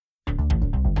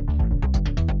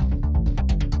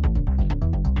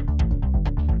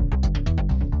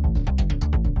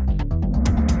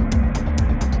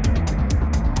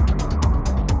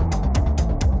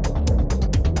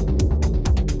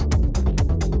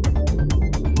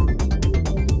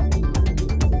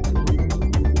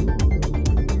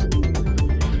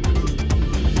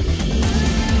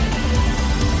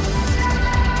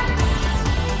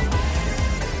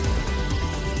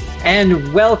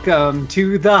And welcome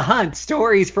to The Hunt,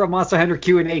 Stories from Monster Hunter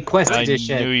Q&A Quest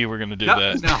Edition. I knew you were going to do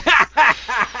that. No.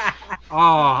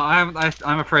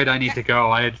 I'm afraid I need to go.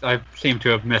 I seem to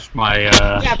have missed my...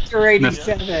 Chapter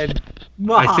 87.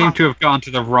 I seem to have gone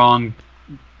to the wrong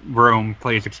room.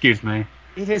 Please excuse me.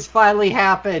 It has finally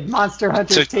happened. Monster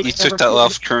Hunter You took that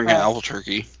left turn in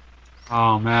Albuquerque.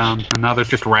 Oh, man. And now there's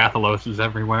just Rathaloses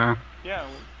everywhere. Yeah.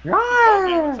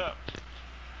 Rawr! What's up?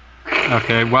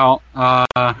 Okay, well,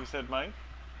 You said Mike?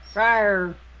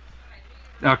 Rawr!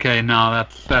 okay, no,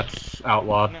 that's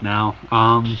outlawed now.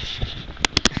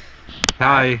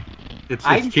 Hi.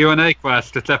 It's Q&A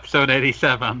Quest. It's episode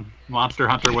 87. Monster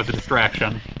Hunter was a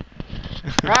distraction.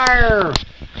 Rawr!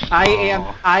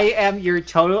 I am your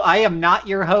total... I am not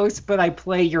your host, but I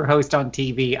play your host on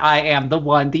TV. I am the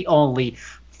one, the only,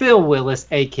 Phil Willis,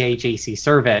 a.k.a. JC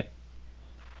Servant.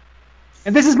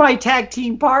 And this is my tag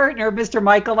team partner, Mr.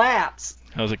 Michael Apps.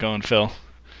 How's it going, Phil?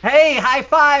 Hey, high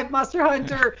five, Monster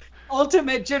Hunter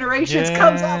Ultimate Generations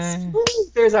comes out. Woo,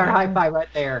 there's our high five right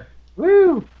there.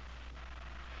 Woo!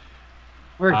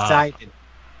 We're excited.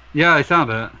 Yeah, I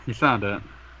found it. You found it.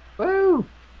 Woo!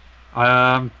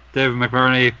 David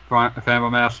McBurney, Family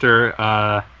Master.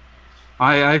 I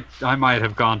might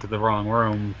have gone to the wrong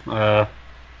room.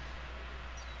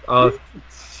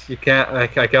 You can't.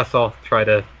 I guess I'll try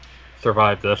to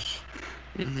survive this.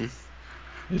 Mm-hmm.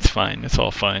 It's fine. It's all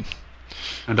fine.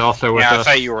 And also with I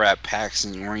thought you were at PAX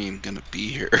and you weren't even going to be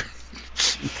here.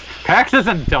 PAX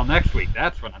isn't until next week.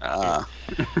 That's when I'm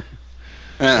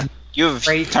you have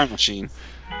a time machine.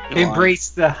 Embrace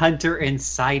the hunter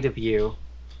inside of you.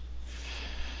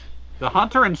 The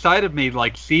hunter inside of me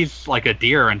sees like a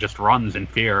deer and just runs in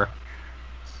fear.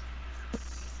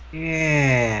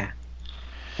 Yeah.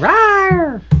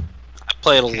 Rawr! I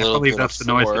played a little believe bit that's of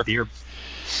the noise 4, of deer.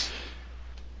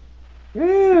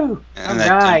 Woo! and All that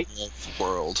right. didn't love the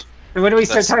world. So when do we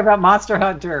start talking about Monster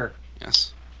Hunter?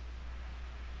 Yes.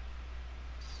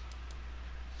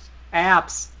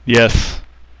 Apps. Yes.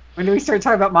 When do we start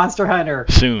talking about Monster Hunter?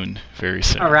 Soon. Very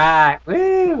soon. All right.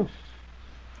 Woo!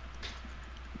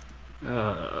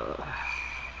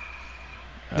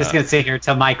 Just gonna sit here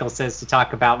until Michael says to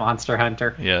talk about Monster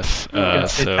Hunter. Yes.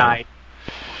 Sit tight.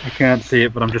 I can't see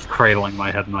it, but I'm just cradling my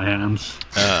head in my hands.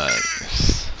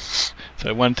 So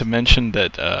I wanted to mention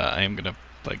that I am going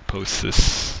to post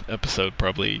this episode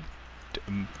probably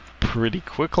pretty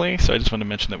quickly. So I just want to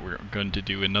mention that we're going to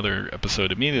do another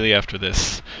episode immediately after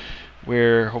this,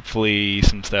 where hopefully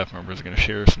some staff members are going to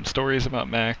share some stories about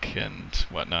Mac and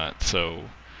whatnot. So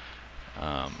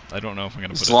I don't know if I'm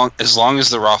going to as long as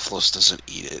the Rathalos doesn't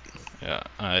eat it. Yeah,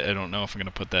 I don't know if I'm going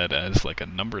to put that as a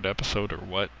numbered episode or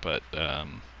what, but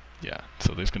yeah.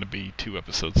 So there's going to be 2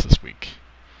 episodes this week.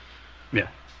 Yeah.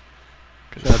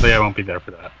 Sadly, I won't be there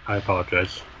for that. I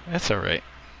apologize. That's all right.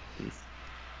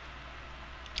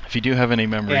 If you do have any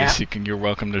memories, you're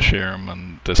welcome to share them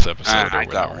on this episode or whatever. I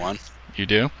got one. You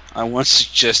do? I once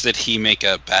suggested he make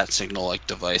a bat signal-like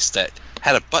device that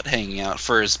had a butt hanging out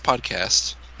for his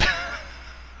podcast.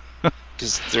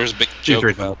 Because there was a big joke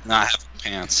about not having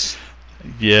pants.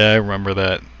 Yeah, I remember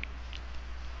that.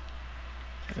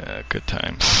 Good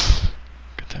times.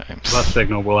 Good times. That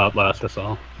signal will outlast us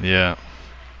all. Yeah.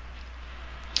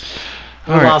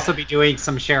 We'll also be doing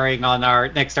some sharing on our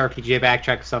next RPG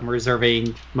Backtrack, so I'm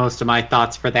reserving most of my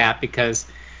thoughts for that because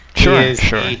he is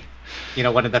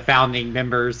one of the founding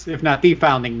members, if not the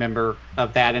founding member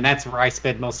of that, and that's where I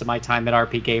spend most of my time at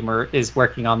RP Gamer, is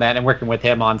working on that and working with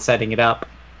him on setting it up.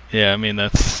 Yeah, I mean,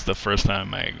 that's the first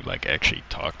time I actually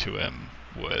talked to him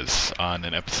was on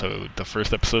an episode, the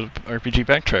first episode of RPG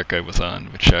Backtrack I was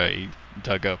on, which I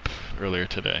dug up earlier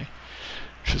today,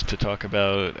 which is to talk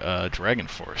about Dragon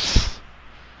Force.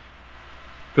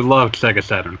 Beloved Sega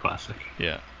Saturn classic.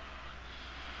 Yeah.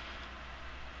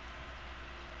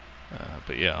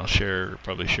 But yeah, I'll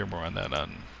probably share more on that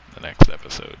on the next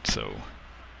episode. So,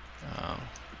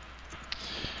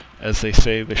 as they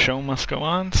say, the show must go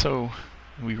on. So,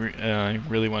 I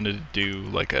really wanted to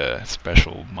do a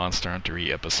special Monster Hunter-y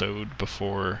episode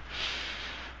before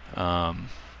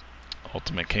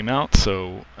Ultimate came out.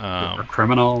 So, a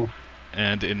criminal.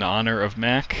 And in honor of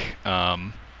Mac,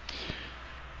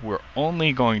 we're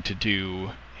only going to do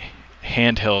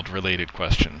handheld-related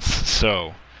questions.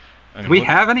 So, do we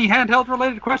have any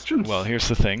handheld-related questions? Well, here's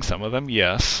the thing. Some of them,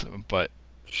 yes, but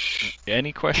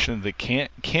any question that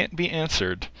can't be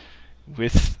answered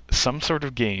with some sort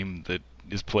of game that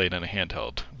is played on a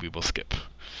handheld, we will skip.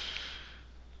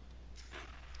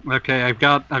 Okay, I've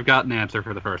got an answer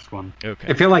for the first one. Okay.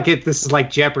 I feel like this is like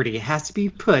Jeopardy. It has to be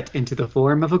put into the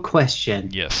form of a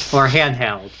question. Yes. Or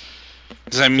handheld.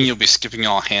 Does that mean you'll be skipping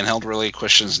all handheld-related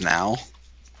questions now?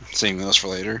 Saving those for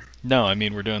later? No, I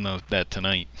mean we're doing that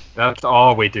tonight. That's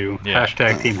all we do. Yeah.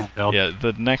 Hashtag Team Handheld. Yeah,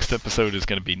 the next episode is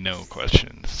going to be no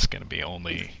questions. It's going to be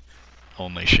only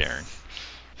sharing.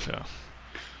 So.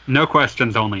 No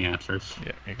questions, only answers.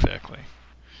 Yeah, exactly.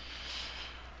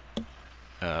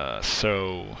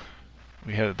 So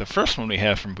we have the first one we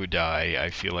have from Budai.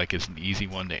 I feel like is an easy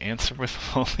one to answer with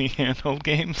all the handheld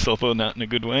games, although not in a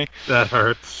good way. That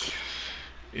hurts.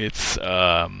 It's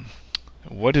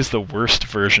what is the worst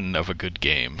version of a good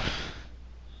game?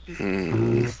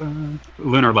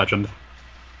 Lunar Legend.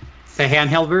 The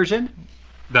handheld version?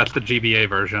 That's the GBA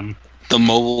version. The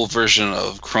mobile version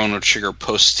of Chrono Trigger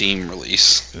post-Steam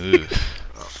release. We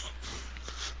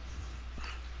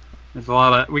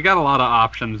got a lot of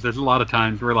options. There's a lot of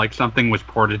times where like something was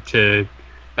ported to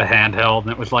a handheld,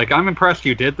 and it was like, I'm impressed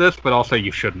you did this, but also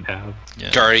you shouldn't have.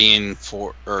 Yeah. Guardian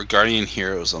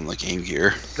Heroes on the Game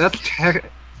Gear.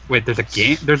 Wait, there's a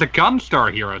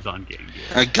Gunstar Heroes on Game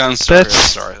Gear. Gunstar Heroes,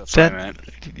 sorry, that's what I meant.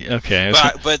 Okay.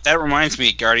 But that reminds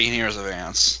me, Guardian Heroes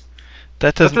Advance.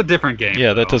 That's a different game. Yeah,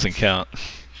 though. that doesn't count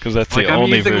because that's the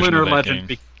only version Lunar of that Legend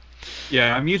game.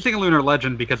 Yeah, I'm using Lunar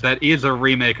Legend because that is a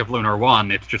remake of Lunar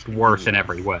 1. It's just worse in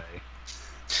every way.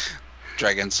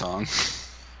 Dragon Song.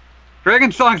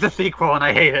 Dragon Song's a sequel, and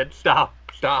I hate it. Stop.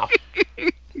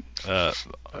 The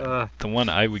one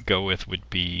I would go with would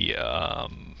be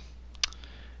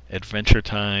Adventure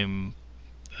Time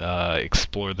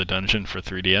Explore the Dungeon for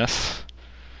 3DS.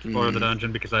 Explore the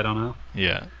Dungeon because I don't know.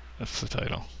 Yeah, that's the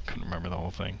title. Couldn't remember the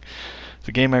whole thing. It's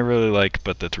a game I really like,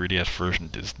 but the 3DS version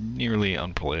is nearly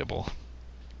unplayable.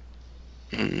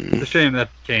 It's a shame that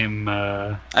game...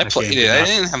 I played it. I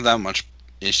didn't have that much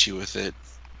issue with it.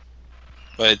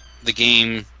 But the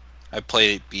game, I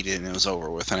played it, beat it, and it was over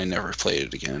with, and I never played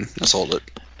it again. I sold it.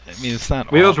 I mean, it's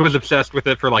not... Wheels was obsessed with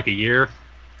it for like a year.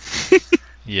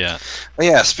 Yeah. Oh,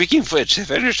 yeah, speaking of which,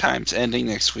 Adventure Time's ending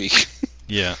next week.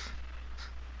 Yeah.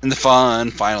 And the fun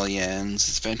finally ends.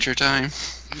 It's Adventure Time.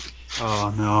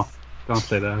 Oh, no. Don't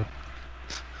say that.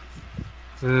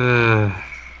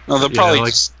 No, they'll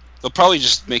probably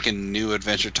just make a new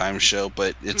Adventure Time show,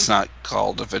 but it's not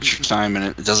called Adventure Time, and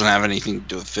it doesn't have anything to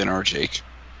do with Finn or Jake.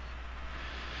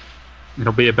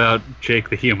 It'll be about Jake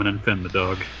the human and Finn the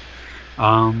dog.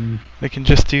 They can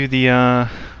just do the,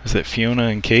 is it Fiona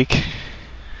and Cake?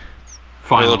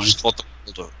 Finally. They'll just call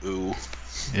it the Ooh.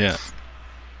 Yeah.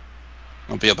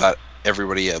 It'll be about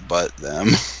everybody but them.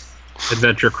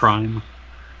 Adventure Crime.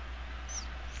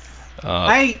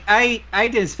 I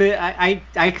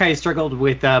kind of struggled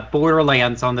with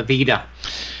Borderlands on the Vita.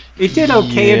 It did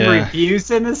okay in reviews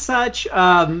and such. It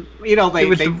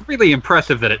was really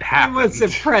impressive that it happened. It was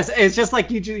impressive. It's just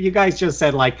like you guys just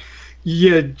said, like,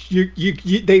 they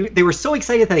were so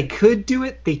excited that they could do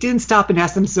it. They didn't stop and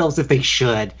ask themselves if they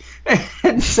should,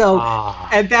 and so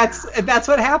and that's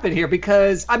what happened here.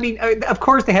 Because I mean, of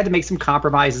course, they had to make some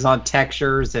compromises on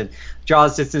textures and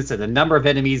draws distance and the number of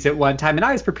enemies at one time, and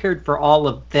I was prepared for all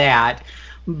of that.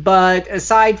 But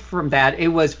aside from that, it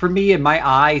was, for me, in my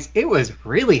eyes, it was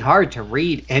really hard to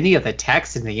read any of the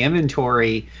text in the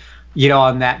inventory,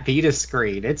 on that Vita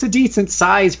screen. It's a decent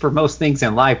size for most things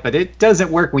in life, but it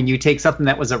doesn't work when you take something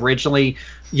that was originally,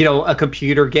 a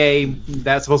computer game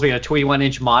that's supposed to be a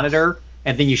 21-inch monitor,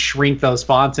 and then you shrink those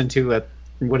fonts into a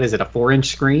 4-inch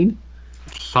screen?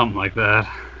 Something like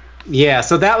that. Yeah,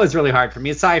 so that was really hard for me,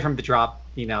 aside from the drop,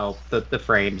 the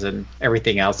frames and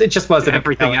everything else. It just wasn't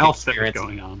everything else experience. That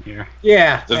was going on here.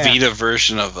 Yeah. The Vita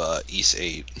version of Ys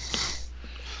 8.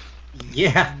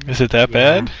 Yeah. Is it that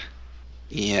bad?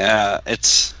 Yeah,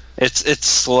 it's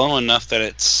slow enough that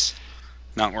it's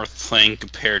not worth playing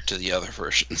compared to the other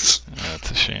versions.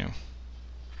 That's a shame.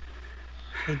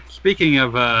 Speaking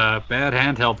of bad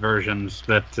handheld versions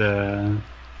that,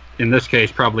 in this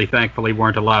case, probably thankfully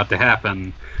weren't allowed to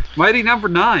happen, Mighty Number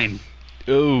 9.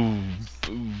 Oh.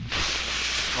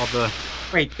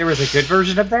 Wait, there was a good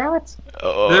version of that?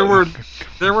 There were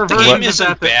the versions game isn't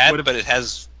of that bad, but it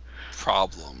has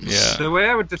problems. Yeah. The way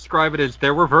I would describe it is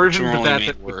there were versions of that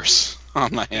made worse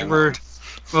on my hand.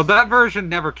 Well, that version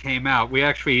never came out. We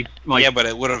actually but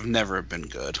it would have never been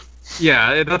good.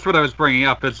 Yeah, that's what I was bringing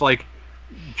up. It's like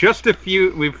just a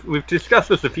few. We've discussed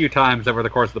this a few times over the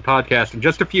course of the podcast, and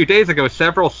just a few days ago,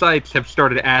 several sites have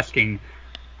started asking,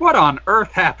 what on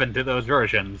earth happened to those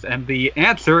versions? And the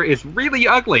answer is really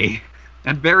ugly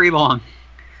and very long.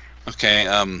 Okay,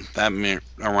 that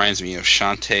reminds me of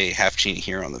Shantae Half-Genie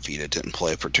Hero on the Vita didn't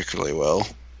play particularly well.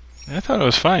 I thought it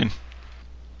was fine.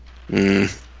 I'm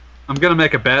gonna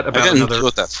make a bet about I couldn't deal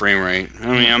with that frame rate.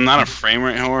 I mean, I'm not a frame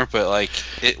rate whore, but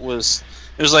it was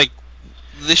like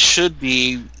this should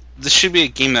be a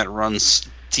game that runs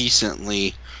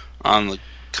decently on the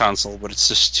console, but it's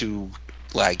just too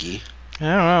laggy. I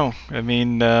don't know. I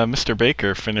mean, Mr.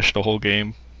 Baker finished the whole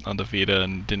game on the Vita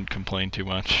and didn't complain too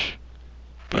much.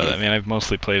 But I mean, I've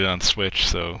mostly played it on Switch,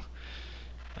 so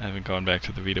I haven't gone back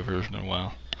to the Vita version in a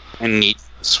while. I need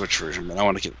the Switch version, but I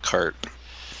want to get a cart.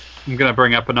 I'm going to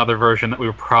bring up another version that we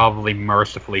were probably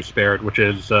mercifully spared, which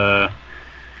is that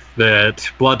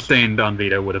Bloodstained on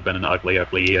Vita would have been an ugly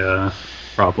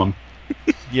problem.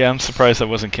 Yeah, I'm surprised that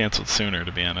wasn't canceled sooner,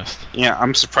 to be honest. Yeah,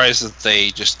 I'm surprised that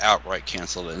they just outright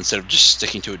canceled it instead of just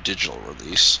sticking to a digital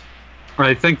release.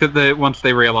 I think that once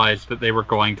they realized that they were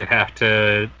going to have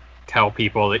to tell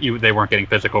people that they weren't getting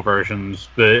physical versions,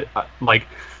 the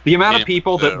amount of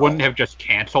people that wouldn't have just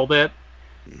canceled it,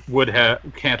 would have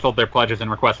canceled their pledges and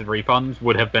requested refunds,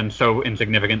 would have been so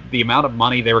insignificant. The amount of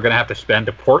money they were going to have to spend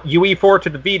to port UE4 to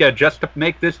the Vita just to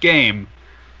make this game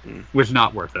was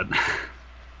not worth it.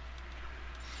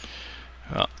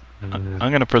 Well, I'm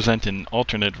going to present an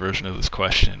alternate version of this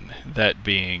question, that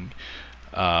being,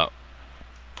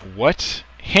 what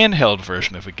handheld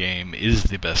version of a game is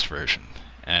the best version?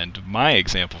 And my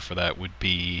example for that would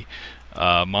be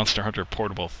Monster Hunter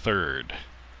Portable 3rd.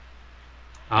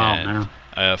 Oh, man.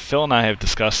 Phil and I have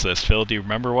discussed this. Phil, do you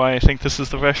remember why I think this is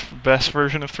the best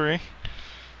version of 3?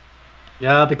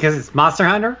 Yeah, because it's Monster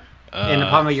Hunter in the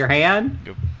palm of your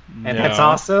hand. And that's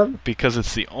awesome. Because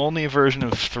it's the only version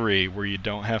of 3 where you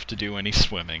don't have to do any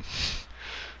swimming.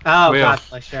 Oh, Wheels. God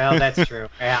bless you. Oh, that's true.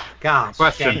 Yeah, gosh.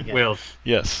 Question, Wheels.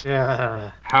 Yes.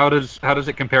 How does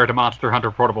it compare to Monster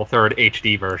Hunter Portable 3rd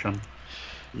HD version?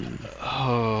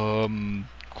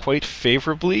 Quite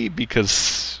favorably,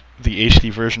 because the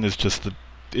HD version is just the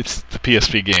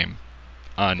PSP game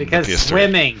on the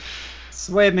PS3.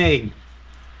 Swimming.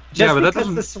 Just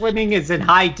because the swimming is in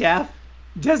high def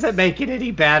doesn't make it any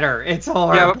better. It's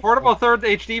horrible. Yeah, but Portable 3rd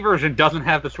HD version doesn't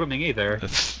have the swimming either.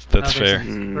 That's fair.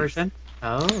 Version?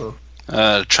 Oh.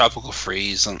 Tropical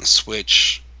Freeze on the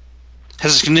Switch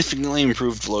has significantly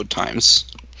improved load times.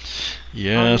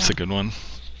 Yeah, that's a good one.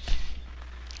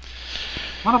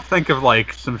 I want to think of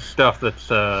some stuff that's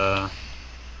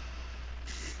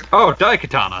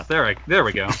Daikatana. There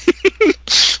we go.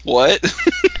 What?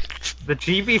 The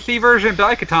GBC version of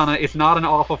Daikatana is not an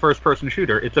awful first-person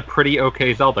shooter. It's a pretty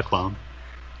okay Zelda clone.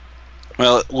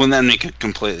 Well, wouldn't that make a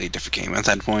completely different game at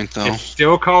that point, though? It's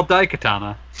still called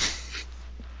Daikatana.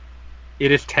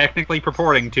 It is technically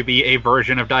purporting to be a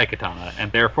version of Daikatana,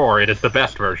 and therefore it is the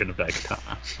best version of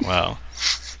Daikatana. Wow.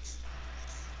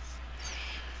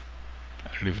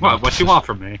 What do you want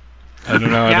from me? I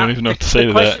don't know. I don't even know what to say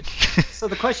to that. So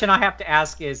the question I have to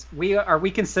ask is, are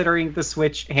we considering the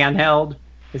Switch handheld?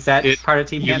 Is that part of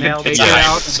Team Handheld?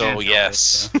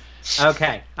 Yes.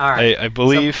 Okay, all right. I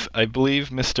believe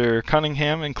Mr.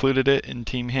 Cunningham included it in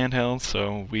Team Handheld,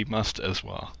 so we must as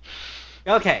well.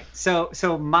 Okay, so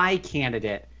my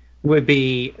candidate would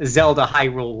be Zelda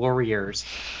Hyrule Warriors.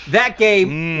 That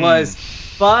game was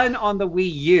fun on the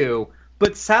Wii U,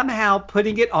 but somehow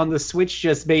putting it on the Switch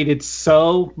just made it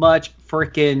so much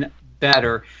freaking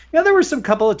better. There were some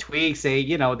couple of tweaks. They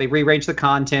rearranged the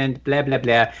content, blah blah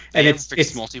blah, and it's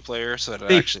multiplayer, so that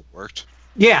it actually worked.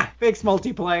 Yeah, fixed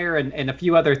multiplayer and a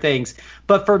few other things.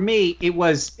 But for me, it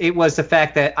was the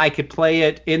fact that I could play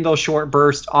it in those short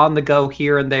bursts on the go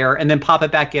here and there, and then pop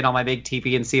it back in on my big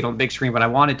TV and see it on the big screen when I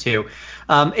wanted to.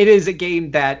 It is a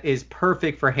game that is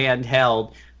perfect for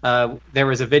handheld. There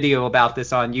was a video about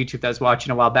this on YouTube that I was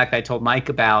watching a while back that I told Mike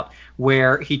about,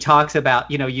 where he talks about,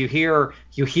 you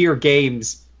hear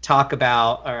games talk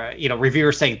about,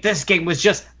 reviewers saying this game was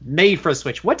just made for a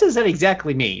Switch. What does that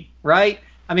exactly mean, right?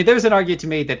 I mean, there's an argument to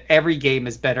me that every game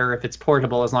is better if it's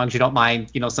portable, as long as you don't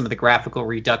mind, some of the graphical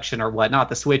reduction or whatnot.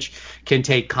 The Switch can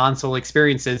take console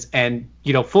experiences and,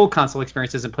 full console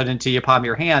experiences and put it into your palm of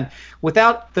your hand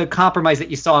without the compromise that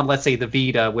you saw on, let's say, the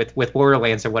Vita with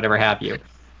Borderlands or whatever have you.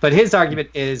 But his argument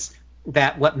is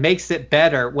that what makes it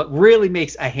better, what really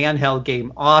makes a handheld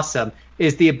game awesome,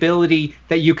 is the ability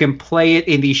that you can play it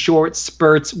in these short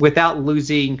spurts without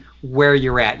losing where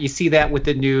you're at. You see that with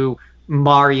the new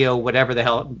Mario, whatever the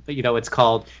hell it's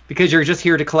called, because you're just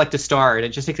here to collect a star, and it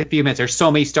just takes a few minutes. There's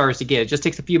so many stars to get. It just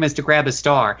takes a few minutes to grab a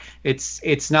star.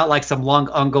 It's not like some long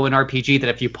ongoing RPG that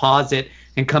if you pause it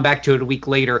and come back to it a week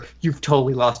later, you've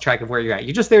totally lost track of where you're at.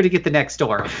 You're just there to get the next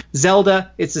star. Zelda,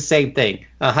 it's the same thing.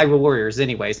 Hyrule Warriors,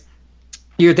 anyways.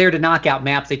 You're there to knock out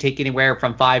maps. They take anywhere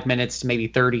from 5 minutes to maybe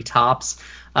 30 tops.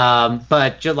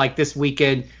 But just like this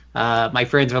weekend, my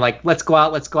friends were like, let's go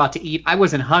out to eat. I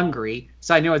wasn't hungry,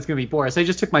 so I knew I was going to be bored. So I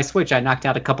just took my Switch. I knocked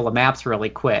out a couple of maps really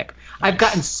quick. Nice. I've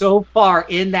gotten so far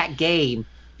in that game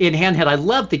in handheld. I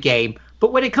love the game.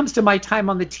 But when it comes to my time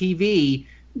on the TV,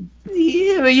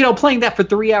 playing that for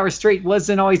 3 hours straight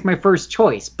wasn't always my first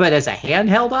choice. But as a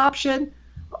handheld option,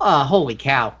 holy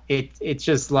cow. It's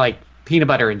just like peanut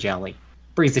butter and jelly.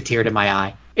 Brings a tear to my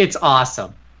eye. It's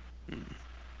awesome.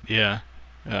 Yeah.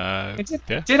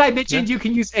 Did I mention you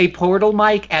can use a portal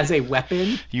mic as a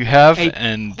weapon? You have,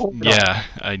 and yeah,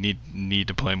 I need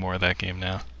to play more of that game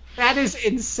now. That is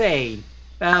insane.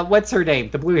 What's her name?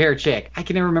 The blue-haired chick. I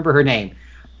can never remember her name.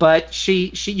 But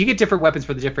you get different weapons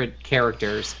for the different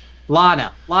characters.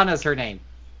 Lana's her name.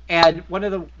 And one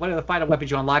of the final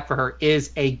weapons you unlock for her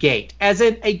is a gate. As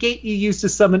in a gate you use to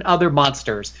summon other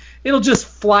monsters. It'll just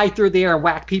fly through the air and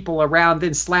whack people around,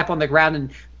 then slap on the ground,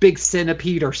 and big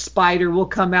centipede or spider will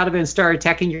come out of it and start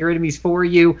attacking your enemies for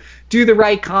you. Do the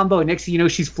right combo, and next thing you know,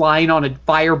 she's flying on a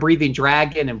fire-breathing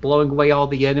dragon and blowing away all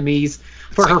the enemies.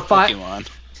 For her Pokemon.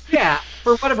 Yeah,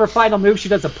 for one of her final moves, she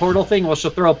does a portal thing. Well, she'll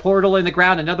throw a portal in the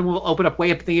ground. Another one will open up way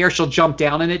up in the air. She'll jump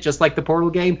down in it, just like the portal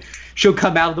game. She'll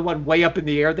come out of the one way up in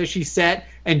the air that she set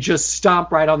and just stomp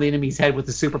right on the enemy's head with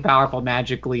a super powerful,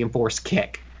 magically enforced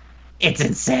kick. It's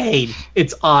insane.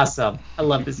 It's awesome. I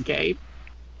love this game.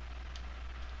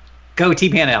 Go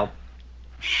Team Handheld.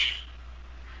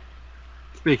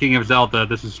 Speaking of Zelda,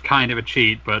 this is kind of a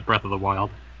cheat, but Breath of the Wild.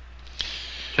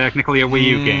 Technically a Wii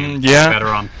U game. Yeah. Better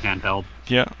on handheld.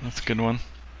 Yeah, that's a good one.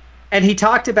 And he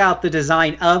talked about the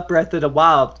design of Breath of the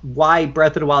Wild, why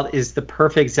Breath of the Wild is the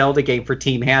perfect Zelda game for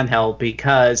Team Handheld,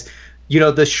 because,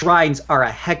 the shrines are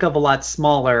a heck of a lot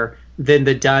smaller than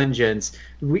the dungeons.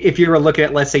 If you were looking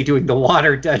at, let's say, doing the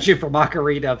water dungeon from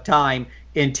Ocarina of Time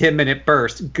in 10-minute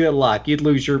bursts, good luck. You'd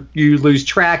lose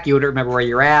track. You wouldn't remember where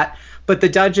you're at. But the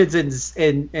dungeons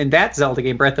in that Zelda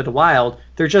game, Breath of the Wild,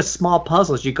 they're just small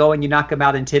puzzles. You go and you knock them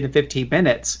out in 10 to 15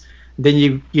 minutes. Then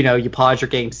you pause your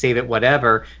game, save it,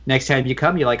 whatever. Next time you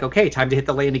come, you're like, okay, time to hit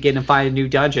the land again and find a new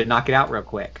dungeon, knock it out real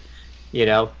quick.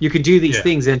 You can do these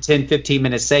things in 10,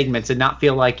 15-minute segments and not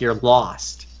feel like you're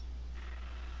lost.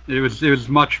 It was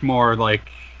much more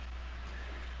like...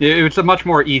 It was a much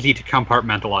more easy to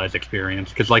compartmentalize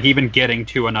experience, because even getting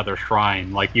to another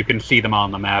shrine, you can see them on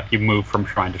the map, you move from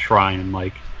shrine to shrine,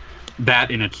 and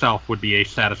that in itself would be a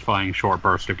satisfying short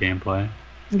burst of gameplay.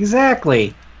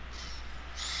 Exactly.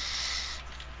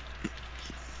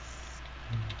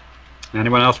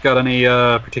 Anyone else got any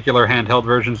particular handheld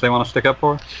versions they want to stick up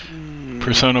for?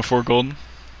 Persona 4 Golden.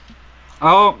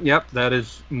 Oh, yep, that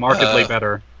is markedly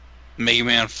better. Mega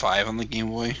Man 5 on the Game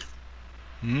Boy.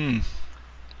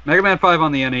 Mega Man 5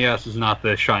 on the NES is not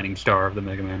the shining star of the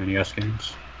Mega Man NES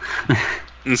games.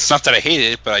 It's not that I hate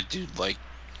it, but I do like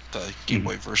the Game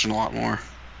Boy version a lot more.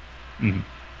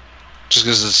 Just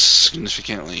because it's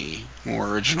significantly more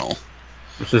original.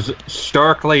 This is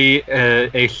starkly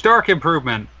a stark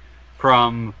improvement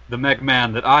from the Mega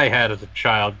Man that I had as a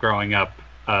child growing up,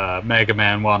 Mega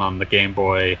Man 1 on the Game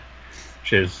Boy,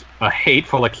 which is a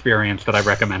hateful experience that I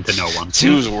recommend to no one. It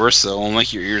seems worse, though. It'll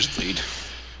make your ears bleed.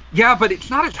 Yeah, but it's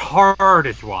not as hard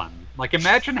as 1.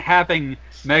 Imagine having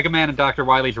Mega Man and Dr.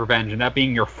 Wily's Revenge and that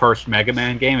being your first Mega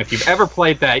Man game. If you've ever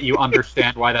played that, you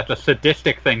understand why that's a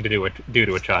sadistic thing to do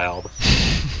to a child.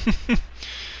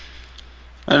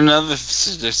 Another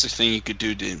sadistic thing you could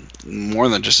do to more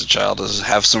than just a child is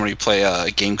have somebody play a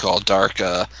game called Dark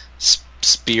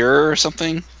Spear or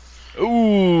something.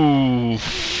 Ooh.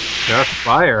 Dark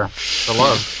Fire. The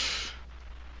love.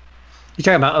 You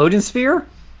talking about Odin Sphere?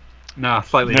 No,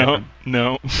 slightly different.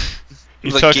 No.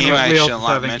 He's talking about I shall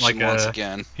not mention once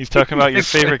again. He's talking about your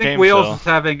favorite game. Wheels is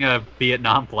having a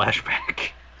Vietnam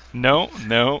flashback. No.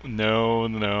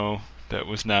 That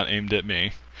was not aimed at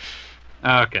me.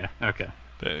 Okay.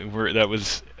 That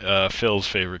was Phil's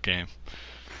favorite game.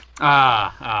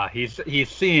 He's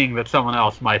seeing that someone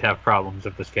else might have problems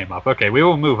if this came up. Okay, we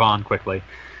will move on quickly.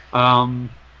 But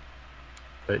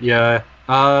yeah,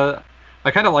 I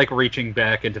kind of like reaching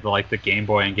back into the Game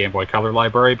Boy and Game Boy Color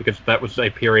library, because that was a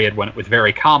period when it was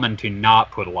very common to not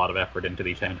put a lot of effort into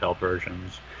these handheld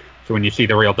versions. So when you see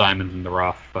the real diamonds in the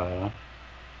rough,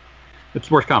 it's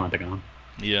worth commenting on.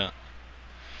 Yeah.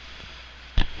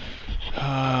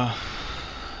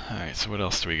 Alright, so what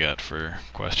else do we got for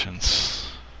questions?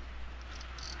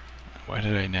 Why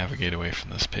did I navigate away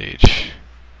from this page?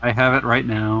 I have it right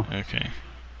now. Okay.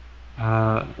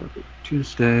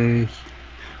 Tuesdays.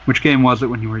 Which game was it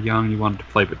when you were young you wanted to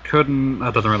play but couldn't?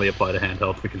 That doesn't really apply to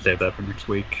handhelds. We can save that for next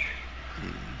week.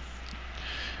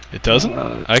 It doesn't?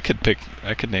 I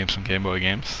could name some Game Boy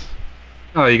games.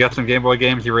 Oh, you got some Game Boy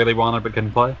games you really wanted but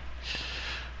couldn't play?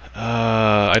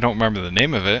 I don't remember the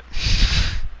name of it.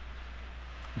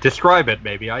 Describe it,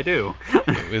 maybe I do.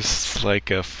 It was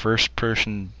like a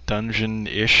first-person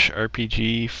dungeon-ish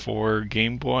RPG for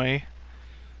Game Boy.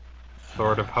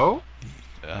 Sword of Hope?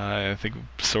 I think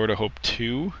Sword of Hope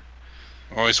 2.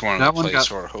 I always wanted to play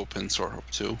Sword of Hope and Sword of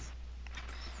Hope 2.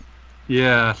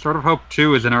 Yeah, Sword of Hope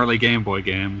 2 is an early Game Boy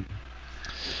game.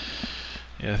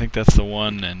 Yeah, I think that's the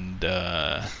one, and...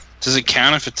 Does it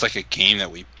count if it's like a game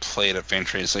that we played a fan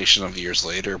translation of years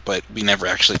later, but we never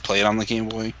actually played on the Game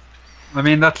Boy? I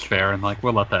mean, that's fair, and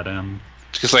we'll let that in.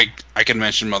 Because I could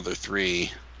mention Mother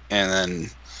 3, and then...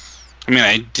 I mean,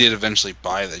 I did eventually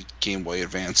buy the Game Boy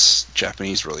Advance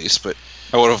Japanese release, but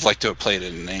I would have liked to have played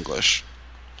it in English.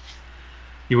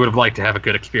 You would have liked to have a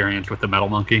good experience with the Metal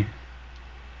Monkey?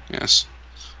 Yes.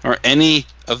 Or any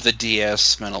of the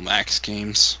DS Metal Max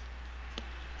games.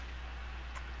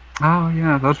 Oh,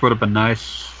 yeah, those would have been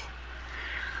nice.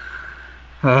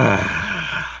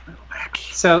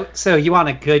 So you want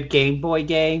a good Game Boy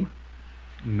game?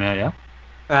 Yeah.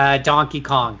 Donkey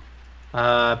Kong.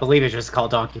 I believe it's just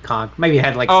called Donkey Kong. Maybe it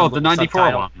had the 94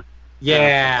 subtitle. one.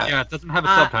 Yeah. Yeah, it doesn't have a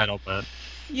subtitle, but...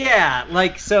 Yeah,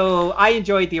 so I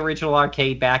enjoyed the original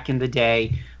arcade back in the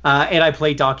day, and I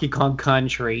played Donkey Kong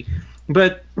Country.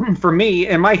 But for me,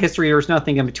 in my history, there was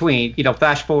nothing in between.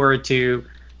 Flash forward to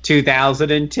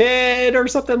 2010 or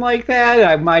something like that.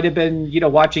 I might have been,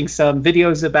 watching some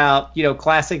videos about,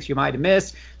 classics you might have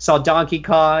missed. Saw Donkey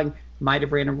Kong, might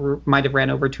have ran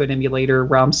over to an emulator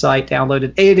ROM site,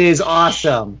 downloaded. It is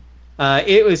awesome.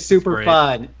 It was super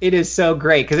fun. It is so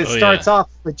great because it starts off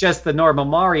with just the normal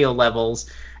Mario levels,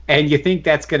 and you think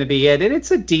that's going to be it. And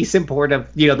it's a decent port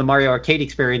of the Mario arcade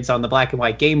experience on the black and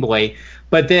white Game Boy,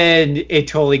 but then it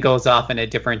totally goes off in a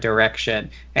different direction,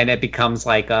 and it becomes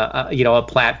like a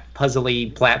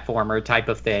puzzly platformer type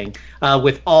of thing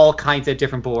with all kinds of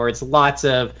different boards, lots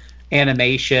of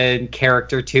animation,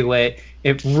 character to it.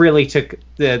 It really took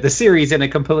the series in a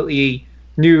completely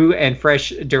new and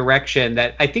fresh direction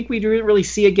that I think we didn't really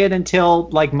see again until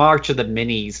March of the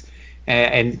Minis,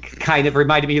 and kind of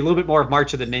reminded me a little bit more of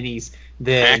March of the Minis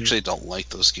than... I actually don't like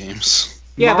those games.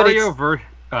 Yeah, Mario go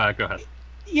ahead.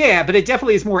 Yeah, but it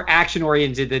definitely is more action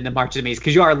oriented than the March of the Minis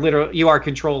because you are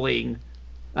controlling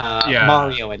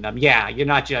Mario in them. Yeah, you're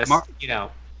not just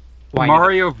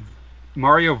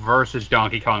Mario versus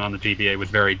Donkey Kong on the GBA was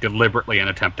very deliberately an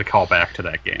attempt to call back to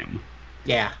that game.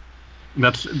 Yeah.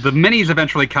 That's the minis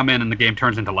eventually come in and the game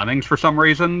turns into Lemmings for some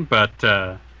reason, but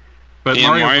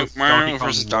Mario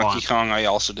versus Donkey Kong I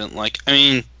also didn't like. I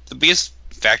mean, the biggest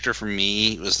factor for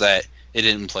me was that it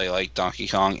didn't play like Donkey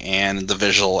Kong, and the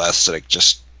visual aesthetic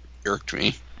just irked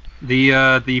me.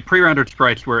 The pre-rendered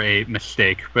sprites were a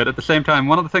mistake, but at the same time,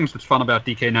 one of the things that's fun about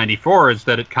DK94 is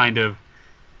that it kind of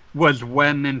was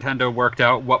when Nintendo worked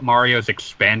out what Mario's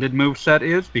expanded moveset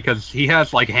is, because he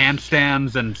has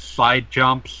handstands and side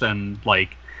jumps and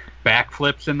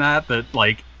backflips in that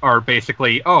are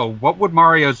basically, what would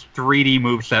Mario's 3D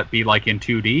moveset be like in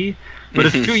 2D? But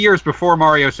it's 2 years before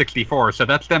Mario 64, so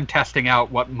that's them testing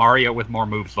out what Mario with more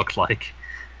moves looks like.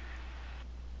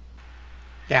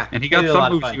 Yeah. And he got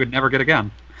some moves you would never get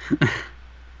again.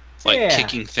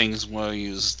 Kicking things while he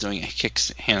was doing a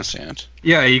handstand.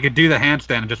 Yeah, you could do the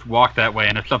handstand and just walk that way,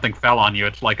 and if something fell on you,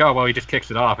 it's he just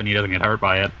kicks it off and he doesn't get hurt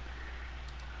by it.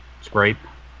 It's great.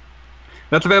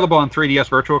 That's available on 3DS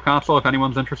Virtual Console if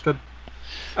anyone's interested.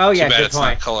 Oh, yeah, Too bad good it's point.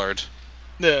 not colored.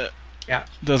 Yeah.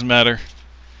 Doesn't matter.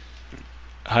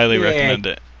 Highly recommend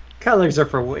it. Colors are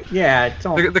for... Yeah,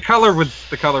 don't... The color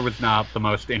was not the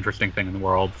most interesting thing in the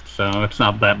world, so it's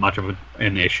not that much of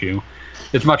an issue.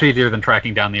 It's much easier than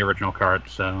tracking down the original card,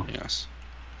 so... Yes.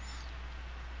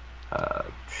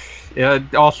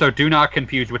 Also, do not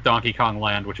confuse with Donkey Kong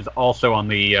Land, which is also on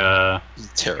the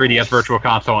 3DS Virtual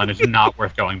Console and is not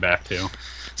worth going back to.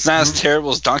 It's not as terrible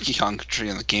as Donkey Kong Country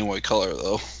on the Game Boy Color,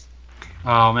 though.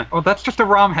 Oh, man. Oh, that's just a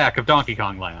ROM hack of Donkey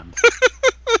Kong Land.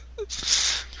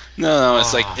 No,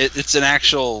 it's it's an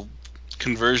actual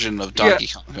conversion of Donkey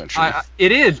Kong Country.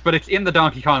 It is, but it's in the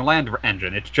Donkey Kong Land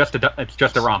engine. It's just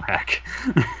a ROM hack.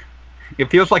 It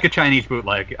feels like a Chinese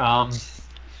bootleg.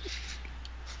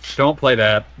 Don't play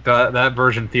that. That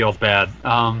version feels bad.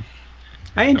 I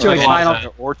enjoyed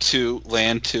Final... Or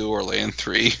Land 2 or Land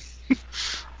 3.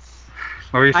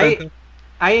 What were you saying?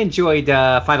 I enjoyed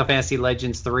Final Fantasy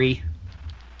Legends 3.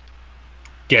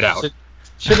 Get out.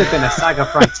 Should have been a Saga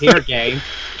Frontier game.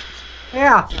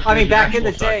 Yeah, I mean, back in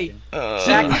the day,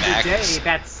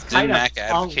 that's kind of Mac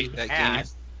advocate that game?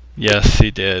 Yes,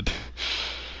 he did.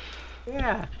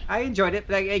 Yeah, I enjoyed it.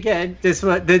 But again,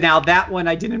 now that one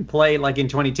I didn't play in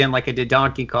 2010 like I did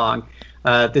Donkey Kong.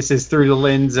 This is through the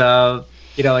lens of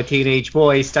a teenage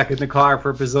boy stuck in the car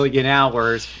for a bazillion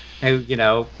hours,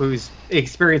 whose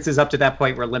experiences up to that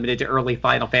point were limited to early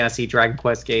Final Fantasy, Dragon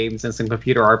Quest games, and some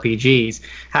computer RPGs.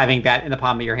 Having that in the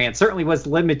palm of your hand certainly was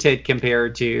limited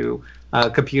compared to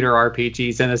computer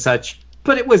RPGs and such,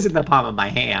 but it was in the palm of my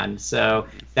hand, so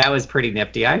that was pretty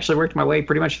nifty. I actually worked my way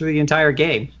pretty much through the entire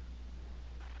game.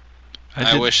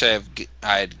 I wish I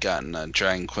had gotten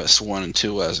Dragon Quest 1 and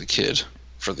 2 as a kid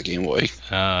for the Game Boy.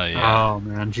 Yeah. Oh,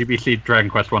 man. GBC Dragon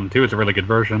Quest 1 and 2 is a really good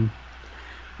version.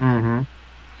 Mm-hmm.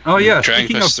 Oh, yeah.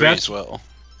 Dragon Quest 3 as well.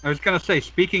 I was going to say,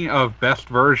 speaking of best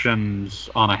versions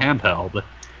on a handheld,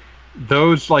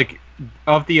 those, like,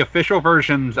 of the official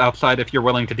versions outside if you're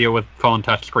willing to deal with phone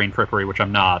touchscreen trickery, which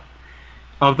I'm not,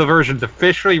 of the versions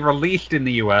officially released in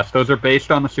the US, those are based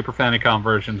on the Super Famicom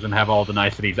versions and have all the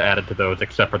niceties added to those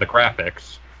except for the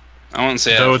graphics. I wouldn't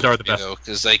say those are the best,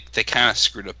 because they kind of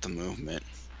screwed up the movement.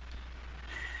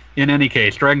 In any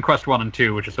case, Dragon Quest 1 and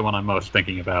 2, which is the one I'm most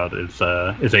thinking about, is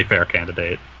a fair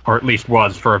candidate, or at least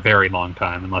was for a very long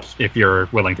time, unless if you're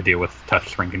willing to deal with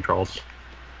touchscreen controls.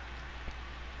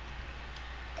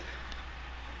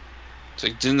 So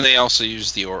didn't they also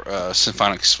use the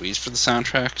symphonic suites for the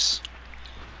soundtracks?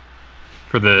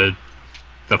 For the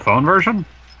phone version?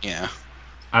 Yeah.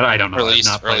 I don't know. Or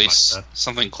at least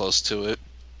something close to it.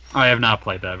 I have not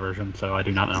played that version, so I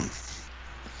do not know.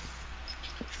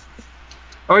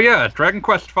 Oh yeah, Dragon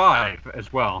Quest V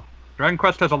as well. Dragon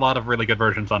Quest has a lot of really good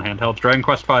versions on handhelds. Dragon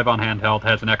Quest V on handheld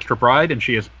has an extra bride, and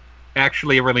she is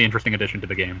actually a really interesting addition to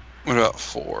the game. What about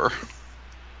 4?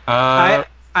 I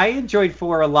enjoyed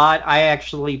 4 a lot. I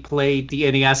actually played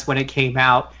the NES when it came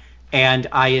out, and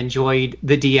I enjoyed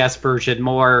the DS version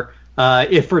more,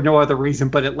 if for no other reason,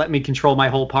 but it let me control my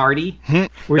whole party,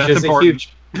 which is important.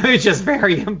 Which is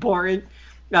very important.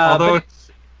 Although,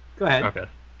 go ahead. Okay.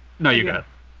 No, you go ahead.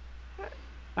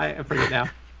 I forget now.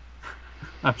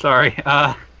 I'm sorry.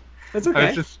 That's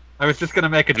okay. I was just going to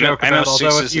make a joke about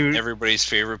although 6 isn't everybody's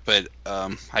favorite, but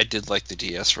I did like the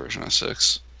DS version of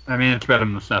 6. I mean, it's better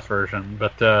than the SNES version,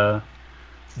 but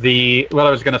what I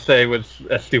was going to say was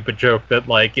a stupid joke that,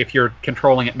 like, if you're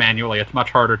controlling it manually, it's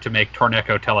much harder to make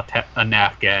Torneko tell a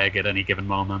NAF gag at any given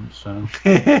moment. So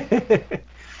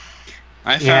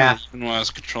I found even when I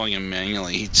was controlling him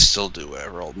manually, he'd still do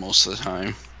whatever most of the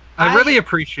time. I really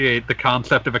appreciate the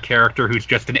concept of a character who's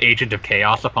just an agent of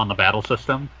chaos upon the battle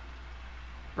system.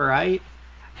 Right.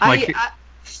 Like,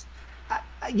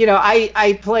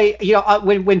 I play,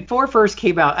 when 4 first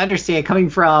came out, I understand coming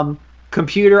from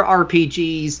computer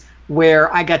RPGs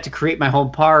where I got to create my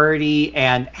home party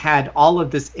and had all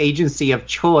of this agency of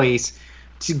choice,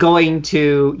 to going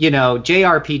to,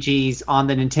 JRPGs on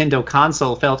the Nintendo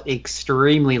console felt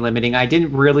extremely limiting. I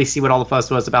didn't really see what all the fuss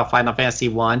was about Final Fantasy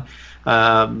 1.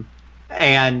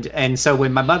 And so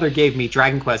when my mother gave me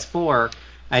Dragon Quest 4,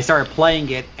 I started playing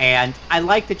it, and I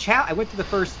liked the I went to the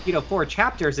first, 4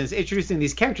 chapters, and it's introducing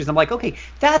these characters. I'm like, okay,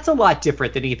 that's a lot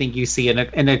different than anything you see in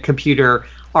a computer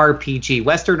RPG.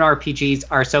 Western RPGs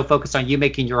are so focused on you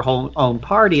making your whole own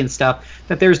party and stuff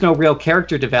that there's no real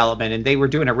character development, and they were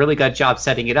doing a really good job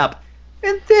setting it up.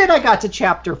 And then I got to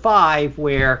chapter 5,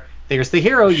 where there's the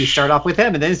hero, you start off with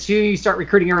him, and then you start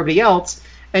recruiting everybody else,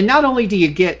 and not only do you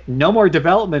get no more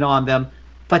development on them,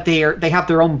 but they have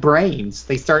their own brains.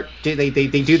 They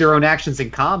do their own actions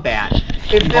in combat.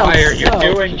 Why are you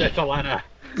doing this, Elena?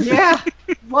 Yeah.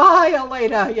 Why,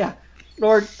 Elena? Yeah.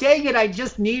 Lord, dang it! I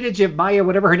just needed you, Maya,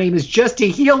 whatever her name is, just to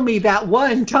heal me that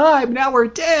one time. Now we're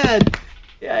dead.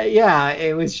 Yeah.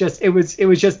 It was just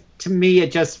to me.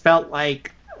 It just felt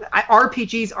like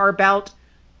RPGs are about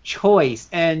choice,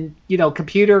 and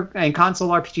computer and console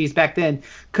RPGs back then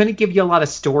couldn't give you a lot of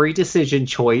story decision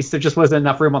choice. There just wasn't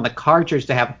enough room on the cartridge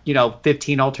to have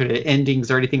 15 alternate endings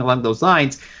or anything along those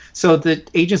lines. So the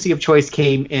agency of choice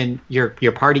came in your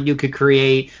party you could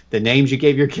create, the names you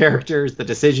gave your characters, the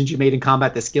decisions you made in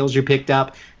combat, the skills you picked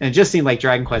up, and it just seemed like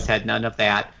Dragon Quest had none of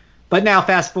that. But now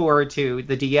fast forward to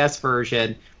the DS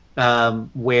version,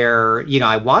 where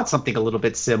I want something a little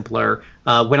bit simpler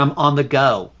when I'm on the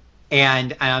go.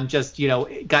 And I'm just,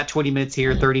 got 20 minutes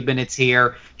here, 30 minutes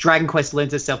here. Dragon Quest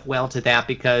lends itself well to that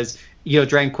because,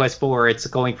 Dragon Quest 4, it's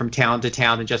going from town to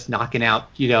town and just knocking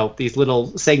out, these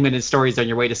little segmented stories on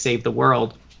your way to save the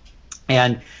world.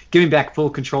 And giving back full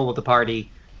control of the party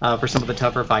for some of the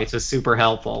tougher fights was super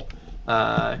helpful.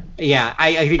 I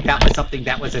think that was something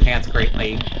that was enhanced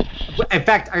greatly. In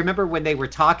fact, I remember when they were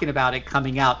talking about it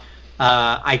coming out,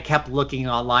 I kept looking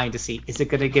online to see, is it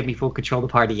going to give me full control of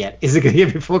the party yet? Is it going to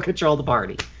give me full control of the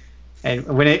party? And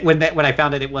when I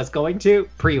found out it was going to,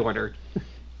 pre-ordered.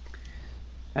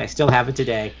 I still have it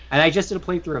today. And I just did a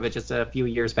playthrough of it just a few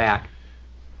years back.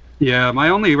 Yeah, my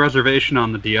only reservation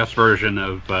on the DS version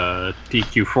of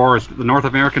DQ4 is the North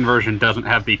American version doesn't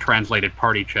have the translated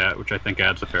party chat, which I think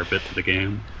adds a fair bit to the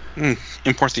game.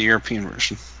 Import the European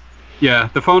version. Yeah,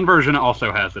 the phone version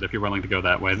also has it if you're willing to go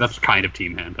that way. That's kind of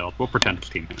Team Handheld. We'll pretend it's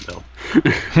Team Handheld.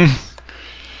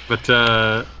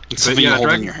 It's something you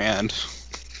hold in your hand.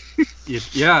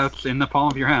 Yeah, it's in the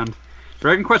palm of your hand.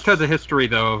 Dragon Quest has a history,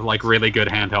 though, of like really good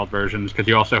handheld versions, because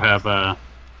you also have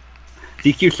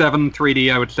DQ7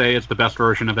 3D, I would say, is the best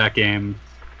version of that game.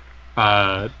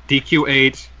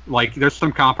 DQ8, like, there's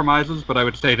some compromises, but I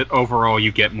would say that overall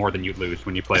you get more than you lose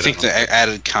when you play it. I think the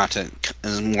added content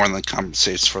is more than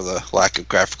compensates for the lack of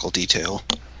graphical detail.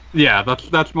 Yeah,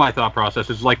 that's my thought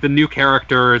process. Is like the new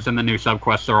characters and the new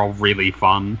subquests are all really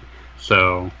fun.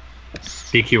 So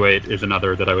DQ8 is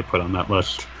another that I would put on that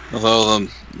list. Although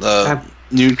the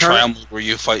new trial mode where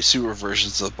you fight super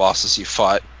versions of the bosses you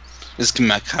fought is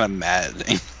kind of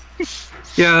maddening.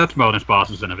 Yeah, that's bonus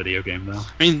bosses in a video game, though.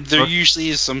 I mean, there usually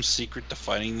is some secret to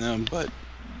fighting them, but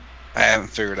I haven't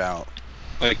figured out.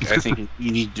 Like, I think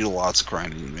you need to do lots of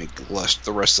grinding to make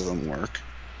the rest of them work.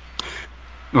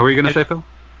 What were you going to say, Phil?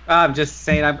 I'm just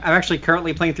saying, I'm actually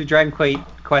currently playing through Dragon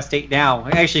Quest 8 now.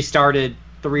 I actually started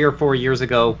 3 or 4 years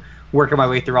ago, working my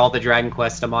way through all the Dragon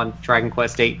Quest. I'm on Dragon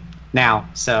Quest 8 now,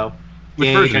 so...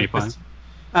 Which version are you playing?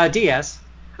 DS.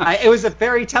 It was a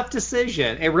very tough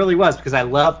decision. It really was, because I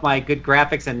love my good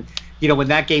graphics, and when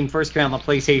that game first came out on the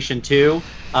PlayStation 2,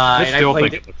 I still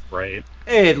think it looks great.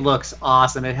 It looks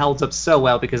awesome. It holds up so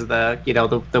well because of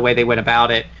the way they went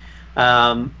about it.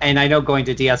 And I know going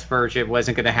to DS version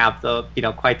wasn't going to have the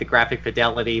quite the graphic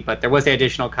fidelity, but there was the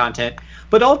additional content.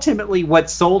 But ultimately, what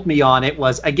sold me on it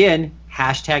was, again,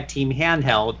 #Team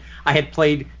Handheld. I had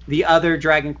played the other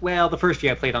the first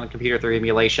few I played on the computer through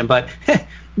emulation, but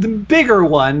the bigger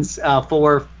ones,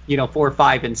 4,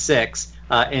 5, and 6,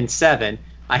 and 7,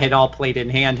 I had all played in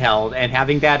handheld. And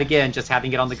having that again, just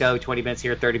having it on the go, 20 minutes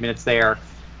here, 30 minutes there,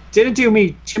 didn't do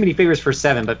me too many favors for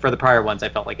 7, but for the prior ones, I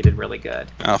felt like it did really good.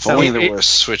 If only there was a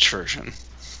Switch version.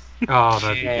 Oh,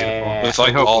 that'd be beautiful. With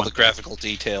like all the graphical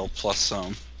detail plus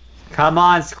some. Come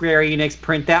on, Square Enix,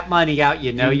 print that money out.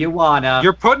 You know you wanna.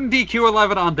 You're putting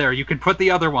DQ11 on there. You can put the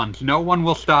other ones. No one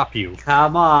will stop you.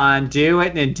 Come on, do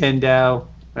it, Nintendo.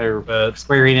 Or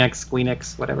Square Enix,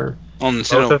 Squeenix, whatever. Well,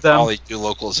 Nintendo probably do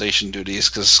localization duties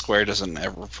because Square doesn't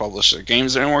ever publish their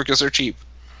games anymore because they're cheap.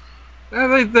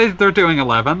 They're doing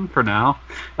 11 for now.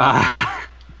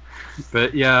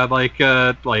 But yeah, I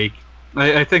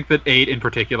think that 8 in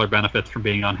particular benefits from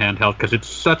being on handheld because it's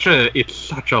such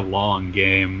a long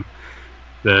game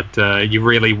that you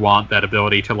really want that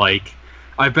ability to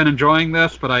I've been enjoying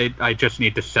this, but I just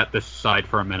need to set this aside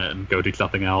for a minute and go do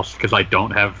something else because I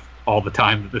don't have all the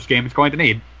time that this game is going to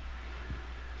need.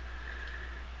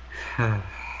 To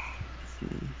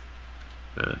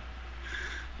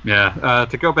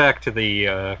go back to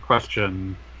the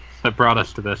question that brought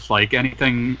us to this,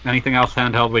 anything else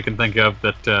handheld we can think of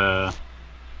that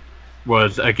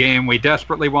was a game we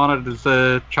desperately wanted as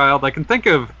a child. I can think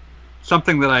of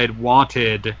something that I had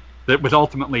wanted that was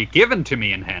ultimately given to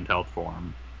me in handheld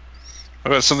form.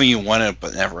 What about something you wanted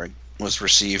but never was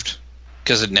received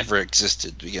because it never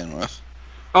existed to begin with?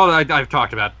 Oh, I've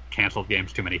talked about canceled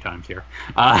games too many times here.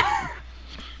 I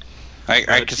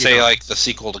could say the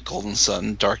sequel to Golden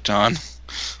Sun, Dark Dawn.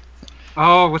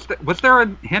 Oh, was there a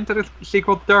hint at a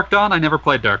sequel to Dark Dawn? I never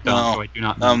played Dark Dawn, so I do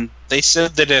not know. They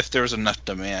said that if there was enough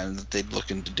demand, that they'd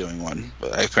look into doing one,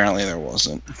 but apparently there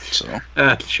wasn't. So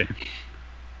that's a shame.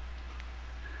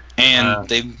 And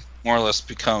they've more or less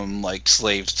become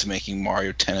slaves to making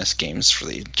Mario Tennis games for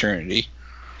the eternity.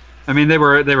 I mean, they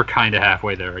were kind of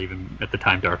halfway there even at the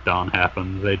time Dark Dawn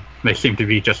happened. They seem to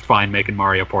be just fine making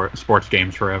Mario sports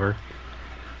games forever.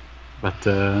 But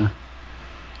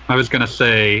I was going to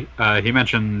say,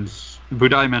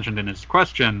 Budai mentioned in his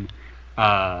question,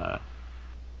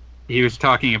 he was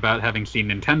talking about having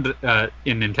seen in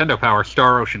Nintendo Power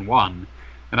Star Ocean 1.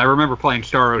 And I remember playing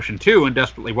Star Ocean 2 and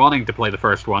desperately wanting to play the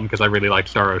first one because I really liked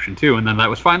Star Ocean 2, and then that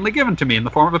was finally given to me in the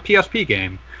form of a PSP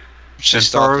game. Which is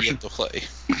Star Ocean to play.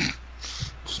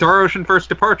 Star Ocean First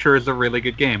Departure is a really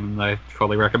good game, and I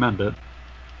fully recommend it.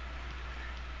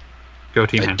 Go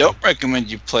Team Handheld. I don't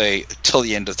recommend you play till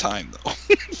the end of time, though.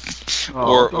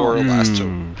 or last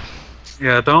two.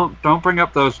 Yeah, don't bring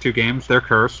up those two games. They're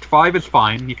cursed. 5 is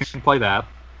fine. You can play that.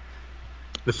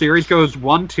 The series goes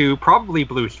 1, 2, probably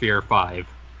Blue Sphere 5.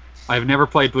 I've never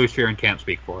played Blue Sphere and can't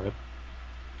speak for it.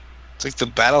 It's the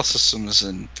battle systems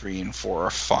in 3 and 4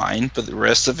 are fine, but the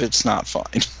rest of it's not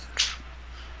fine.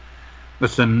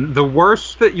 Listen, the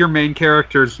worse that your main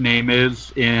character's name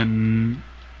is in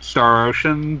Star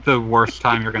Ocean, the worse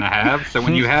time you're going to have. So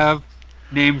when you have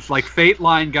names like Fate,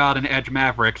 Lion God, and Edge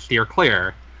Maverick, steer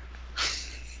clear.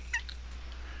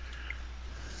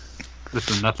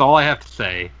 Listen, that's all I have to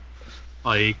say.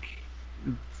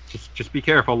 Just be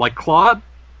careful. Like Claude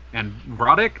and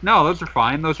Roddick, no, those are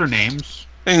fine. Those are names.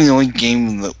 I think the only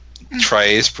game that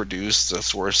Tri-Ace produced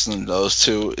that's worse than those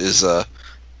two is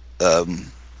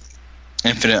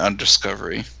Infinite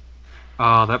Undiscovery.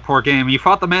 Oh, that poor game. You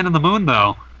fought the Man in the Moon,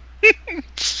 though.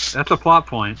 That's a plot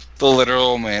point. The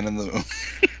literal Man in the Moon.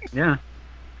 Yeah.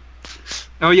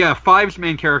 Oh, yeah, 5's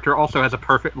main character also has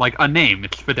a name.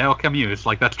 It's Fidel Camus.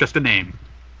 Like, that's just a name.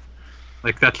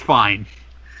 Like, that's fine.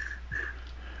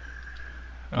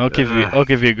 I'll give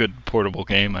you a good portable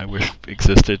game I wish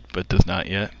existed, but does not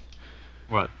yet.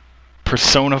 What?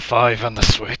 Persona 5 on the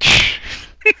Switch.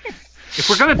 If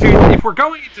we're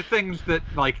going into things that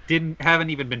haven't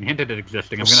even been hinted at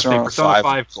existing, I'm going to say Persona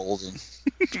 5 Golden,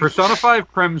 Persona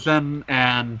 5 Crimson,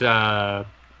 and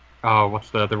what's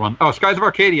the other one? Oh, Skies of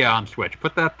Arcadia on Switch.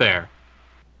 Put that there.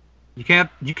 You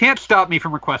can't stop me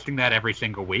from requesting that every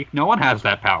single week. No one has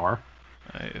that power.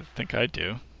 I think I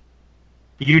do.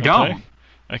 You don't.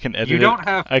 I can edit.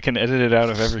 I can edit it out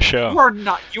of every show. You are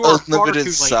not. You are far too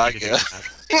late Saga. to do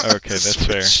that. Okay, that's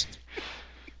fair.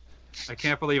 I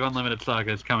can't believe Unlimited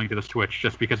Saga is coming to the Switch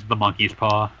just because of the monkey's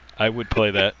paw. I would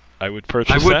play that. I would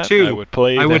purchase that. I would too. I would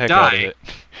play I the would heck die. out of it.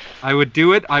 I would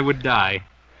do it. I would die.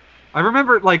 I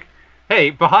remember, hey,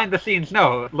 behind the scenes,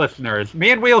 no, listeners,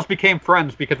 me and Wheels became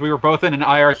friends because we were both in an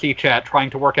IRC chat trying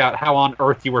to work out how on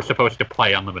earth you were supposed to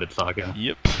play Unlimited Saga.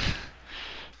 Yep.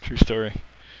 True story.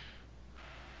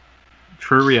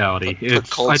 True reality.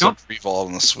 I don't Revolve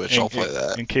on the Switch. I'll play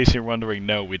that. In case you're wondering,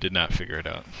 no, we did not figure it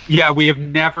out. Yeah, we have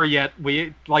never yet.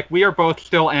 We are both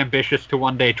still ambitious to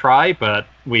one day try, but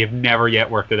we have never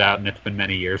yet worked it out, and it's been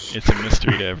many years. It's a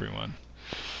mystery to everyone.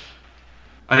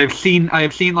 I have seen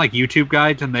YouTube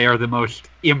guides, and they are the most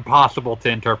impossible to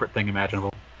interpret thing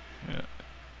imaginable.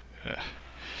 Yeah.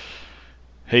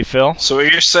 Hey, Phil. So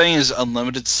what you're saying is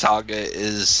Unlimited Saga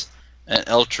is an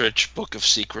Eldritch Book of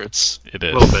Secrets. It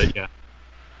is. A little bit, yeah.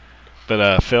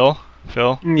 But Phil.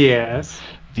 Yes.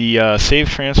 The save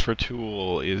transfer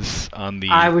tool is on the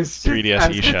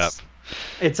 3DS eShop.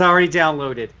 It's already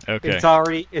downloaded. Okay.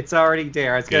 It's already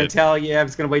there. I was going to tell you. I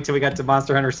was going to wait till we got to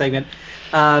Monster Hunter segment.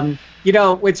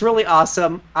 What's really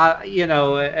awesome,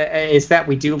 is that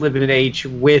we do live in an age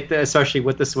especially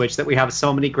with the Switch, that we have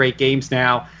so many great games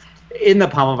now in the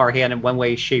palm of our hand in one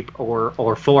way, shape,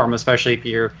 or form. Especially if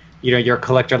you're a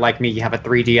collector like me, you have a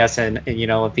 3DS and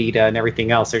a Vita and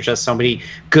everything else. There's just so many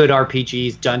good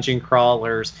RPGs, dungeon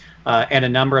crawlers, and a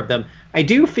number of them. I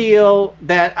do feel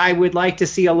that I would like to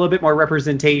see a little bit more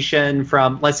representation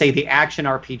from, let's say, the action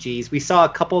RPGs. We saw a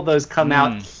couple of those come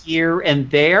out here and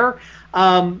there,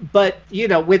 but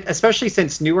especially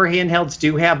since newer handhelds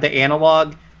do have the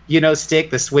analog,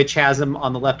 stick. The Switch has them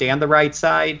on the left and the right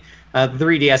side. The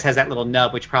 3DS has that little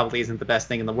nub, which probably isn't the best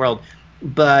thing in the world.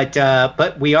 But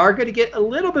we are going to get a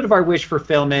little bit of our wish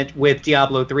fulfillment with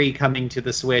Diablo 3 coming to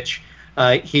the Switch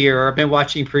here. I've been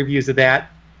watching previews of that.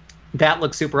 That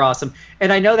looks super awesome.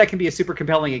 And I know that can be a super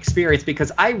compelling experience because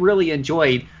I really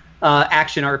enjoyed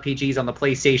action RPGs on the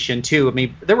PlayStation 2. I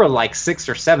mean, there were 6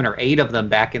 or 7 or 8 of them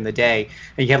back in the day.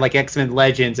 And you had X-Men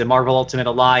Legends and Marvel Ultimate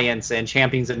Alliance and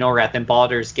Champions of Norath and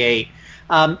Baldur's Gate.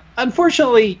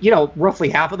 Unfortunately, roughly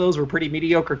half of those were pretty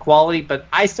mediocre quality, but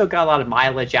I still got a lot of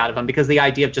mileage out of them because the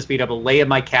idea of just being able to lay on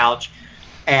my couch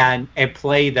and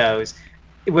play those,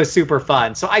 it was super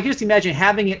fun. So I can just imagine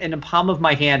having it in the palm of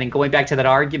my hand and going back to that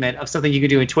argument of something you could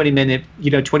do in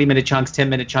 20-minute chunks,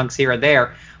 10-minute chunks here and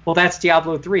there. Well, that's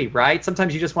Diablo 3, right?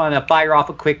 Sometimes you just want to fire off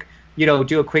a quick,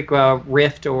 do a quick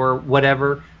rift or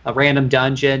whatever, a random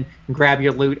dungeon, and grab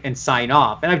your loot and sign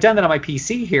off. And I've done that on my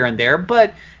PC here and there,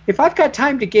 but if I've got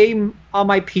time to game on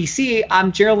my PC,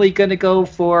 I'm generally going to go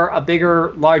for a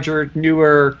bigger, larger,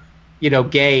 newer,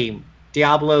 game.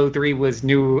 Diablo 3 was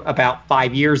new about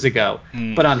 5 years ago.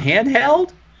 But on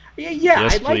handheld,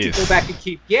 yes, I'd like to go back and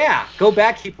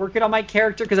keep working on my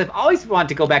character because I've always wanted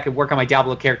to go back and work on my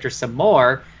Diablo character some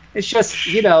more. It's just,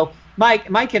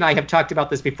 Mike and I have talked about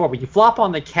this before, but you flop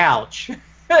on the couch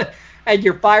and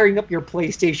you're firing up your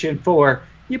PlayStation 4,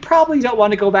 you probably don't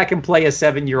want to go back and play a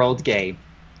 7-year-old game.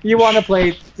 You want to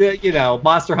play,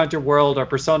 Monster Hunter World or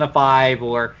Persona 5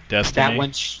 or Destiny. That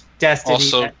one, Destiny.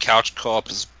 Also, couch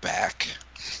co-op is back.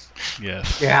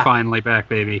 Yes. Yeah. Finally back,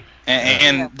 baby.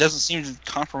 And doesn't seem to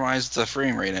compromise the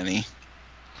frame rate any.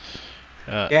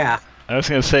 Yeah. I was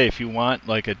going to say, if you want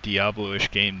a Diablo-ish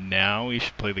game now, you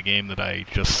should play the game that I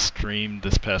just streamed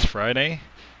this past Friday,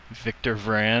 Victor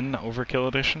Vran Overkill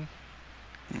Edition.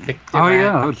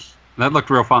 Yeah, that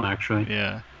looked real fun, actually.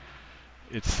 Yeah.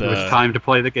 it was time to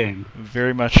play the game.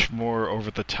 Very much more over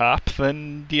the top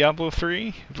than Diablo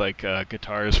 3, like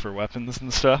guitars for weapons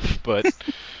and stuff. But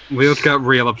Wheels got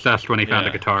real obsessed when he found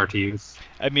a guitar to use.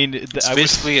 I mean, it's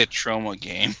basically a trauma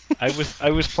game. I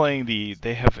was playing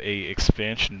they have a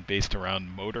expansion based around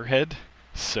Motorhead,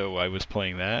 so I was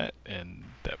playing that, and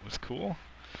that was cool.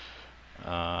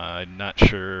 I'm not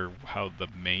sure how the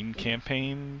main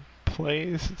campaign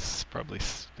plays. It's probably,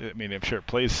 I mean, I'm sure it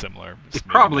plays similar. It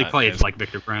probably plays like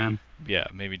Victor Graham. Yeah,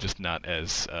 maybe just not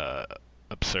as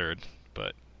absurd,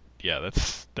 but yeah,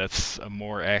 that's a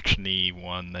more actiony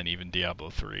one than even Diablo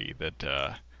 3. That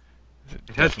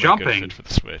it has jumping for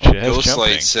the Switch. It has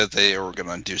Ghostlight said they were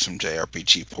going to do some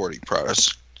JRPG porting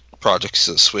projects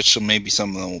to the Switch, so maybe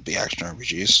some of them will be action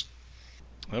RPGs.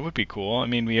 That would be cool. I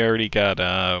mean, we already got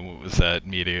what was that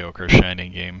mediocre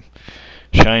Shining game?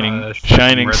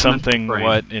 Shining something Refrain.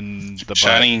 What in the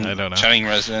Shining? I don't know. Shining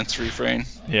Resonance Refrain.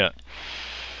 Yeah.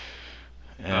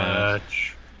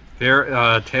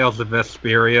 Tales of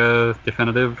Vesperia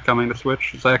Definitive coming to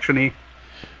Switch is actiony.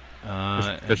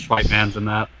 There's Fight Man's in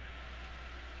that.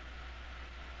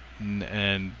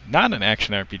 And not an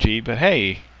action RPG, but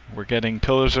hey, we're getting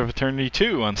Pillars of Eternity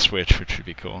 2 on Switch, which would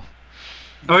be cool.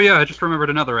 Oh yeah, I just remembered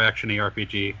another action-y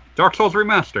RPG. Dark Souls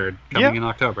Remastered, coming in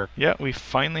October. Yeah, we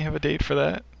finally have a date for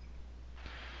that.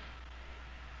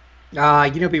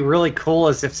 It'd be really cool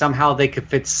is if somehow they could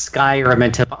fit Skyrim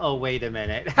into... Oh, wait a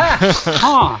minute.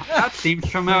 That seems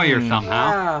familiar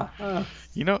somehow.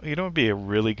 You know what would be a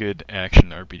really good action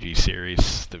RPG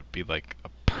series that would be like a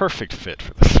perfect fit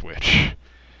for the Switch?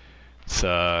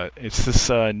 It's this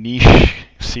niche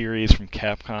series from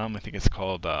Capcom. I think it's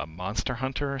called Monster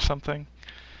Hunter or something.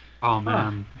 Oh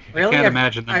man, really? I can't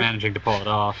imagine them managing to pull it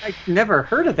off. I've never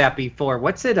heard of that before.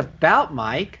 What's it about,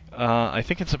 Mike? I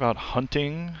think it's about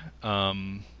hunting. But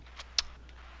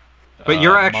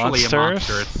you're actually monsters. A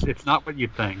monster. It's not what you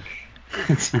think.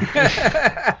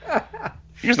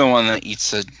 You're the one that eats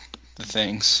the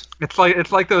things. It's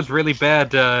like those really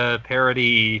bad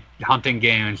parody hunting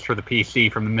games for the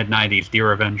PC from the mid-90s,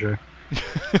 Deer Avenger.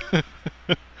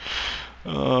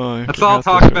 Let's all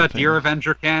talk about Deer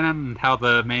Avenger canon and how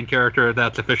the main character,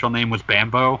 that's official name was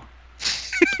Bambo.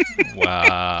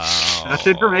 Wow. That's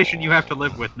information you have to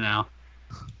live with now.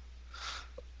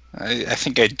 I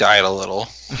think I died a little.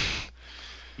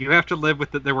 You have to live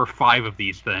with that there were 5 of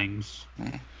these things.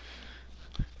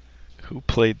 Who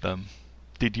played them?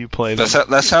 Did you play them?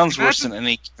 That sounds worse than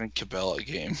any Cabela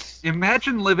game.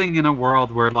 Imagine living in a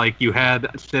world where, like, you had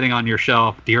sitting on your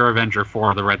shelf Deer Avenger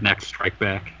 4: The Redneck Strike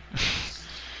Back.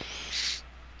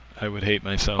 I would hate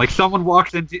myself. Like someone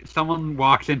walks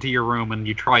into your room and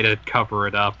you try to cover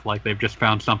it up, like they've just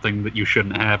found something that you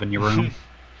shouldn't have in your room.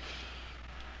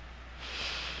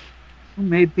 Who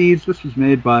made these? This was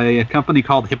made by a company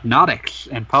called Hypnotics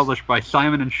and published by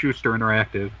Simon & Schuster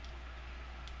Interactive.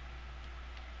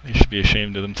 They should be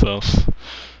ashamed of themselves.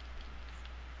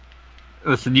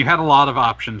 Listen, you had a lot of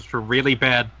options for really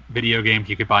bad video games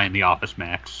you could buy in the Office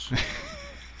Max.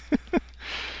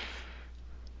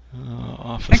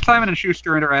 I think Simon &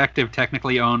 Schuster Interactive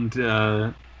technically owned...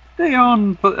 they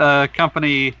own a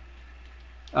company...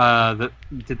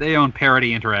 did they own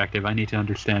Parody Interactive? I need to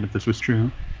understand if this was true.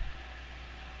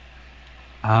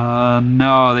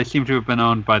 No, they seem to have been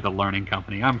owned by the Learning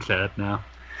Company. I'm sad now.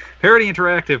 Parody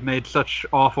Interactive made such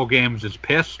awful games as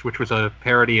Pissed, which was a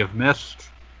parody of Myst,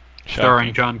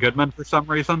 starring John Goodman for some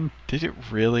reason. Did it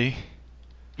really?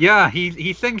 Yeah,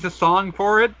 he sings a song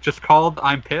for it, just called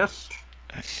I'm Pissed.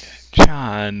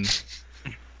 John.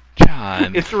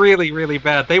 It's really, really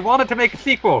bad. They wanted to make a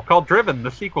sequel called Driven,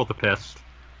 the sequel to Pissed.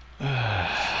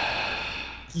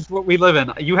 This is what we live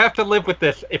in. You have to live with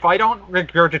this. If I don't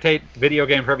regurgitate video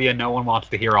game trivia no one wants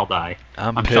to hear, I'll die.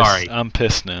 I'm sorry. I'm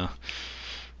pissed now.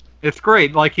 It's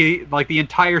great. Like the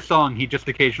entire song, he just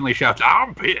occasionally shouts,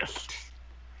 "I'm pissed."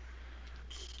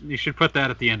 You should put that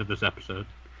at the end of this episode.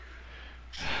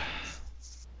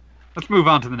 Let's move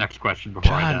on to the next question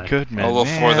before I die. Goodman, well,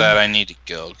 before that, I need to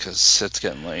go because it's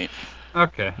getting late.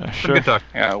 Okay. Sure. Good talk.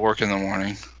 Yeah, I work in the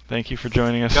morning. Thank you for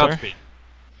joining us, Godspeed. sir.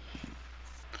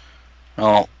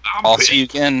 Well, I'll see you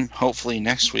again, hopefully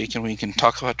next week, and we can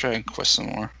talk about Dragon Quest some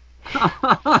more.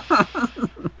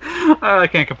 I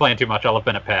can't complain too much. I'll have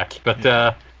been at PAX,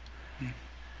 but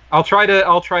I'll try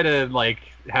to like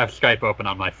have Skype open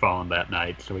on my phone that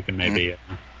night, so we can maybe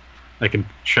I can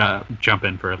jump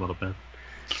in for a little bit.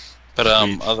 But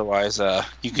otherwise,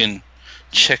 you can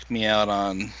check me out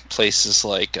on places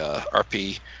like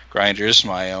RP Grinders,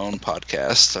 my own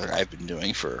podcast that I've been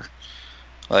doing for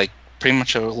like pretty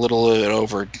much a little bit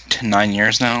over 9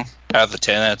 years now. Out of the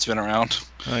 10 that's been around.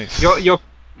 Nice.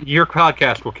 Your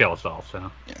podcast will kill us all,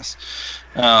 so. Yes.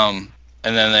 And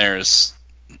then there's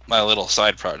my little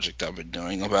side project I've been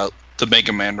doing about the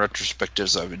Mega Man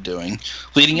retrospectives I've been doing,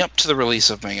 leading up to the release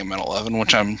of Mega Man 11,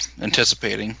 which I'm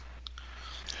anticipating.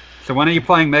 So when are you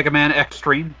playing Mega Man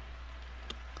Extreme?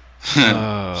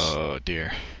 Oh,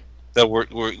 dear. That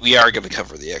we are going to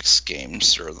cover the X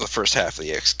games, or the first half of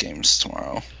the X games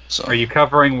tomorrow. So. Are you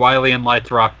covering Wily and Light's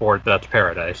Rockboard? That's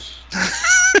Paradise.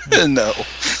 No.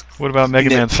 What about Mega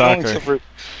Man Soccer?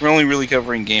 We're only really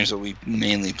covering games that we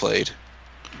mainly played.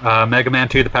 Mega Man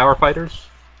 2: The Power Fighters?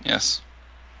 Yes.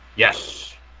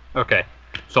 Yes. Okay.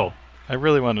 Sold. I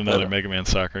really want another Mega Man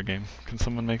Soccer game. Can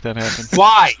someone make that happen?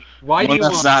 Why? Why do you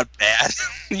that's want... not bad.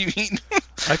 You mean?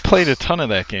 I played a ton of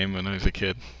that game when I was a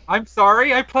kid. I'm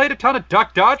sorry, I played a ton of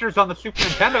Duck Dodgers on the Super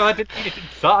Nintendo. That didn't mean it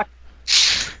didn't suck.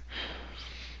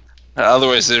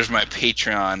 Otherwise, there's my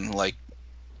Patreon. Like,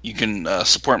 you can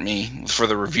support me for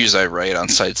the reviews I write on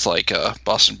sites like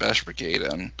Boston Bash Brigade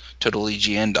and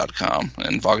TotalEGN.com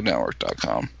and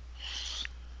VogNetwork.com.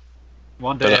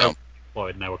 One day I'll be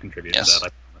employed and I will contribute to that, I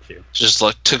promise you. Just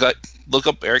look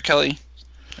up Eric Kelly,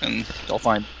 and you'll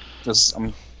find, because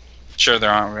I'm sure there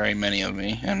aren't very many of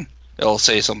me, and it'll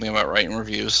say something about writing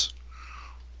reviews.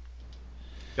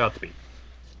 Godspeed.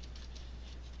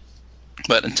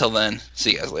 But until then,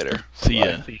 see you guys later. See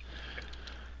ya.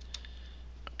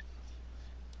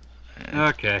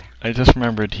 Okay. I just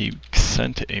remembered he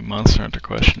sent a Monster Hunter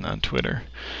question on Twitter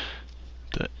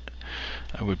that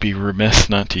I would be remiss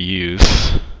not to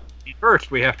use. First,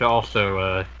 we have to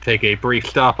also take a brief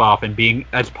stop off and being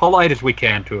as polite as we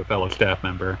can to a fellow staff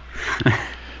member.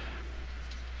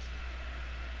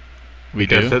 We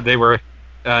do? Because they were...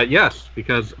 yes,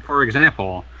 because, for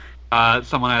example,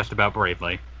 someone asked about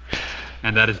Bravely,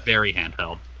 and that is very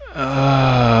handheld.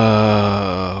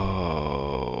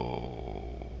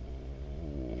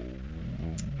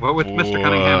 What with Mr.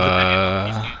 Cunningham's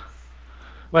opinion?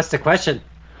 What's the question?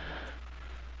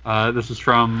 This is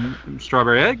from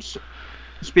Strawberry Eggs.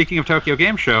 Speaking of Tokyo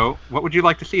Game Show, what would you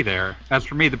like to see there? As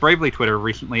for me, the Bravely Twitter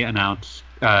recently announced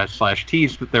 /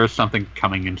 teased that there's something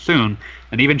coming in soon,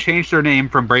 and even changed their name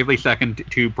from Bravely Second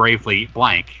to Bravely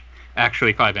Blank.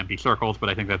 Actually 5 empty circles, but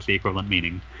I think that's the equivalent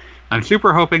meaning. I'm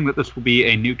super hoping that this will be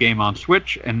a new game on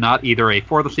Switch, and not either a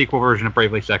for the sequel version of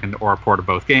Bravely Second or a port of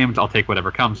both games. I'll take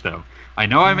whatever comes, though. I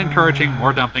know I'm encouraging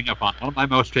more dumping upon one of my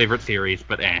most favorite series,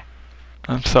 but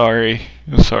I'm sorry.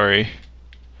 Listen.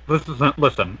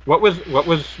 What was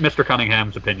Mr.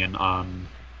 Cunningham's opinion on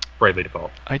Bravely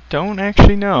Default? I don't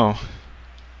actually know.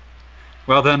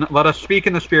 Well, then let us speak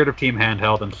in the spirit of Team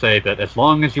Handheld and say that as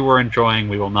long as you were enjoying,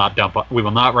 we will not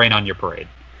rain on your parade.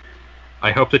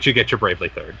 I hope that you get your Bravely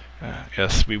Third.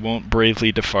 Yes, we won't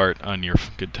bravely depart on your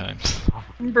good times.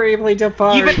 Bravely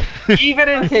depart. Even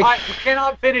in you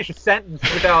cannot finish a sentence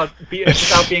without being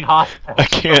hostile. I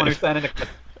can't.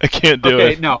 I can't do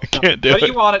it. No. I can't do it. What do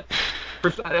you want it?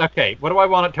 Okay, what do I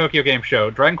want at Tokyo Game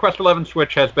Show? Dragon Quest XI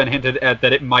Switch has been hinted at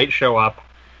that it might show up.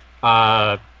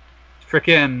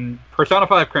 Frickin' Persona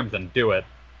 5 Crimson, do it.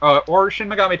 Or Shin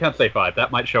Megami Tensei 5, that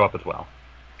might show up as well.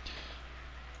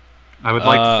 I would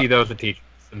like to see those at teachers,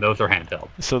 and those are handheld.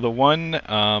 So the one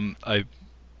I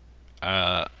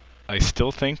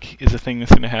still think is a thing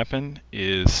that's going to happen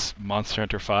is Monster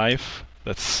Hunter 5.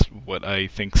 That's what I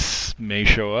think may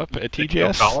show up at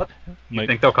TGS. You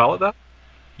think they'll call it that?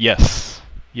 Yes,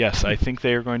 I think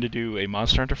they are going to do a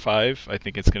Monster Hunter 5. I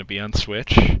think it's going to be on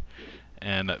Switch,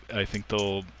 and I think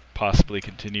they'll possibly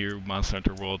continue Monster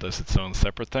Hunter World as its own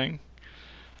separate thing.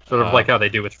 Sort of like how they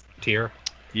do with Frontier?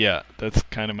 Yeah, that's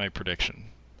kind of my prediction.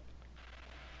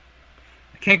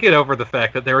 I can't get over the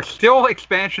fact that there are still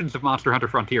expansions of Monster Hunter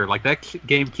Frontier. Like, that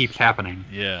game keeps happening.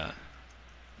 Yeah.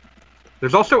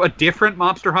 There's also a different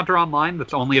Monster Hunter Online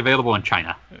that's only available in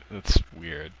China. That's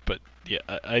weird, but yeah,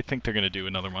 I think they're going to do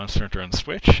another Monster Hunter on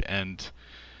Switch, and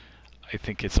I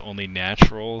think it's only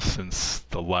natural since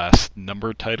the last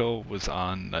numbered title was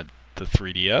on the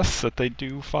 3DS that they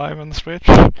do 5 on the Switch.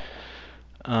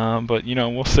 But,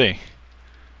 we'll see.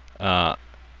 I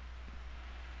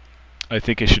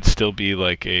think it should still be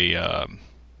like a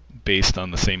based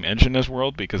on the same engine as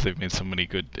World because they've made so many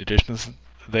good additions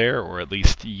there, or at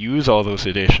least use all those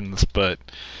additions. But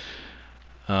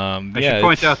I should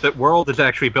point out that World is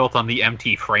actually built on the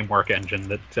MT framework engine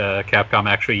that Capcom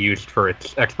actually used for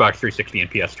its Xbox 360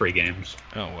 and PS3 games.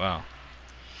 Oh wow!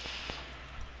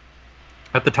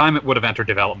 At the time it would have entered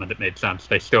development, it made sense.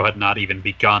 They still had not even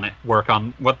begun work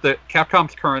on what the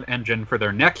Capcom's current engine for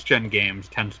their next-gen games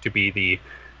tends to be the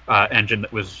engine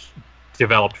that was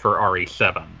developed for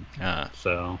RE7.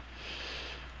 So,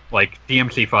 like,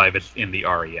 DMC5 is in the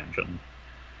RE engine.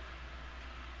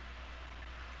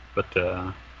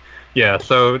 But yeah,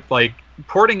 so like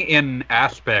porting in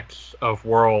aspects of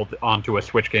World onto a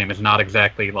Switch game is not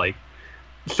exactly like.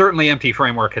 Certainly, MT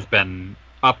Framework has been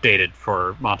updated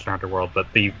for Monster Hunter World, but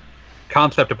the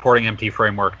concept of porting MT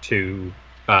Framework to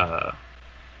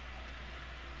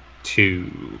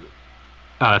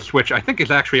Switch, I think,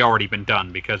 has actually already been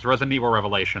done because Resident Evil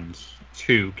Revelations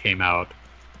 2 came out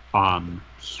on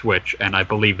Switch, and I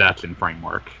believe that's in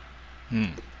Framework.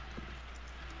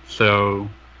 So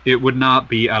it would not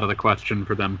be out of the question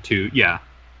for them to... Yeah,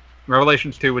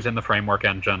 Revelations 2 was in the Framework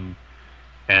engine,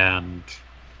 and...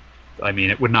 I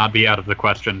mean, it would not be out of the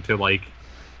question to, like,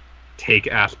 take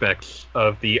aspects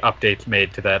of the updates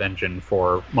made to that engine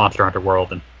for Monster Hunter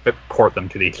World and port them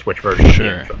to the Switch version of the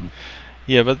engine.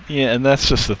 Yeah, and that's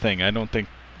just the thing. I don't think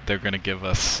they're going to give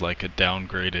us, like, a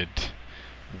downgraded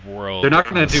World. They're not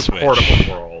going to do Switch.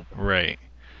 Portable World. Right.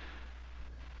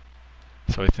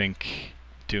 So I think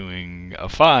doing a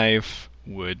 5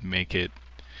 would make it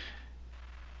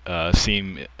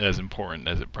seem as important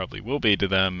as it probably will be to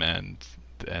them, and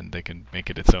they can make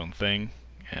it its own thing,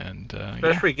 and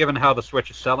especially given how the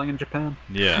Switch is selling in Japan.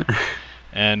 Yeah,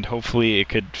 and hopefully it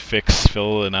could fix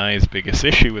Phil and I's biggest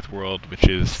issue with World, which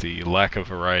is the lack of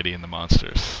variety in the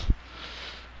monsters.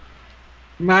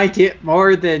 Might get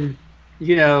more than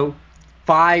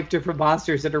 5 different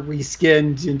monsters that are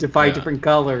reskinned into 5 different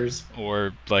colors,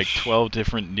 or like 12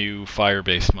 different new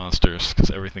fire-based monsters,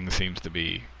 because everything seems to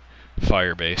be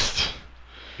fire-based.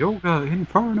 Yoga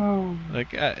Inferno.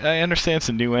 Like, I understand it's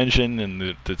a new engine and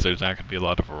that there's not going to be a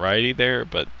lot of variety there,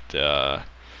 but I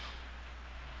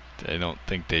don't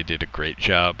think they did a great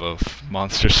job of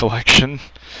monster selection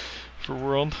for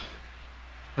World.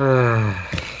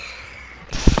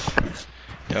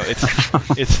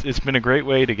 It's been a great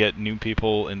way to get new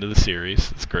people into the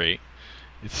series. It's great.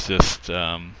 It's just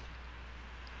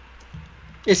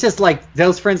like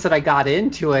those friends that I got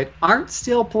into it aren't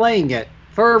still playing it.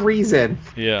 For a reason.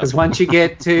 Yeah. Because once you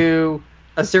get to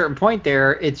a certain point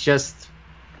there, it's just...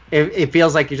 It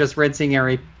feels like you're just rinsing and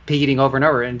repeating over and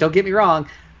over. And don't get me wrong,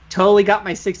 totally got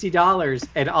my $60,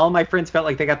 and all my friends felt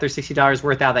like they got their $60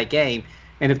 worth out of that game.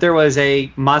 And if there was a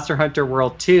Monster Hunter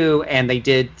World 2 and they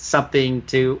did something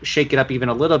to shake it up even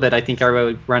a little bit, I think I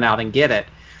would run out and get it.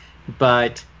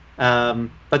 But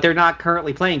they're not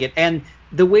currently playing it. And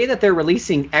the way that they're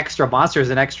releasing extra monsters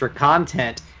and extra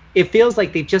content... It feels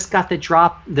like they just got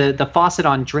the faucet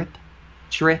on drip.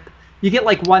 You get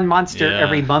like one monster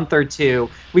every month or two.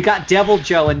 We got Devil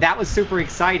Joe, and that was super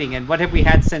exciting. And what have we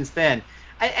had since then?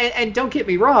 And don't get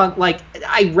me wrong, like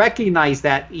I recognize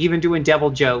that even doing Devil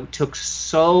Joe took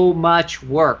so much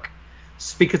work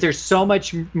because there's so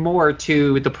much more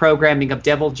to the programming of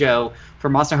Devil Joe for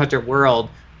Monster Hunter World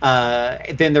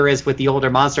than there is with the older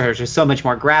Monster Hunters. There's so much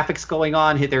more graphics going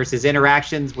on. There's his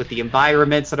interactions with the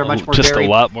environments that are much more just varied.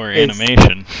 A lot more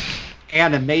animation.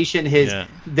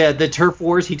 The turf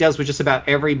wars he does with just about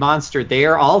every monster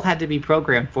there all had to be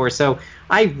programmed for. So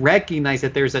I recognize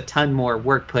that there's a ton more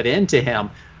work put into him.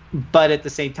 But at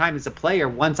the same time, as a player,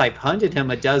 once I've hunted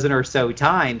him a dozen or so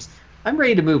times, I'm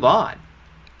ready to move on.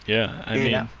 Yeah, I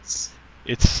mean...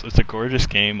 It's a gorgeous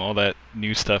game. All that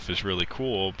new stuff is really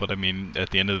cool, but I mean, at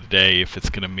the end of the day, if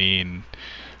it's going to mean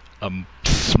a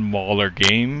smaller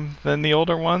game than the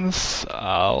older ones,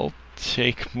 I'll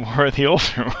take more of the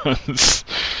older ones.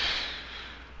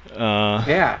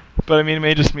 Yeah. But I mean, it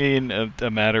may just mean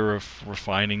a matter of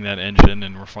refining that engine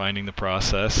and refining the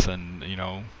process, and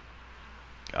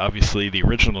obviously the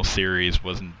original series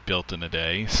wasn't built in a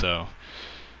day, so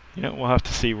we'll have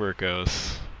to see where it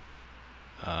goes.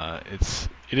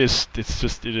 It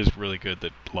is really good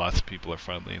that lots of people are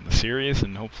finally in the series,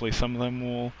 and hopefully some of them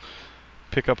will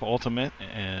pick up Ultimate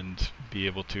and be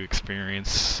able to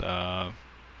experience a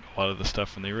lot of the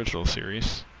stuff from the original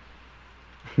series.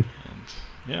 And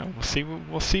yeah,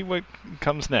 we'll see what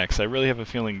comes next. I really have a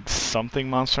feeling something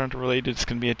Monster Hunter related is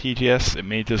going to be at TGS. It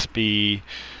may just be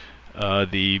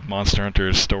the Monster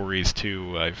Hunter Stories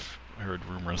 2 I've heard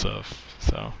rumors of.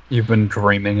 So you've been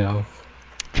dreaming of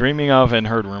and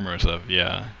heard rumors of.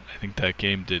 Yeah, I think that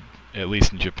game did, at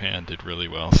least in Japan, did really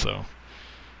well. So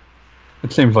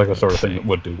it seems like the sort of thing that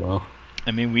would do well.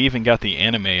 I mean, we even got the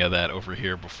anime of that over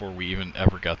here before we even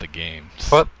ever got the game.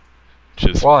 What?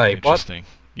 Which is why? Interesting.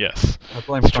 What? Yes. I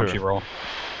blame Crunchyroll.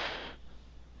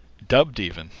 Dubbed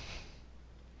even.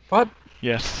 What?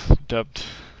 Yes, dubbed.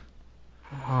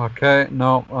 Okay,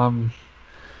 no, I'm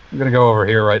gonna go over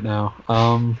here right now.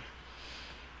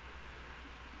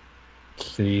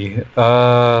 Let's see.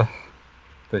 But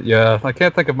yeah, I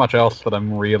can't think of much else that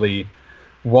I'm really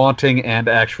wanting and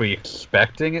actually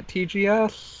expecting at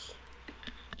TGS.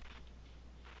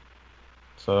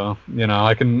 So,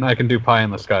 I can do pie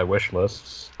in the sky wish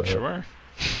lists. But, sure.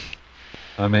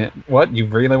 I mean, what? You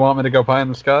really want me to go pie in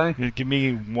the sky? Give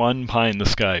me one pie in the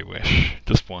sky wish.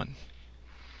 Just one.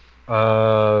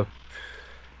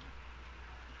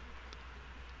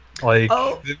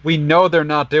 We know they're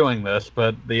not doing this,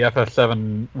 but the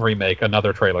FF7 remake,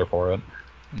 another trailer for it.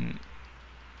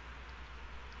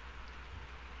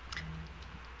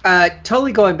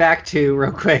 Totally going back to,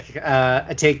 real quick,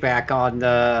 a take back on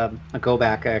a go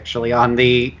back, actually, on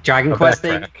the Dragon Quest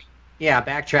thing. Yeah,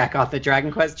 backtrack off the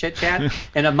Dragon Quest chit-chat.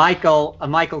 And a Michael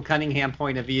Cunningham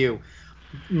point of view.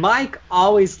 Mike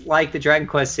always liked the Dragon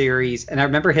Quest series, and I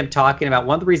remember him talking about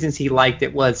one of the reasons he liked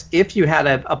it was if you had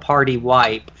a party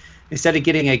wipe, instead of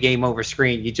getting a game over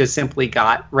screen, you just simply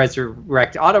got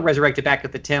auto-resurrected back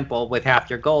at the temple with half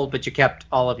your gold, but you kept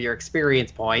all of your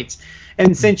experience points.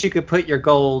 And since you could put your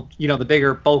gold, the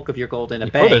bigger bulk of your gold in a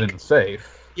bank. Put it in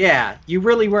safe. Yeah, you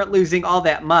really weren't losing all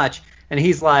that much. And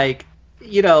he's like,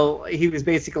 he was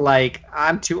basically like,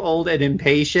 I'm too old and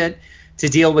impatient to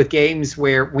deal with games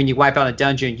where when you wipe out a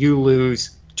dungeon, you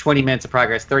lose 20 minutes of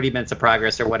progress, 30 minutes of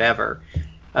progress, or whatever.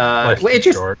 Life's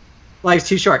too short. Life's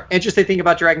too short. Interesting thing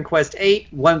about Dragon Quest VIII,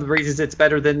 one of the reasons it's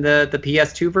better than the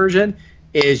PS2 version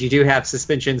is you do have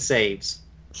suspension saves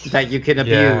that you can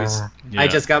abuse. Yeah. I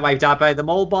just got wiped out by the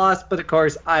mole boss, but of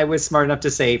course I was smart enough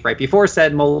to save right before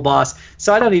said mole boss,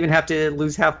 so I don't even have to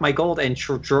lose half my gold and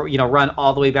run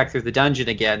all the way back through the dungeon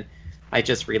again. I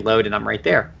just reload and I'm right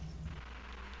there.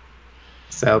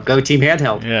 So go Team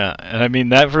Handheld. Yeah, and I mean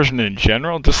that version in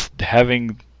general, just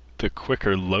having the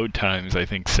quicker load times, I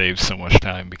think, saves so much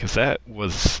time, because that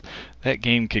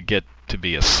game could get to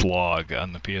be a slog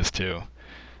on the PS2.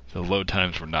 The load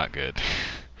times were not good.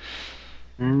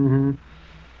 Mm-hmm.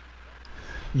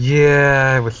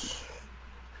 Yeah,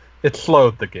 it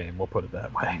slowed the game, we'll put it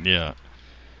that way. Yeah.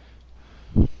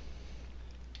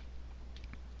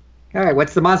 Alright,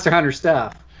 what's the Monster Hunter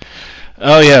stuff?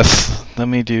 Oh yes, let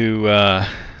me do...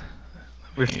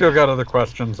 We've still got other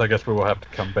questions. I guess we will have to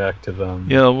come back to them.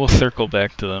 Yeah, we'll circle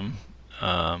back to them.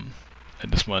 I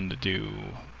just wanted to do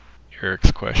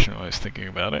Eric's question while I was thinking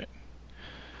about it.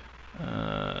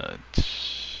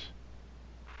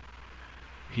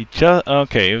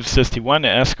 It was just he wanted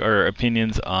to ask our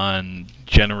opinions on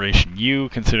Generation U,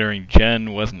 considering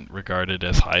Gen wasn't regarded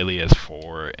as highly as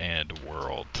 4 and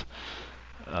World.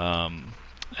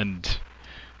 And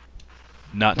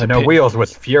not to I know Wheels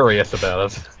was furious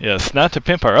about it. Yes, not to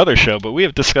pimp our other show, but we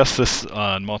have discussed this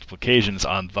on multiple occasions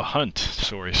on The Hunt,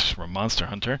 stories from Monster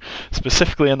Hunter,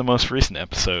 specifically on the most recent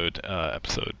episode,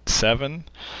 episode 7,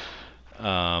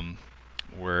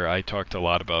 where I talked a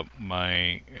lot about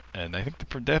and I think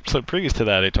the episode previous to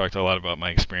that I talked a lot about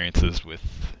my experiences with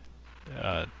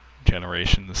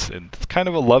Generations, and it's kind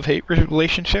of a love-hate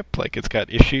relationship. Like, it's got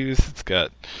issues, it's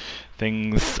got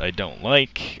things I don't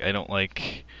like. I don't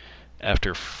like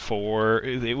after 4.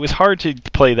 It was hard to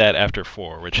play that after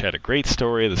 4, which had a great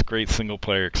story, this great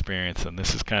single-player experience, and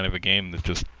this is kind of a game that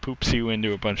just poops you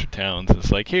into a bunch of towns.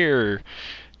 It's like, here,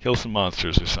 kill some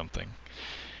monsters or something.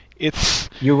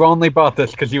 You only bought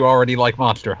this because you already like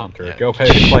Monster Hunter. Yeah. Go pay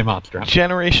to play Monster Hunter.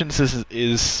 Generations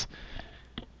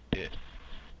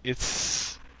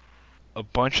it's a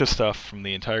bunch of stuff from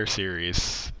the entire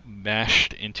series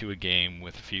mashed into a game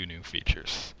with a few new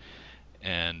features.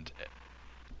 And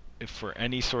for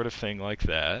any sort of thing like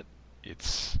that,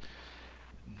 it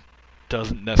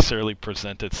doesn't necessarily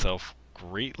present itself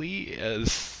greatly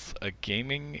as a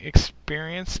gaming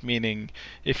experience, meaning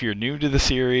if you're new to the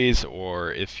series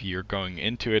or if you're going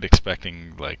into it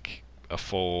expecting like a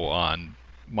full-on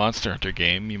Monster Hunter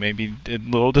game, you may be a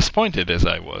little disappointed, as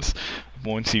I was.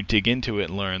 Once you dig into it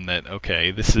and learn that, okay,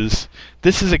 this is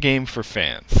a game for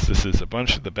fans. This is a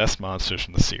bunch of the best monsters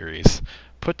from the series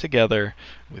put together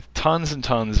with tons and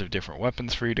tons of different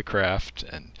weapons for you to craft,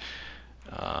 and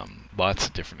lots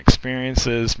of different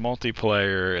experiences,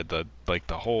 multiplayer,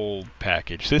 the whole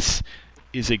package. This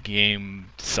is a game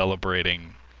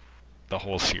celebrating the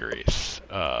whole series.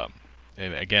 And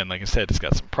again, like I said, it's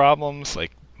got some problems.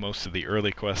 Like, most of the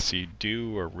early quests you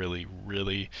do are really,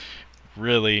 really,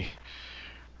 really,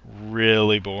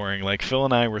 really boring. Like, Phil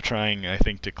and I were trying, I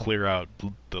think, to clear out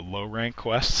the low rank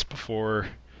quests before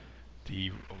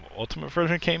the Ultimate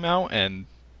version came out, and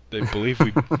I believe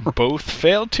we both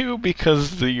failed to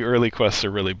because the early quests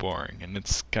are really boring and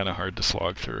it's kind of hard to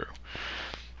slog through.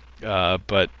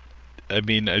 But I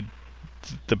mean,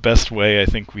 the best way I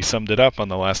think we summed it up on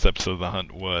the last episode of The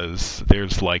Hunt was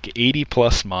there's like 80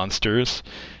 plus monsters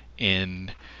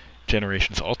in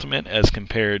Generations Ultimate as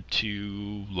compared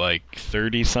to like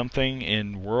 30 something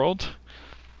in World.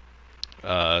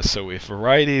 So if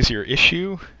variety is your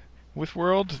issue, with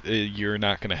World, you're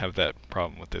not going to have that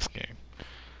problem with this game.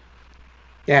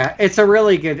 Yeah, it's a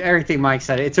really good. Everything Mike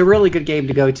said. It's a really good game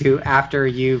to go to after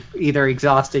you've either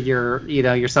exhausted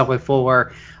yourself with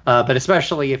 4, but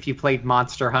especially if you played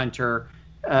Monster Hunter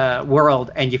World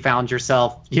and you found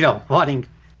yourself, wanting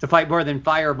to fight more than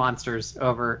fire monsters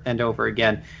over and over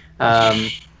again.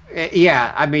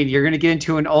 Yeah, I mean, you're going to get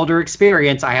into an older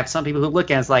experience. I have some people who look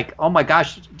at it and it's like, oh my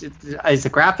gosh, is the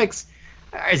graphics?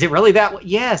 Is it really that?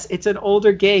 Yes, it's an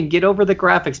older game. Get over the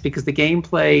graphics because the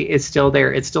gameplay is still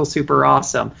there. It's still super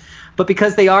awesome. But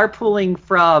because they are pulling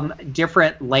from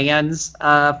different lands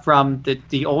from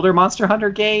the older Monster Hunter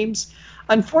games,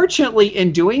 unfortunately,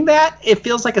 in doing that, it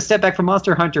feels like a step back from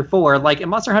Monster Hunter 4. Like in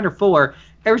Monster Hunter 4,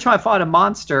 every time I fought a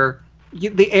monster,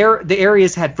 the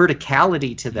areas had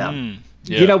verticality to them.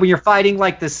 Yeah. When you're fighting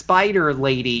like the spider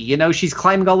lady, she's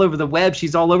climbing all over the web.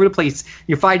 She's all over the place.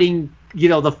 You're fighting,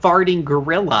 the farting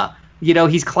gorilla.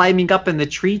 He's climbing up in the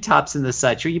treetops and the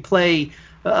such. Or you play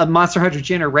Monster Hunter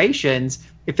Generations,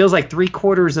 it feels like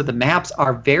 3/4 of the maps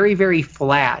are very, very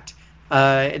flat.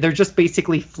 They're just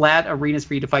basically flat arenas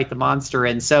for you to fight the monster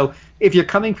in. So if you're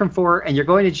coming from 4 and you're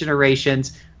going to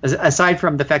Generations, aside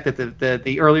from the fact that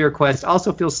the earlier quest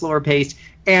also feels slower paced,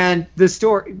 and the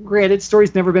story, granted,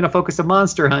 story's never been a focus of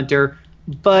Monster Hunter,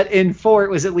 but in 4 it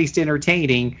was at least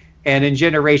entertaining, and in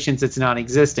Generations it's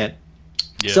non-existent.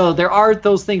 Yeah. So there are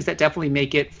those things that definitely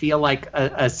make it feel like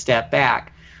a step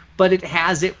back, but it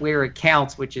has it where it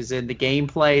counts, which is in the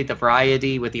gameplay, the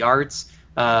variety with the arts.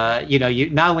 You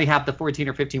not only have the 14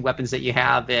 or 15 weapons that you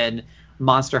have in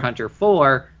Monster Hunter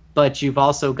 4, but you've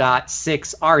also got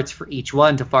 6 arts for each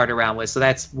one to fart around with. So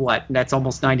that's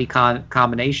almost 90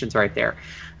 combinations right there.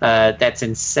 That's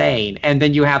insane. And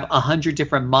then you have 100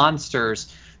 different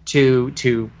monsters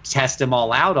to test them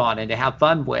all out on and to have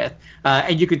fun with.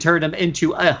 And you can turn them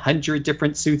into 100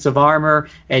 different suits of armor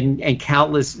and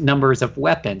countless numbers of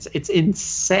weapons. It's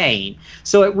insane.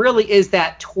 So it really is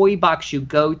that toy box you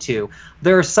go to.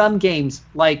 There are some games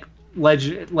like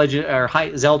Zelda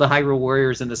Hyrule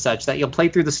Warriors and the such that you'll play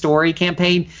through the story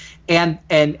campaign and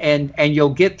you'll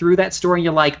get through that story and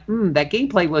you're like, that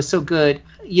gameplay was so good,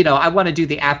 I want to do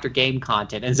the after game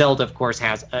content. And Zelda, of course,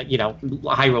 has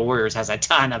Hyrule Warriors has a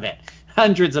ton of it,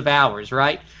 hundreds of hours,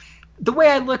 right? The way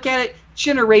I look at it,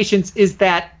 Generations is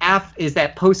that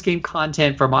post game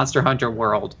content for Monster Hunter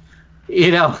World.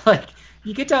 Like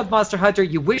you get to Monster Hunter,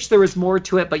 you wish there was more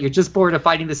to it, but you're just bored of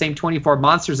fighting the same 24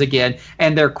 monsters again,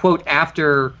 and their quote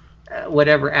after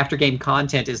game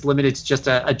content is limited to just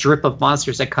a drip of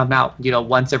monsters that come out,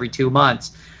 once every 2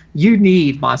 months. You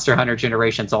need Monster Hunter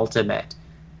Generations Ultimate.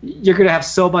 You're going to have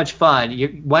so much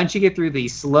fun. Once you get through the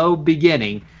slow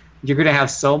beginning, you're going to have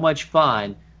so much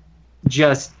fun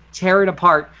just tearing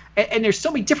apart. And there's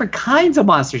so many different kinds of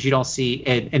monsters you don't see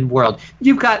in World.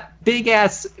 You've got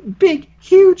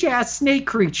huge ass snake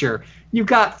creature. You've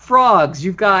got frogs.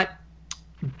 You've got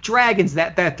dragons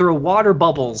that throw water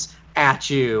bubbles at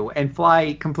you and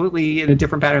fly completely in a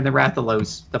different pattern than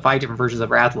Rathalos, the 5 different versions of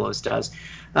Rathalos does.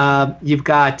 You've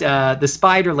got the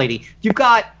spider lady. You've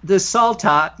got the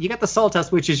Salta. You got the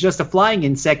Saltus, which is just a flying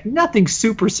insect. Nothing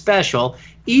super special.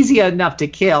 Easy enough to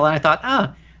kill. And I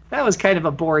thought, that was kind of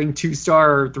a boring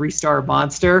 2-star or 3-star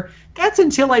monster. That's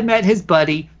until I met his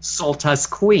buddy, Saltus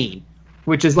Queen,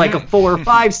 which is like a 4 or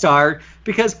 5-star,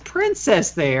 because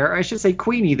Princess there, I should say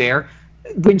Queenie there,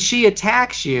 when she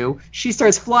attacks you, she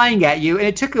starts flying at you, and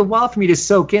it took a while for me to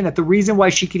soak in that the reason why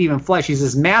she could even fly, she's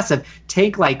this massive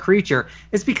tank-like creature,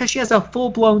 is because she has a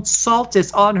full-blown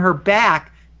Saltus on her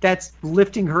back that's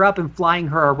lifting her up and flying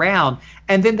her around,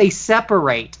 and then they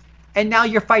separate. And now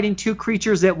you're fighting 2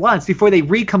 creatures at once before they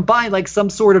recombine like some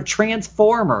sort of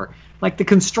transformer, like the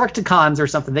Constructicons or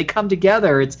something. They come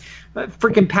together. It's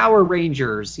freaking Power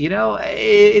Rangers.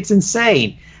 It's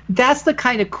insane. That's the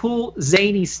kind of cool,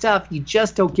 zany stuff you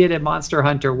just don't get in Monster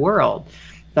Hunter World.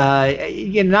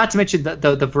 Not to mention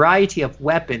the variety of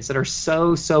weapons that are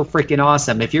so freaking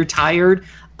awesome. If you're tired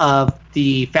of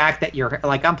the fact that you're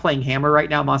like, I'm playing Hammer right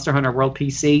now, Monster Hunter World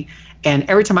PC, and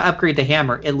every time I upgrade the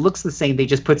hammer, it looks the same. They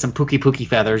just put some pookie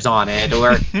feathers on it,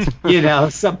 or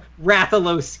some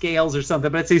Rathalos scales or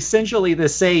something. But it's essentially the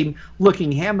same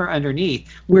looking hammer underneath.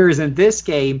 Whereas in this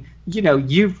game,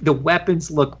 the weapons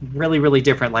look really, really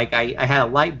different. Like I had a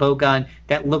light bow gun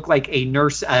that looked like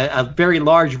a very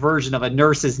large version of a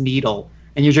nurse's needle,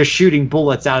 and you're just shooting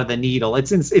bullets out of the needle.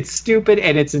 It's stupid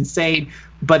and it's insane,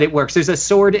 but it works. There's a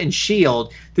sword and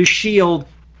shield. The shield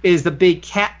is the big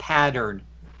cat pattern.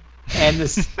 And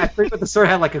I forget what the sword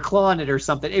had, like a claw in it or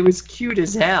something. It was cute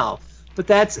as hell. But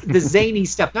that's the zany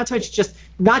stuff. Not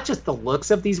just the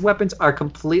looks of these weapons are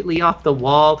completely off the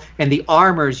wall, and the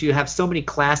armors. You have so many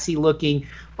classy looking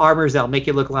armors that'll make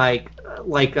you look like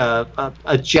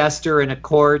a jester in a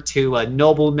court, to a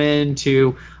nobleman,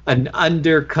 to an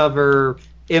undercover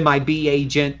MIB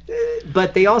agent.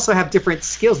 But they also have different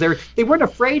skills. They weren't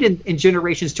afraid in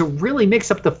Generations to really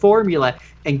mix up the formula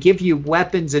and give you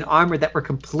weapons and armor that were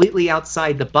completely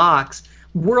outside the box.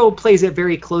 World plays it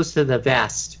very close to the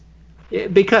vest,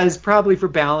 because probably for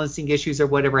balancing issues or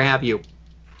whatever have you.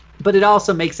 But it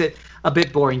also makes it a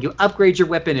bit boring. You upgrade your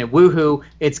weapon and woohoo,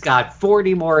 it's got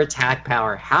 40 more attack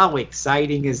power. How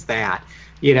exciting is that?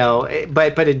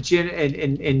 But in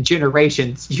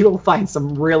Generations, you'll find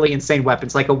some really insane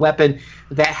weapons, like a weapon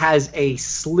that has a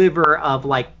sliver of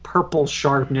like purple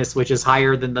sharpness, which is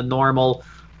higher than the normal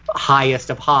highest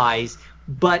of highs,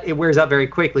 but it wears out very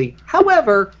quickly.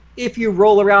 However, if you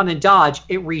roll around and dodge,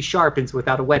 it resharpens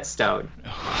without a whetstone.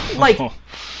 Like,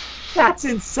 that's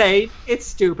insane. It's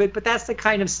stupid, but that's the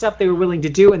kind of stuff they were willing to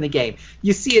do in the game.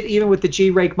 You see it even with the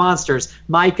G-Rank monsters.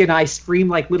 Mike and I screamed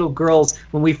like little girls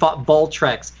when we fought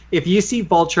Voltrex. If you see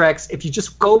Voltrex, if you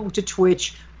just go to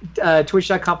Twitch,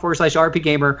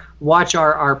 twitch.com/RPGamer, watch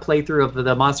our playthrough of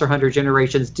the Monster Hunter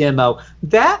Generations demo,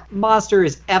 that monster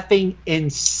is effing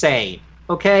insane.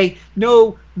 Okay?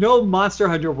 No Monster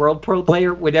Hunter World Pro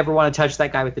player would ever want to touch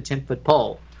that guy with the 10-foot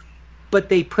pole. But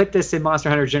they put this in Monster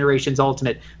Hunter Generations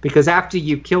Ultimate because after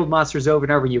you've killed monsters over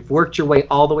and over, you've worked your way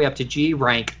all the way up to G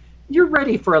rank, you're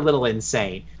ready for a little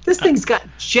insane. This thing's got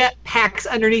jet packs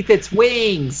underneath its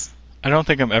wings. I don't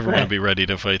think I'm ever going to be ready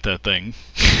to fight that thing.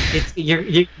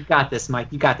 You got this, Mike.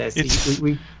 You got this.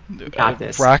 We got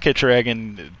this. Rocket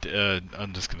Dragon,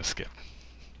 I'm just going to skip.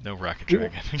 No Rocket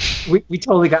Dragon. we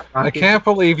totally got Rocket. I can't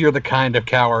believe you're the kind of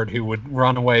coward who would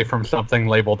run away from something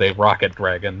labeled a Rocket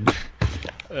Dragon.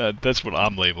 That's what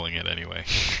I'm labeling it anyway.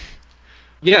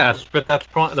 Yes, but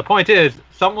the point is,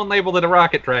 someone labeled it a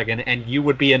Rocket Dragon, and you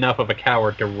would be enough of a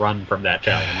coward to run from that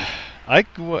challenge.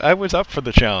 I was up for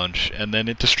the challenge, and then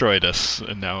it destroyed us,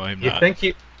 and now I'm not.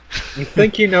 You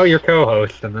think you know your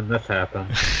co-host, and then this happened.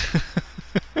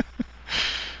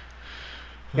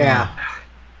 Yeah.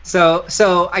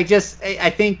 So I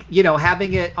think,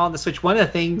 having it on the Switch, one of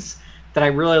the things that I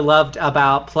really loved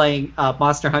about playing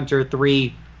Monster Hunter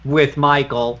 3 with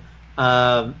Michael,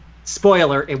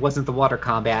 spoiler, it wasn't the water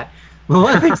combat.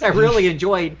 One of the things I really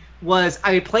enjoyed was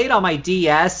I played on my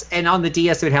DS, and on the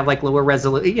DS it would have like lower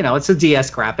resolution. It's a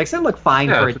DS graphics. It looked fine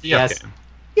for a DS. Game.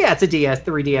 Yeah, it's a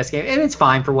 3DS game, and it's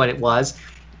fine for what it was.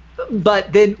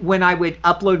 But then when I would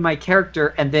upload my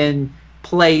character and then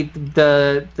play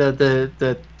the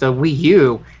Wii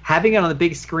U, having it on the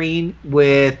big screen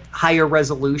with higher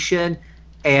resolution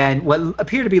and what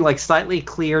appeared to be like slightly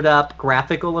cleared up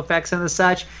graphical effects and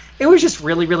such, it was just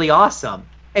really, really awesome.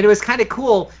 And it was kind of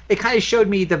cool. It kind of showed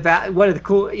me showed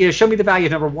me the value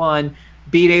of, number one,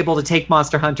 being able to take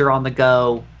Monster Hunter on the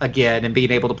go again and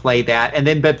being able to play that, and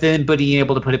then being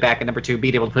able to put it back, and number two,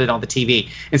 being able to put it on the TV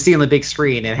and see on the big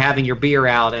screen and having your beer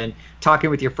out and talking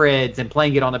with your friends and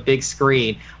playing it on a big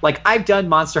screen. Like, I've done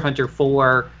Monster Hunter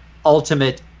 4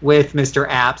 Ultimate with Mr.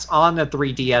 Apps on the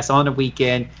 3DS on a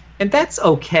weekend, and that's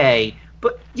okay.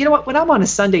 But you know what? When I'm on a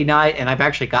Sunday night and I've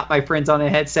actually got my friends on a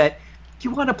headset, you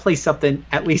want to play something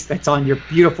at least that's on your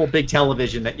beautiful big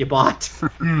television that you bought.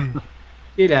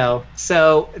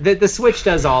 So the Switch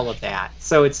does all of that.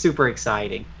 So it's super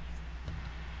exciting.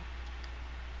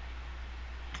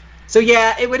 So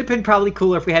yeah, it would have been probably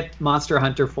cooler if we had Monster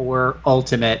Hunter 4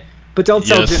 Ultimate, but don't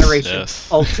sell Generation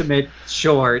Ultimate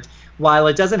short. While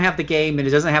it doesn't have the game and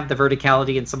it doesn't have the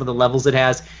verticality and some of the levels it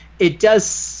has, it does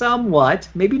somewhat,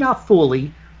 maybe not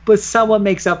fully, but somewhat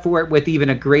makes up for it with even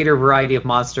a greater variety of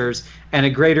monsters and a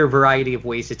greater variety of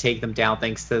ways to take them down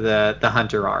thanks to the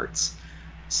hunter arts.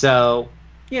 So,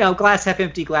 glass half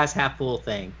empty, glass half full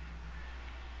thing.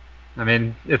 I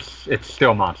mean, it's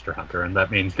still Monster Hunter, and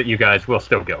that means that you guys will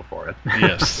still go for it.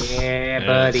 Yes. Yeah,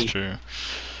 buddy. That's true.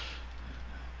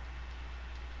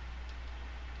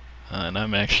 And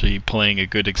I'm actually playing a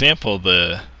good example of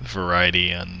the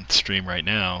variety on stream right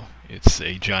now. It's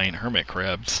a giant hermit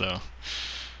crab, so...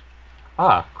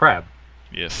 Ah, crab.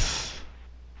 Yes.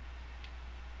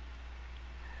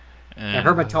 And, the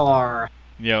Hermitar.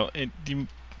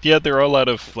 There are a lot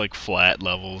of flat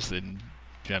levels in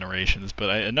Generations, but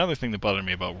another thing that bothered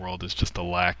me about World is just the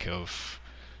lack of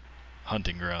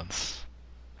hunting grounds.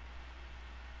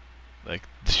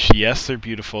 Yes, they're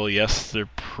beautiful. Yes, they're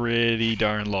pretty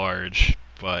darn large,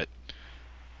 but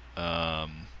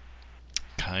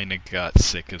kind of got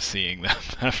sick of seeing them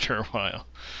after a while.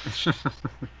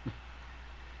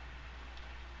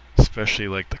 especially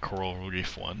like the coral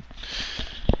reef one.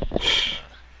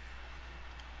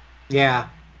 Yeah,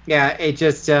 it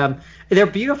just they're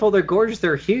beautiful, they're gorgeous,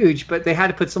 they're huge, but they had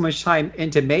to put so much time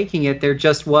into making it. There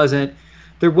wasn't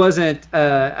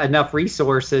enough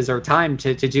resources or time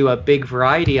to do a big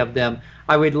variety of them.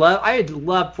 I'd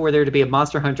love for there to be a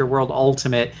Monster Hunter World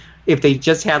Ultimate if they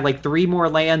just had like 3 more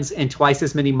lands and twice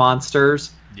as many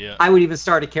monsters. Yeah. I would even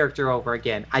start a character over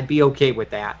again. I'd be okay with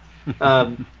that.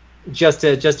 Just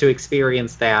to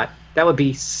experience that. That would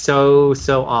be so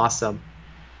awesome.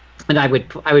 And I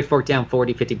would fork down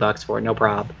 $40-$50 for it, no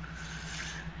problem.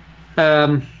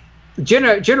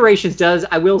 Generations does,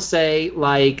 I will say,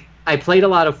 like, I played a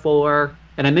lot of 4,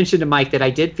 and I mentioned to Mike that I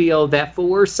did feel that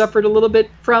 4 suffered a little bit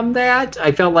from that.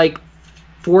 I felt like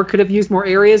 4 could have used more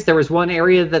areas. There was one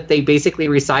area that they basically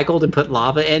recycled and put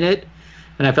lava in it,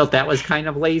 and I felt that was kind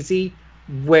of lazy,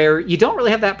 where you don't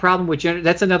really have that problem with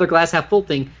that's another glass half full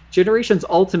thing. Generations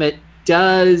Ultimate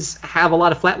does have a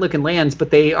lot of flat-looking lands,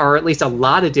 but they are at least a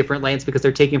lot of different lands because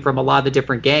they're taken from a lot of the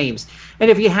different games.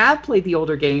 And if you have played the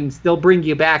older games, they'll bring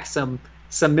you back some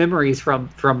memories from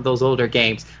those older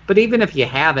games. But even if you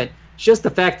haven't, just the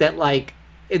fact that, like,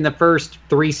 in the first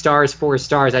 3 stars, 4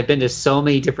 stars, I've been to so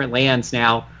many different lands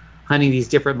now, hunting these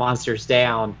different monsters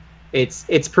down.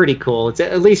 It's pretty cool. It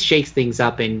at least shakes things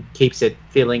up and keeps it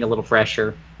feeling a little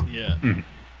fresher. Yeah.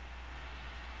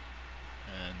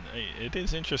 It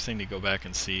is interesting to go back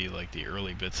and see like the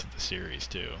early bits of the series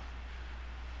too.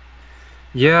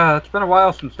 Yeah, it's been a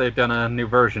while since they've done a new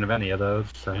version of any of those.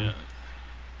 So. Yeah.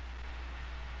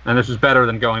 And this is better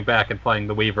than going back and playing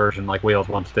the Wii version like Wheels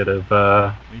once did of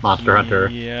Monster Hunter.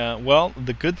 Yeah, well,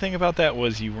 the good thing about that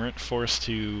was you weren't forced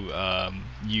to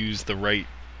use the right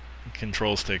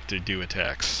control stick to do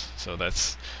attacks. So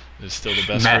that's still the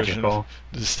best Magical.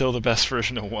 This is still the best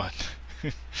version of 1.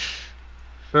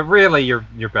 But really,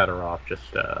 you're better off just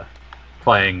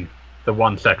playing the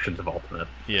 1 sections of Ultimate.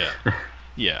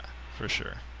 Yeah, for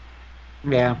sure.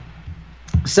 Yeah.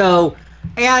 So,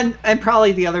 and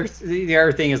probably the other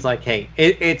thing is like, hey,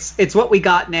 it's what we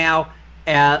got now.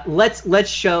 Let's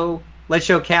show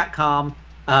Capcom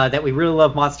that we really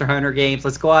love Monster Hunter games.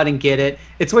 Let's go out and get it.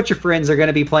 It's what your friends are going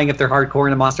to be playing if they're hardcore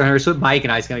into Monster Hunter. So Mike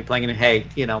and I is going to be playing it. And hey,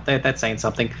 that's saying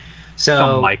something. So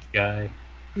some Mike guy.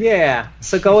 Yeah,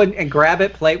 so go and grab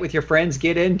it, play it with your friends,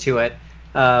 get into it.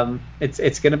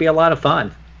 It's going to be a lot of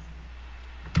fun.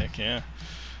 Heck yeah.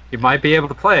 You might be able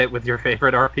to play it with your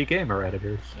favorite RP Gamer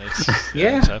editors.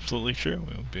 That's absolutely true.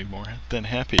 We'll be more than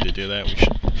happy to do that. We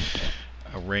should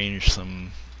arrange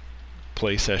some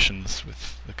play sessions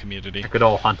with the community. A good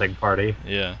old hunting party.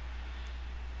 Yeah.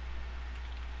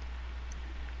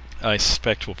 I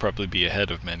suspect we'll probably be ahead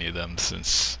of many of them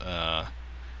since...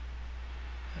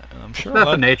 I'm sure. Isn't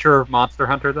that the nature of Monster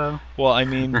Hunter, though? Well, I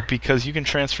mean, because you can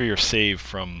transfer your save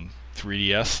from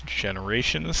 3DS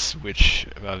Generations, which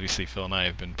obviously Phil and I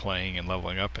have been playing and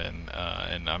leveling up in,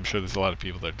 and I'm sure there's a lot of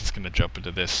people that are just going to jump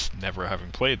into this never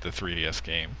having played the 3DS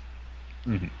game.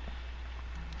 Mm-hmm.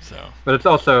 So. But it's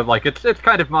also like it's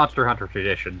kind of Monster Hunter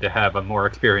tradition to have a more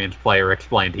experienced player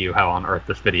explain to you how on earth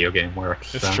this video game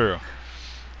works. It's true.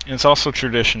 And it's also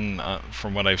tradition,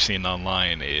 from what I've seen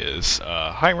online, is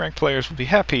high-ranked players will be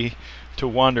happy to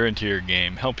wander into your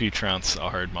game, help you trounce a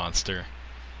hard monster,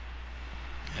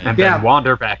 and then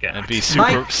wander back out. And be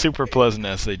super pleasant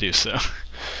as they do so.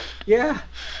 Yeah,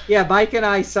 Mike and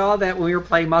I saw that when we were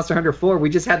playing Monster Hunter 4. We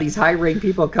just had these high-ranked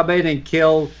people come in and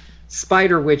kill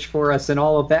Spider Witch for us and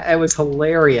all of that. It was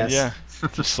hilarious. Yeah,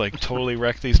 just like totally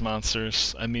wreck these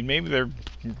monsters. I mean, maybe they're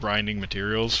grinding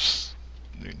materials,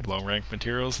 low-ranked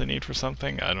materials they need for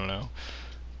something. I don't know,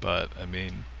 but I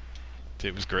mean,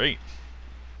 it was great.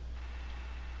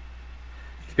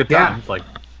 It's good times. Like,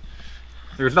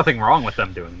 there's nothing wrong with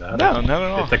them doing that. No, not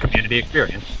at all. It's a community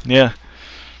experience. Yeah,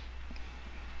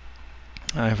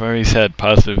 I've always had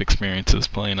positive experiences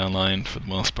playing online for the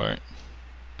most part.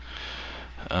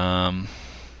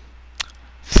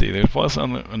 See, there was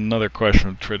another question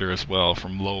from Twitter as well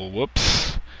from Lowell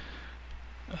Whoops.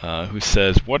 Who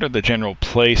says, what are the general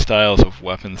play styles of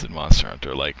weapons in Monster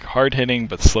Hunter? Like hard-hitting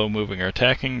but slow-moving or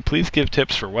attacking? Please give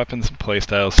tips for weapons and play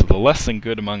styles so the less than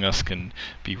good among us can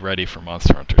be ready for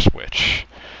Monster Hunter Switch.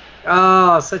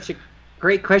 Oh, such a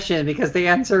great question, because the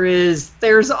answer is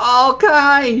there's all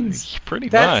kinds. Pretty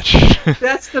much.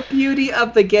 That's the beauty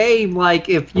of the game. Like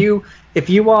if you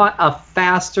want a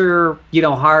faster,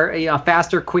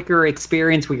 faster, quicker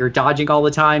experience where you're dodging all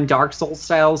the time, Dark Souls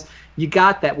styles, you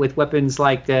got that with weapons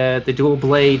like the dual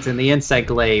blades and the insect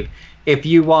glaive. If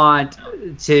you want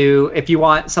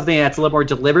something that's a little more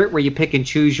deliberate, where you pick and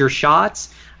choose your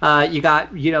shots, you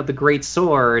got the great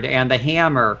sword and the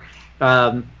hammer.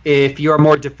 If you're a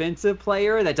more defensive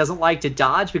player that doesn't like to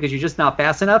dodge because you're just not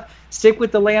fast enough, stick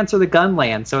with the lance or the gun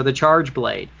lance or the charge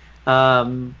blade.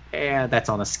 And that's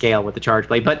on a scale with the charge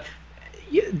blade, but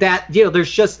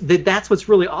there's just that's what's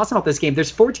really awesome about this game.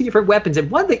 There's 14 different weapons,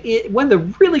 and one of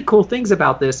the really cool things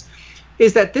about this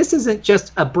is that this isn't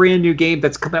just a brand new game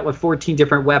that's come out with 14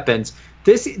 different weapons.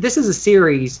 This is a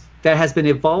series that has been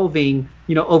evolving,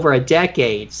 over a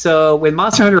decade. So when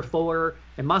Monster Hunter 4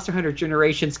 and Monster Hunter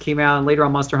Generations came out, and later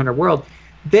on Monster Hunter World,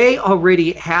 they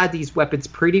already had these weapons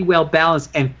pretty well balanced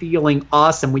and feeling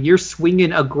awesome. When you're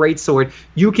swinging a greatsword,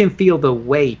 you can feel the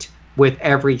weight with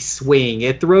every swing.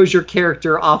 It throws your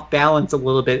character off balance a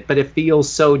little bit, but it feels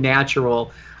so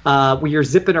natural. When you're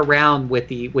zipping around with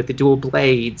the dual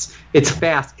blades, it's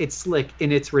fast, it's slick,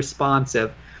 and it's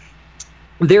responsive.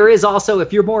 There is also,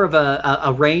 if you're more of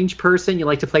a range person, you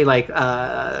like to play like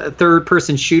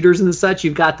third-person shooters and such,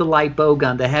 you've got the light bow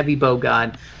gun, the heavy bow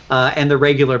gun, and the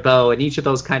regular bow, and each of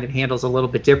those kind of handles a little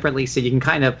bit differently, so you can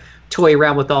kind of toy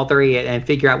around with all three and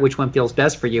figure out which one feels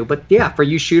best for you. But yeah, for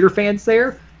you shooter fans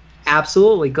there,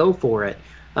 absolutely go for it.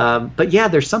 But yeah,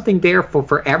 there's something there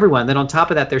for everyone. Then on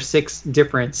top of that, there's 6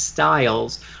 different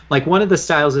styles. Like one of the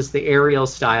styles is the aerial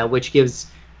style, which gives,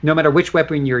 no matter which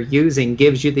weapon you're using,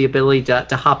 gives you the ability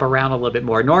to hop around a little bit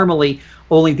more. Normally,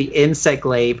 only the insect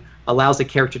glaive allows a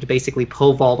character to basically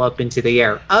pole vault up into the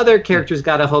air. Other characters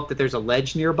got to hope that there's a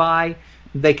ledge nearby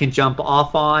they can jump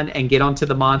off on and get onto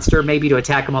the monster, maybe to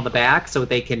attack him on the back so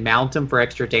they can mount him for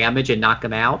extra damage and knock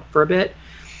him out for a bit.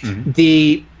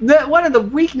 Mm-hmm. One of the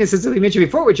weaknesses that we mentioned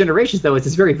before with Generations, though, is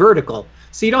it's very vertical.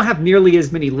 So you don't have nearly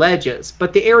as many ledges.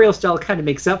 But the aerial style kind of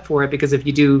makes up for it, because if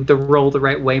you do the roll the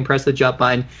right way and press the jump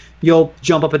button, you'll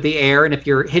jump up at the air. And if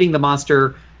you're hitting the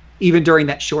monster even during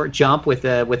that short jump with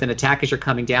an attack as you're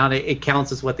coming down, it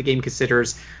counts as what the game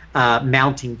considers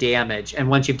mounting damage. And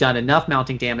once you've done enough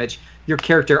mounting damage, your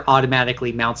character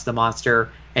automatically mounts the monster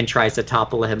and tries to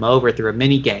topple him over through a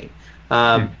mini game.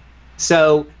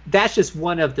 So that's just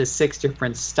one of the 6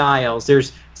 different styles.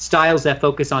 There's styles that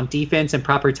focus on defense and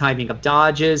proper timing of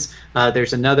dodges.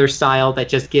 There's another style that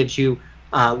just gives you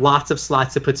lots of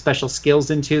slots to put special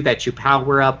skills into that you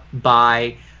power up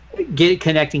by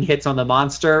connecting hits on the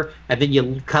monster, and then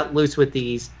you cut loose with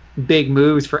these big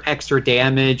moves for extra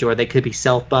damage, or they could be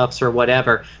self-buffs or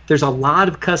whatever. There's a lot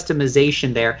of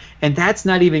customization there, and that's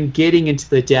not even getting into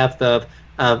the depth of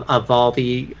all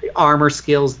the armor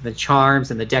skills and the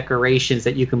charms and the decorations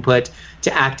that you can put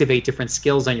to activate different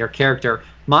skills on your character.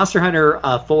 Monster Hunter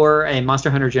 4 and Monster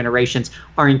Hunter Generations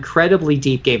are incredibly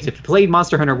deep games. If you played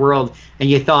Monster Hunter World and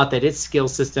you thought that its skill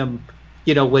system,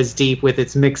 was deep with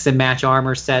its mix and match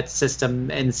armor set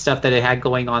system and stuff that it had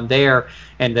going on there,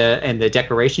 and the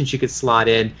decorations you could slot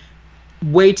in,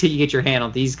 wait till you get your hand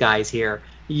on these guys here.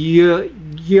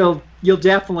 You'll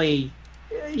definitely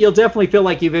feel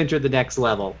like you've entered the next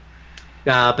level.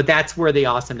 But that's where the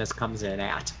awesomeness comes in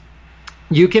at.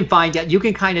 You can kind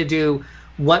of do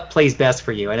what plays best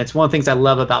for you. And it's one of the things I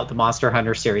love about the Monster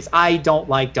Hunter series. I don't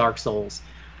like Dark Souls.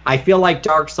 I feel like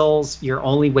Dark Souls, your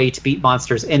only way to beat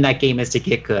monsters in that game is to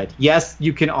get good. Yes,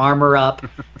 you can armor up,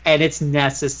 and it's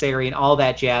necessary and all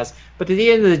that jazz. But at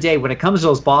the end of the day, when it comes to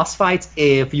those boss fights,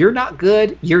 if you're not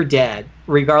good, you're dead.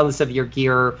 Regardless of your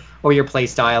gear or your play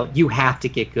style, you have to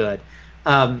get good.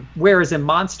 Whereas in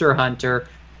Monster Hunter,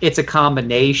 it's a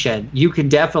combination. You can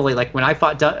definitely, like when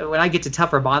I get to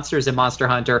tougher monsters in Monster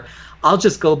Hunter, I'll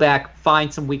just go back,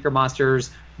 find some weaker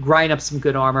monsters, grind up some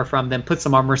good armor from them, put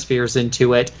some armor spheres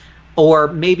into it. Or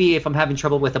maybe if I'm having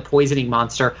trouble with a poisoning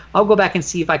monster, I'll go back and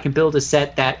see if I can build a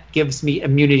set that gives me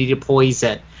immunity to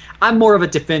poison. I'm more of a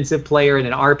defensive player and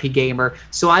an RP gamer,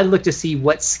 so I look to see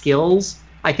what skills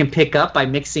I can pick up by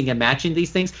mixing and matching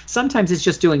these things. Sometimes it's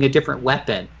just doing a different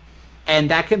weapon. And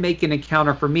that can make an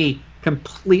encounter for me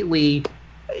completely,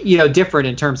 different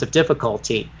in terms of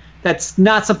difficulty. That's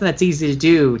not something that's easy to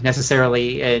do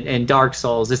necessarily in Dark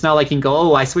Souls. It's not like you can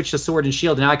go, I switched to sword and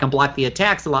shield, and now I can block the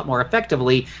attacks a lot more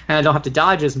effectively, and I don't have to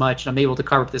dodge as much, and I'm able to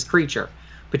carve up this creature.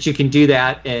 But you can do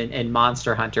that in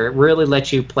Monster Hunter. It really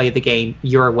lets you play the game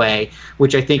your way,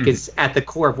 which I think is at the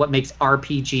core of what makes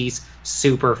RPGs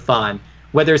super fun.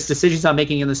 Whether it's decisions I'm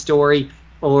making in the story,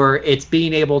 or it's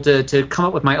being able to come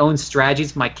up with my own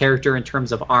strategies for my character in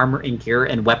terms of armor and gear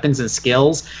and weapons and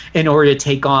skills in order to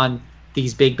take on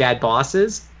these big bad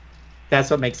bosses. That's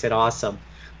what makes it awesome.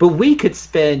 But we could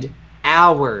spend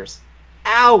hours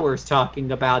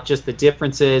talking about just the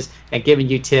differences and giving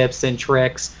you tips and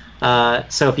tricks.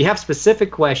 So if you have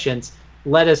specific questions,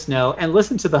 let us know, and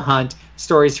listen to The Hunt,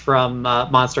 stories from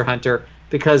Monster Hunter,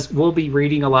 because we'll be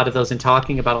reading a lot of those and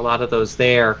talking about a lot of those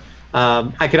there.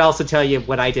 I could also tell you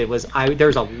what I did was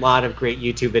there's a lot of great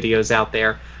YouTube videos out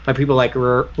there by people like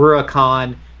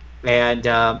Ruakon, and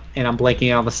I'm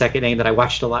blanking on the second name that I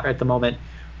watched a lot at the moment.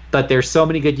 But there's so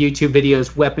many good YouTube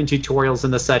videos, weapon tutorials,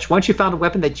 and the such. Once you found a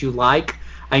weapon that you like,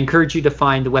 I encourage you to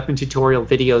find the weapon tutorial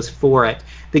videos for it.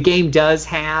 The game does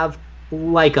have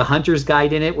like a hunter's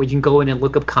guide in it where you can go in and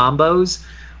look up combos,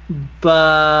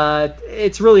 but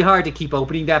it's really hard to keep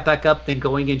opening that back up, then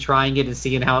going and trying it and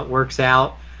seeing how it works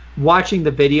out. Watching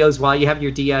the videos while you have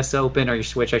your DS open, or your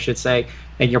Switch, I should say,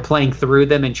 and you're playing through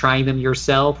them and trying them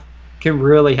yourself can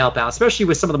really help out, especially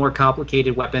with some of the more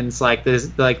complicated weapons like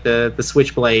the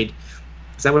Switchblade.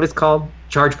 Is that what it's called?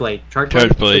 Charge Blade. Charge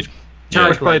Blade's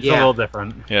a little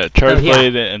different. Yeah, Charge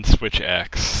Blade and Switch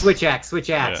Axe. Switch Axe,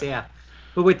 yeah.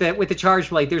 But with the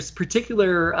Charge Blade, there's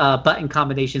particular button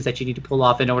combinations that you need to pull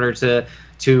off in order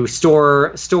to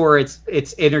store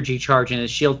its energy charge in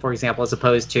its shield, for example, as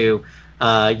opposed to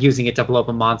using it to blow up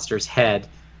a monster's head.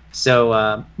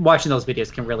 So watching those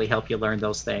videos can really help you learn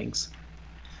those things.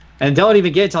 And don't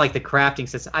even get into like the crafting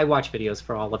system. I watch videos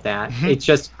for all of that. It's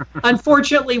just,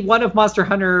 unfortunately, one of Monster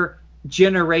Hunter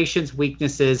Generation's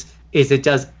weaknesses is it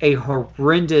does a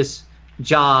horrendous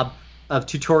job of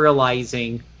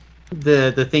tutorializing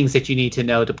the things that you need to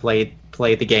know to play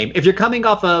the game. If you're coming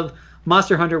off of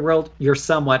Monster Hunter World, you're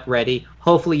somewhat ready.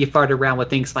 Hopefully you fart around with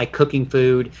things like cooking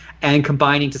food and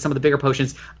combining to some of the bigger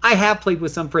potions. I have played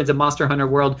with some friends in Monster Hunter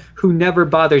World who never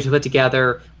bothered to put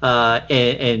together a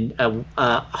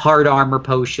hard armor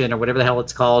potion or whatever the hell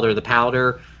it's called, or the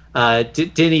powder.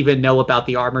 Didn't even know about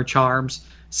the armor charms.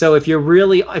 So if your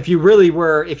only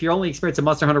experience in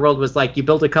Monster Hunter World was like you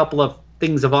built a couple of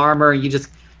things of armor and you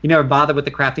never bother with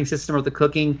the crafting system or the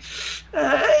cooking,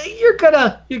 you're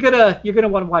gonna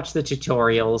want to watch the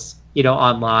tutorials,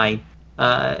 online,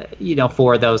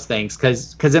 for those things,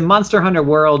 because in Monster Hunter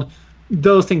World,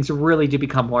 those things really do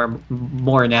become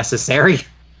more necessary.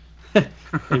 They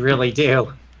really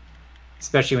do,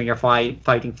 especially when you're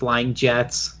fighting flying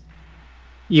jets.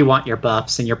 You want your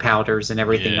buffs and your powders and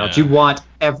everything else. You want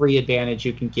every advantage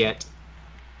you can get.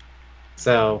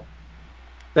 So.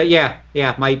 But yeah,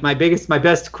 my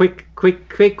best quick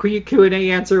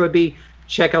Q&A answer would be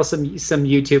check out some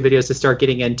YouTube videos to start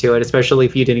getting into it, especially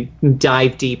if you didn't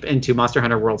dive deep into Monster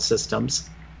Hunter World systems.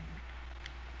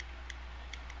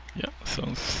 Yeah,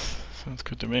 sounds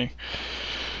good to me.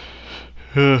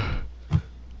 You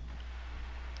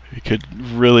could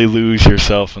really lose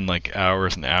yourself in like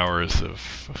hours and hours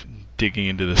of digging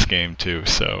into this game too.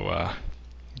 So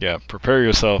prepare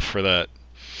yourself for that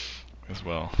as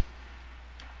well.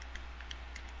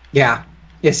 Yeah,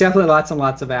 it's definitely lots and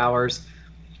lots of hours.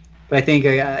 But I think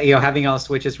having it on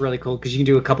Switch is really cool because you can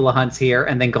do a couple of hunts here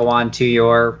and then go on to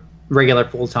your regular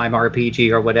full-time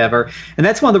RPG or whatever. And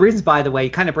that's one of the reasons, by the way, it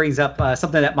kind of brings up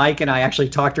something that Mike and I actually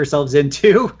talked ourselves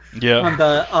into on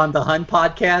the Hunt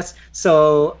podcast.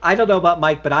 So I don't know about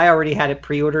Mike, but I already had it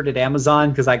pre-ordered at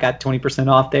Amazon because I got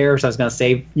 20% off there, so I was going to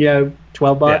save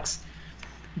 $12. Yeah.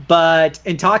 But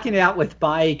in talking it out with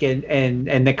Mike and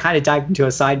then kind of dived into a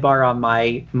sidebar on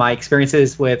my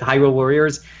experiences with Hyrule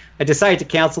Warriors, I decided to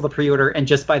cancel the pre-order and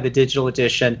just buy the digital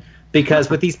edition because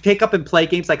with these pick-up and play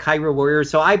games like Hyrule Warriors,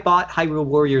 so I bought Hyrule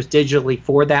Warriors digitally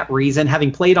for that reason.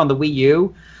 Having played on the Wii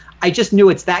U, I just knew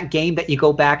it's that game that you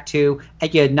go back to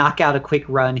and you knock out a quick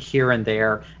run here and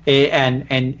there.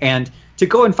 And to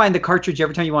go and find the cartridge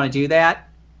every time you want to do that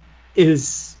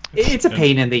it's a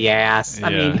pain in the ass. Yeah. I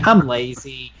mean, I'm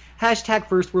lazy. #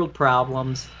 first world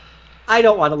problems. I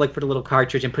don't want to look for the little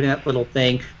cartridge and put in that little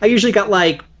thing. I usually got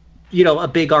a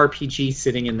big RPG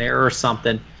sitting in there or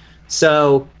something.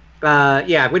 So, I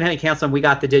went ahead and canceled them. We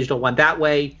got the digital one. That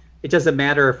way, it doesn't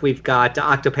matter if we've got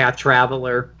Octopath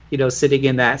Traveler, sitting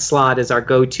in that slot as our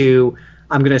go-to,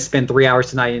 I'm going to spend 3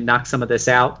 hours tonight and knock some of this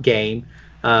out game.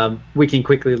 We can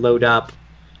quickly load up.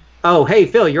 Oh, hey,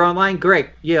 Phil, you're online? Great.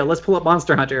 Yeah, let's pull up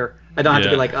Monster Hunter. I don't have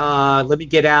to be like, let me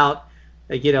get out,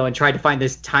 and try to find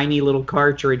this tiny little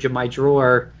cartridge in my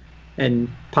drawer and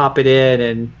pop it in.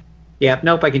 And,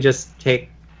 I can just hit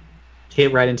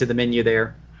right into the menu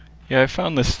there. Yeah, I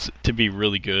found this to be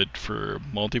really good for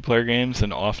multiplayer games,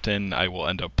 and often I will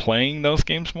end up playing those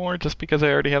games more just because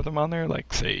I already have them on there,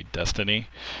 like, say, Destiny.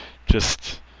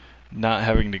 Just not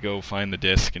having to go find the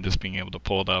disc and just being able to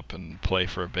pull it up and play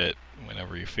for a bit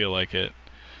whenever you feel like it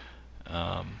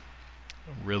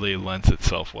really lends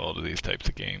itself well to these types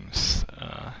of games.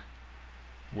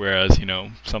 Whereas,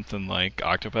 something like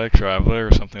Octopath Traveler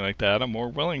or something like that, I'm more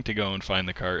willing to go and find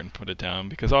the cart and put it down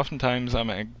because oftentimes I'm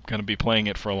going to be playing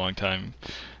it for a long time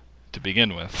to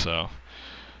begin with. So,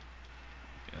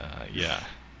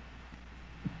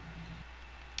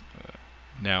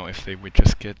 Now, if they would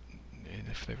just get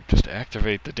If they would just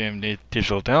activate the damn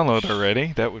digital download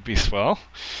already, that would be swell.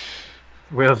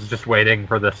 Will's just waiting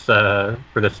for this to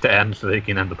end so that he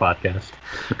can end the podcast.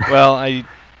 Well,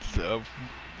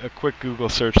 a quick Google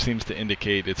search seems to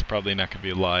indicate it's probably not going to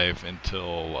be live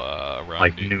until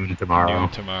around noon tomorrow. Noon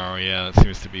tomorrow, yeah. That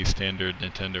seems to be standard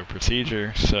Nintendo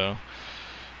procedure. So,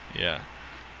 yeah,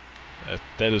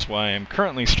 that is why I'm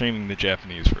currently streaming the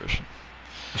Japanese version.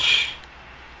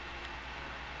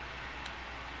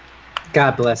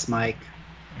 God bless Mike.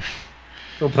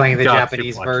 We're playing the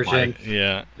Japanese version. Mike.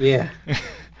 Yeah. Yeah.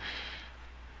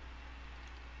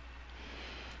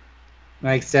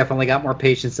 Mike's definitely got more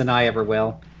patience than I ever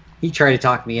will. He tried to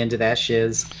talk me into that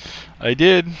shiz. I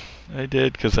did,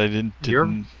 because I did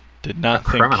not think.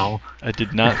 Criminal. I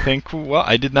did not think. Well,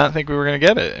 I did not think we were going to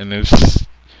get it, and it was just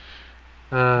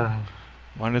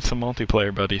wanted some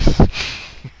multiplayer buddies.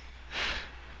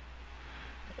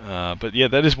 But yeah,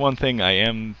 that is one thing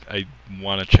I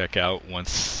want to check out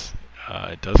once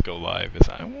it does go live. Is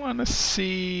I want to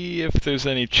see if there's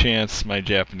any chance my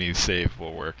Japanese save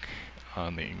will work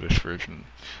on the English version.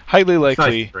 Highly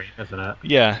likely. It's nice stream, isn't it?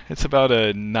 Yeah, it's about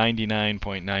a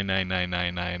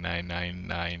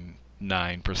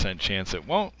 99.9999999% chance it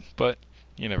won't, but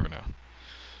you never know.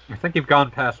 I think you've gone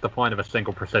past the point of a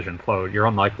single precision float. You're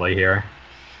unlikely here.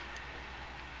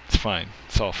 It's fine.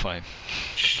 It's all fine.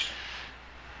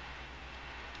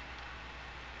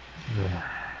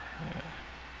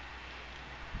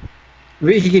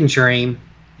 He can dream.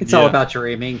 It's all about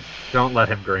dreaming. Don't let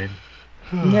him dream.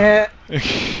 Yeah.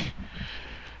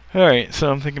 Alright, so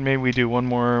I'm thinking maybe we do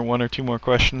one or two more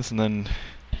questions and then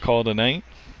call it a night.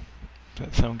 Does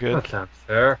that sound good? That sounds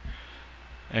fair.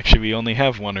 Actually, we only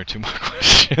have one or two more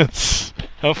questions.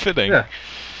 How fitting. Yeah.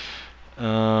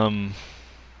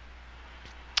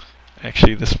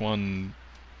 Actually, this one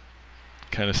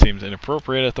kind of seems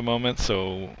inappropriate at the moment,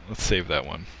 so let's save that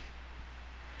one.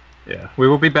 Yeah, we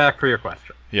will be back for your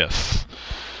question. Yes.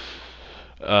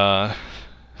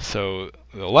 So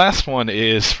the last one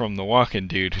is from the Walkin'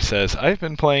 Dude, who says, I've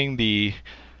been playing the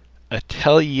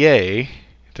Atelier.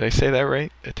 Did I say that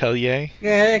right? Atelier?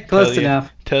 Yeah, close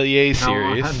enough. Atelier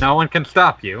series. No one can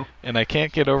stop you. And I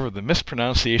can't get over the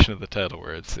mispronunciation of the title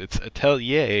words. It's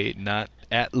Atelier, not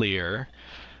Atelier.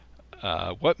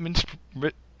 What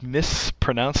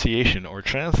mispronunciation or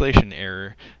translation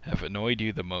error have annoyed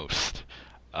you the most?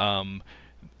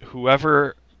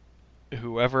 Whoever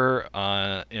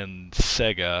in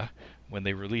Sega, when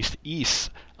they released Ys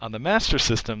on the Master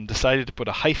System, decided to put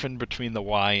a hyphen between the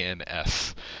Y and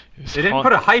S. They didn't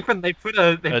put a hyphen, they put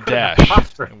a dash.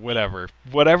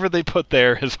 Whatever they put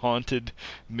there has haunted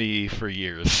me for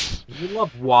years. You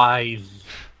love Ys.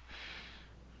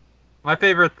 My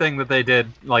favorite thing that they did,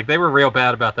 they were real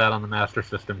bad about that on the Master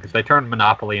System, because they turned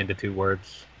Monopoly into two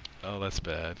words. Oh, that's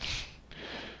bad.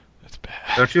 That's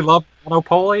bad. Don't you love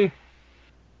Monopoly?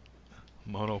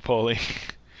 Monopoly.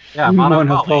 Yeah,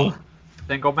 Monopoly.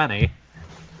 Single many.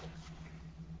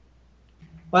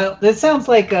 Well, this sounds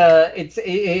like it's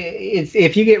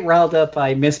if you get riled up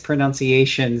by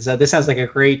mispronunciations, this sounds like a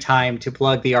great time to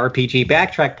plug the RPG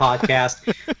Backtrack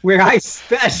podcast, where I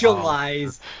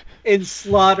specialize in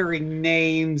slaughtering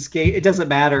names. It doesn't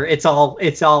matter. It's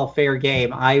all fair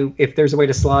game. If there's a way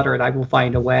to slaughter it, I will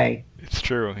find a way. It's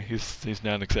true. He's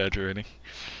not exaggerating.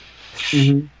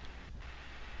 Mm-hmm.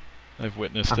 I've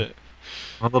witnessed it.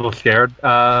 I'm a little scared.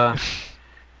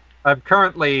 I'm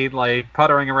currently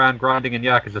puttering around grinding in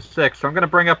Yakuza 6, so I'm going to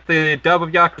bring up the dub of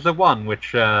Yakuza 1,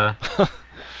 which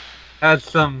has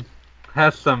some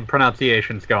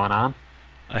pronunciations going on.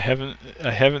 I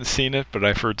haven't seen it, but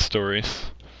I've heard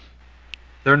stories.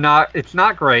 It's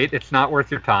not great. It's not worth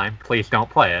your time. Please don't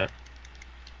play it.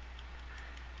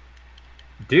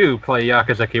 Do play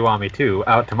Yakuza Kiwami 2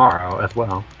 out tomorrow as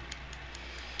well.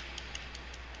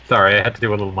 Sorry, I had to do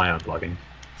a little of my own plugging.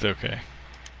 It's okay.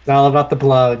 It's all about the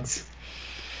plugs.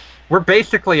 We're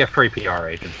basically a free PR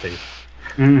agency.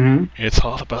 Mm-hmm. It's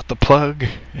all about the plug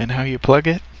and how you plug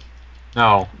it?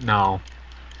 No.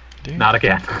 Dude. Not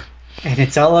again. And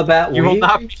it's all about... You will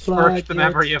not besmirch the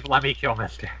memory of Lemmy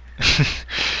Kilmister.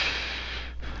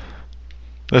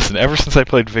 Listen, ever since I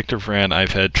played Victor Vran,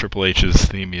 I've had Triple H's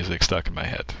theme music stuck in my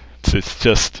head. It's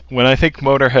just, when I think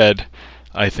Motorhead,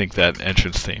 I think that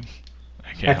entrance theme.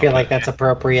 I feel like that's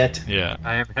appropriate. Yeah.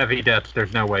 I am heavy debts.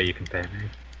 There's no way you can pay me.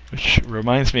 Which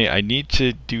reminds me, I need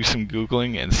to do some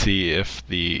Googling and see if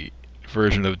the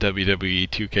version of WWE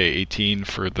 2K18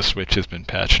 for the Switch has been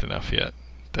patched enough yet.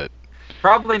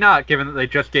 Probably not, given that they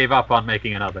just gave up on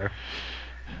making another.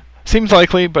 Seems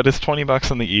likely, but it's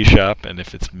 $20 on the eShop, and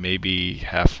if it's maybe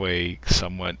halfway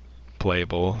somewhat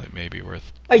playable, it may be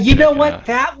worth. You know what? Out.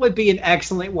 That would be an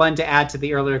excellent one to add to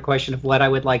the earlier question of what I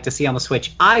would like to see on the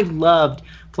Switch. I loved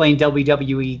playing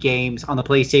WWE games on the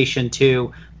PlayStation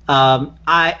 2.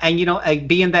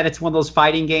 Being that it's one of those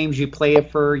fighting games, you play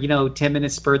it for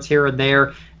 10-minute spurts here and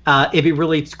there. It'd be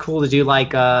really cool to do my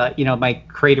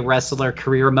create a wrestler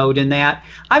career mode in that.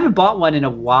 I haven't bought one in a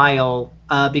while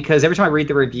because every time I read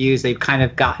the reviews, they've kind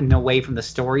of gotten away from the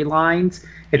storylines.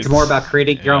 It's more about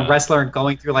creating your own wrestler and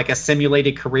going through like a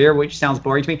simulated career, which sounds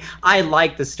boring to me. I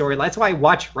like the story. That's why I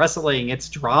watch wrestling. It's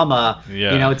drama.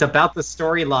 Yeah. It's about the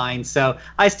storyline. So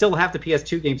I still have the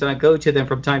PS2 games, and I go to them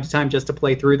from time to time just to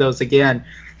play through those again.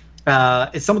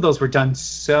 Some of those were done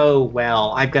so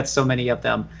well. I've got so many of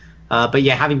them. But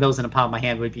yeah, having those in the palm of my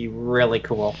hand would be really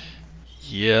cool.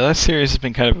 Yeah, that series has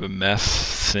been kind of a mess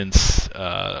since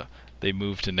they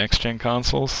moved to next-gen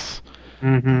consoles.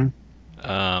 Mm-hmm.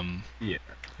 Yeah.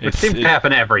 It seems to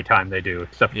happen every time they do.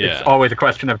 Except it's always a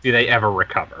question of, do they ever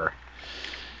recover?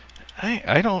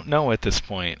 I don't know at this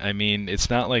point. I mean, it's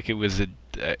not like it was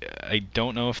I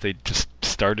don't know if they just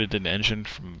started an engine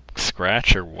from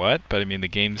scratch or what, but I mean the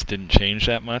games didn't change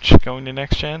that much going to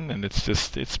next gen, and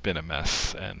it's been a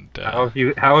mess. And how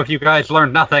have you guys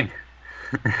learned nothing?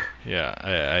 Yeah,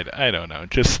 I don't know.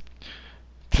 Just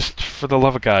for the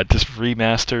love of God, just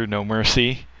remaster No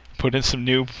Mercy, put in some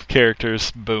new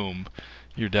characters, boom,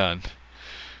 you're done.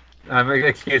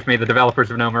 Excuse me, the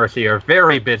developers of No Mercy are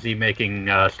very busy making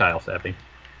Style Savvy.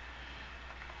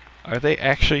 Are they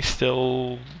actually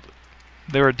still?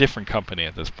 They're a different company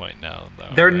at this point now, though.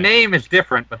 Their name is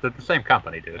different, but they're the same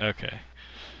company, dude. Okay.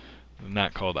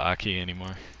 Not called Aki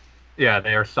anymore. Yeah,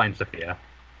 they are Sign Sophia.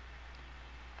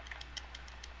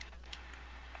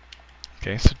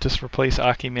 Okay, so just replace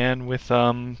Aki Man with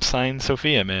Sign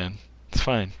Sophia Man. It's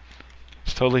fine.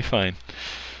 It's totally fine.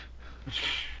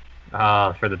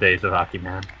 For the days of Aki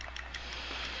Man.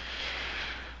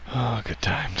 Oh, good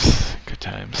times. Good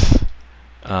times.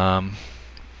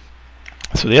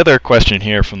 So the other question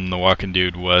here from the Walking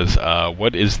Dude was,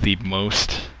 what is the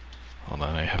most... Hold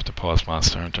on, I have to pause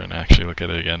Monster Hunter and actually look at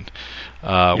it again.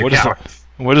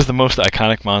 What is the most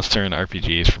iconic monster in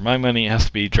RPGs? For my money, it has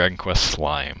to be Dragon Quest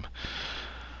Slime.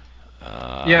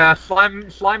 Yeah,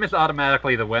 Slime is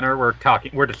automatically the winner.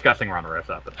 We're discussing runners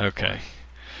up. Okay.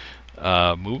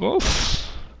 Moogles?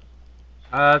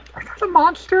 Are those a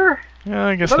monster? Yeah,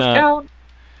 I guess those not. Count?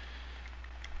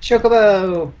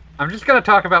 Chocobo! I'm just going to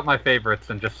talk about my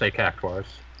favorites and just say Cactuars.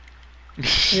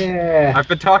 Yeah. I've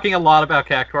been talking a lot about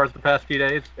Cactuars the past few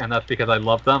days, and that's because I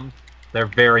love them. They're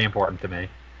very important to me.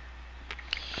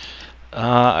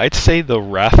 I'd say the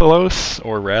Rathalos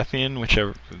or Rathian,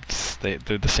 whichever. They're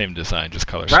the same design, just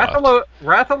color swapped.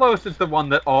 Rathalos is the one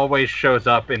that always shows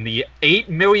up in the 8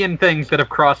 million things that have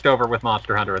crossed over with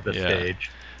Monster Hunter at this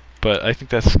stage. But I think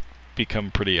that's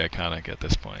become pretty iconic at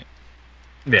this point.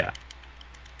 Yeah.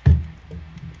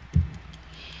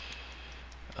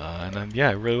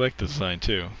 I really like the design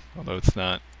too. Although it's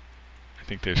not, I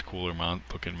think there's cooler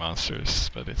looking monsters,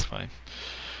 but it's fine.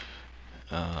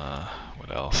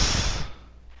 What else?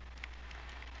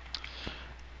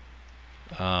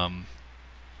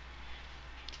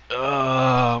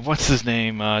 What's his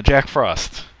name? Jack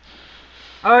Frost.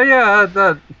 Oh yeah,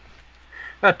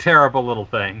 that terrible little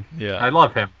thing. Yeah. I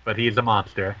love him, but he's a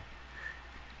monster.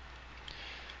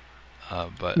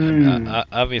 But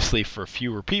obviously for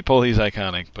fewer people he's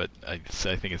iconic, but I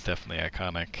think it's definitely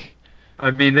iconic.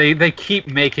 I mean, they keep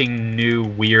making new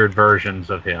weird versions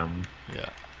of him. Yeah.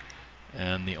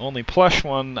 And the only plush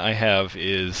one I have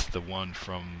is the one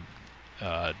from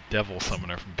Devil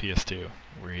Summoner from PS2,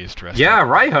 where he's dressed up. Yeah,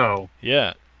 Raiho!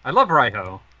 Yeah. I love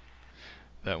Raiho.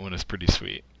 That one is pretty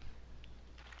sweet.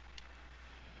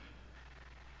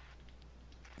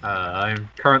 I'm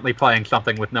currently playing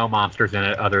something with no monsters in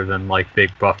it other than, like, big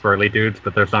buff burly dudes,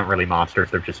 but those aren't really monsters,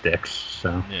 they're just dicks,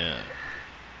 so... Yeah.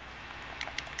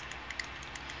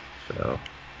 So...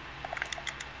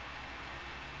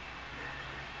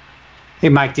 Hey,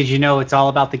 Mike, did you know it's all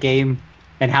about the game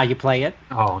and how you play it?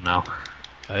 Oh, no.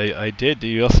 I did. Do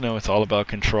you also know it's all about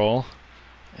control?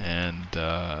 And,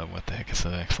 what the heck is the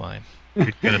next line?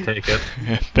 You're gonna take it.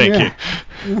 Thank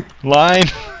you. Line!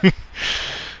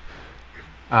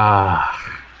 I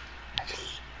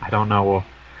don't know.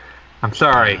 I'm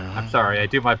sorry. I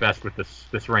do my best with this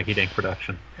rinky-dink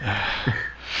production.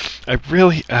 I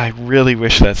really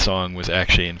wish that song was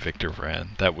actually in Victor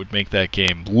Vran. That would make that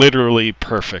game literally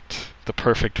perfect. The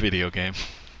perfect video game.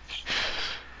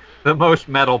 The most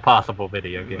metal possible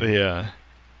video game. Yeah.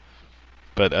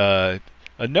 But a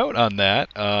note on that,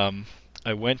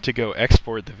 I went to go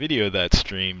export the video that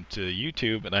streamed to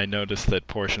YouTube, and I noticed that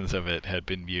portions of it had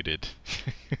been muted.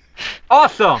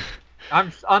 Awesome!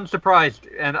 I'm unsurprised,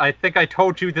 and I think I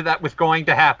told you that was going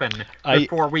to happen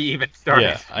before we even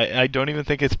started. Yeah, I don't even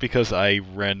think it's because I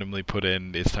randomly put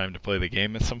in it's time to play the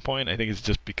game at some point. I think it's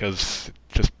just because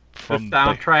from the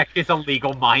soundtrack is a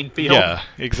legal minefield. Yeah,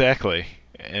 exactly.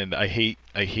 And I hate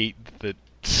that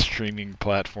streaming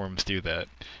platforms do that,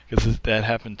 because that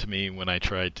happened to me when I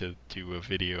tried to do a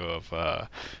video of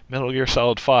Metal Gear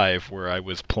Solid 5 where I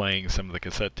was playing some of the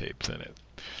cassette tapes in it.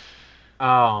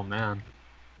 Oh man.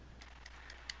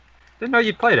 Didn't know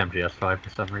you played MGS5 for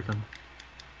some reason.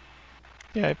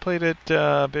 Yeah, I played it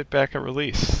a bit back at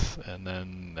release, and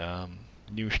then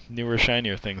newer,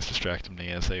 shinier things distracted me,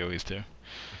 as they always do.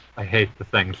 I hate the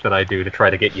things that I do to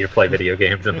try to get you to play video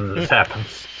games, and then this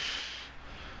happens.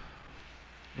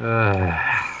 Oh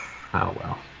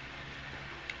well.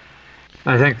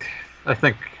 I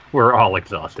think we're all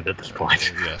exhausted at this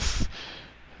point. Yes.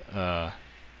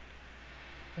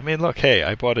 I mean, look, hey,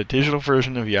 I bought a digital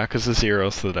version of Yakuza 0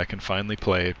 so that I can finally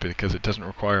play it, because it doesn't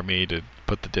require me to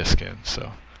put the disc in,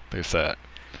 so there's that.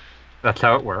 That's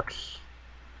how it works.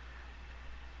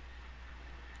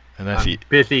 And that's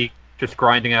busy just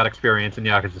grinding out experience in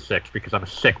Yakuza 6 because I'm a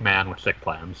sick man with sick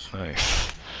plans.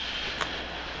 Nice.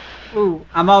 Ooh,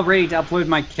 I'm all ready to upload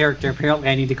my character. Apparently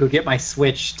I need to go get my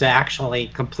Switch to actually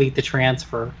complete the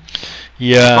transfer.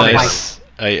 Yeah,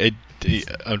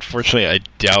 unfortunately, I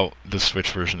doubt the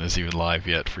Switch version is even live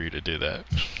yet for you to do that.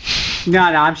 No,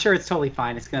 I'm sure it's totally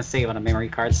fine. It's going to save on a memory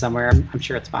card somewhere. I'm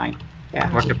sure it's fine.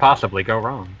 Yeah. What could possibly go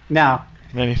wrong? No.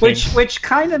 Many things. Which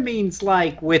kind of means,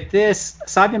 like, with this,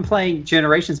 so I've been playing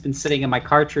Generations, been sitting in my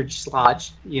cartridge slot,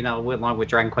 along with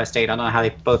Dragon Quest VIII. I don't know how they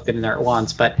both fit in there at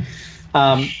once, but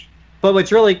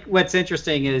what's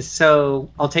interesting is, so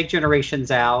I'll take Generations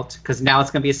out because now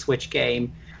it's going to be a Switch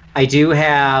game. I do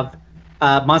have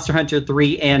Monster Hunter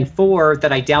 3 and 4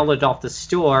 that I downloaded off the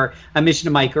store. I mentioned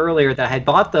to Mike earlier that I had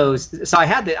bought those. So I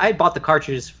had bought the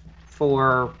cartridges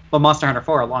for Monster Hunter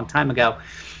 4 a long time ago.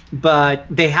 But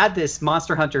they had this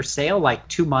Monster Hunter sale like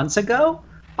 2 months ago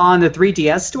on the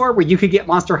 3DS store where you could get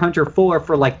Monster Hunter 4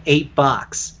 for like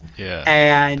 $8. Yeah.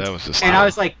 And that was and I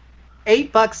was like,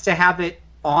 $8 to have it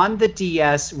on the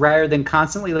DS rather than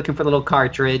constantly looking for the little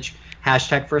cartridge.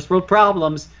 # first world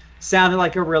problems. Sounded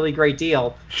like a really great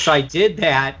deal. So I did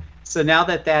that. So now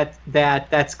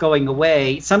that's going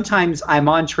away, sometimes I'm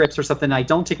on trips or something and I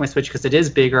don't take my Switch because it is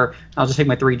bigger. I'll just take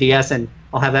my 3DS and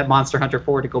I'll have that Monster Hunter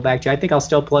 4 to go back to. I think I'll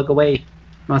still plug away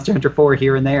Monster Hunter 4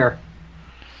 here and there.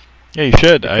 Yeah, you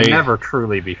should. It can never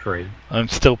truly be free. I'm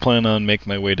still planning on making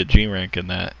my way to G-Rank in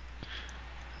that.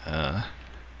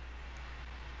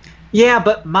 Yeah,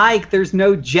 but Mike, there's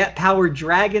no jet-powered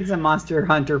dragons in Monster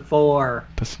Hunter 4.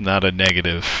 That's not a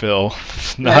negative, Phil.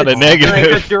 It's not a negative.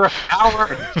 Because you're a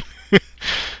coward.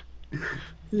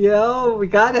 Yo, we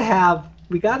gotta have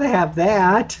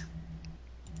that.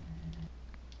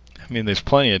 I mean, there's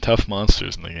plenty of tough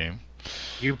monsters in the game.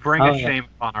 You bring a shame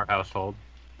upon our household.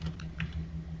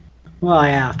 Well,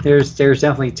 yeah, there's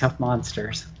definitely tough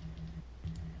monsters.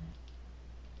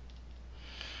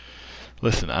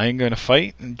 Listen, I'm going to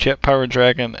fight Jet Power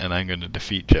Dragon, and I'm going to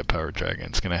defeat Jet Power Dragon.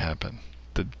 It's going to happen.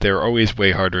 They're always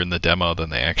way harder in the demo than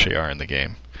they actually are in the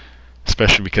game.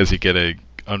 Especially because you get a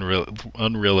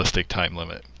unrealistic time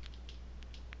limit.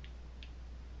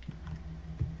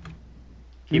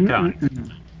 Keep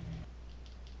going.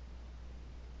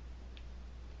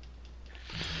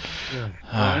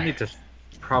 I need to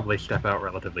probably step out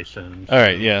relatively soon. So.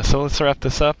 Alright, yeah, so let's wrap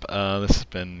this up. This has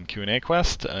been Q&A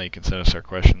Quest. You can send us our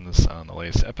questions on the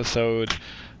latest episode.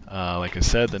 Like I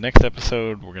said, the next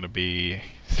episode we're going to be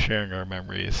sharing our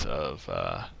memories of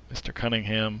Mr.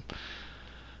 Cunningham.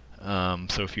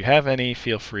 So if you have any,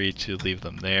 feel free to leave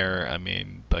them there. I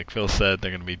mean, like Phil said,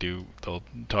 they're going to they'll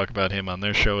talk about him on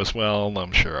their show as well.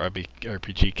 I'm sure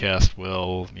RPG Cast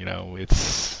will.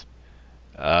 It's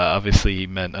obviously he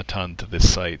meant a ton to this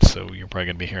site, so you're probably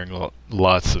going to be hearing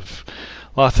lots of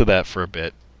that for a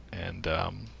bit. And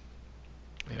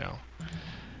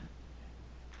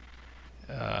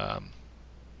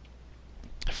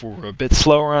if we're a bit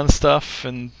slower on stuff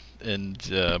and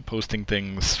posting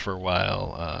things for a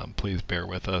while, please bear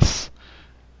with us.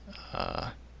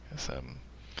 'Cause I'm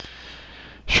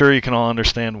sure you can all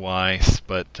understand why,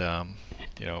 but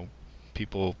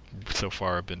people so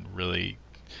far have been really,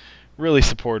 really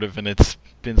supportive, and it's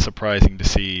been surprising to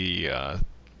see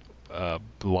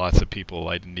lots of people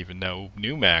I didn't even know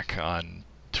knew Mac on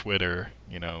Twitter,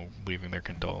 leaving their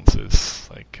condolences.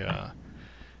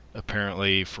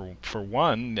 Apparently, for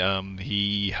one,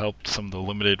 he helped some of the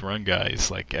limited run guys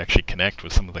actually connect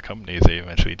with some of the companies they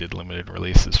eventually did limited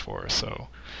releases for. So,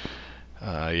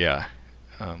 yeah,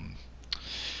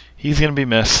 he's going to be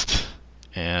missed,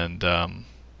 and I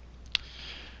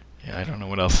don't know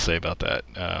what else to say about that.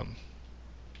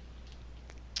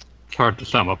 It's hard to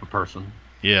sum up a person.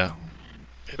 Yeah.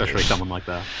 Especially someone like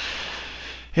that.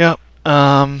 Yeah.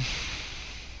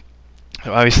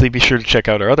 Obviously, be sure to check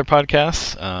out our other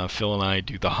podcasts. Phil and I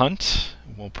do The Hunt.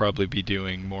 We'll probably be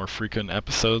doing more frequent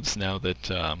episodes now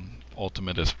that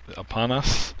Ultimate is upon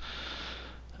us.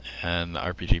 And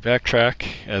RPG Backtrack,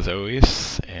 as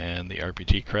always, and the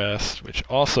RPG Cast, which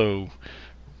also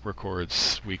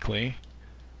records weekly.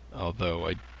 Although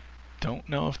I don't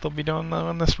know if they'll be doing that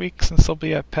one this week since they'll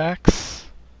be at PAX.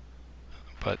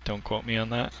 But don't quote me on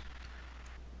that.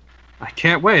 I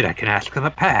can't wait. I can ask them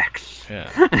at PAX. Yeah.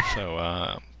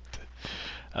 So,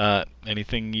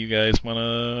 anything you guys want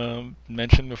to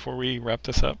mention before we wrap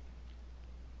this up?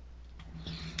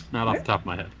 Not off the top of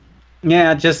my head.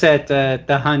 Yeah, just at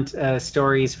the Hunt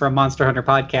stories from Monster Hunter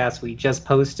Podcast, we just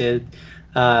posted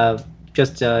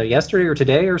just yesterday or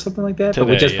today or something like that. But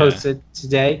we just posted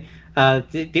today.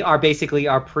 They are basically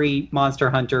our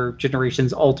pre-Monster Hunter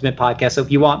Generations Ultimate podcast. So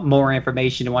if you want more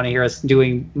information and want to hear us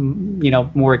doing,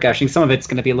 more gushing, some of it's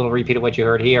going to be a little repeat of what you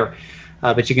heard here,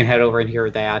 but you can head over and hear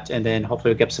that, and then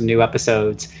hopefully we'll get some new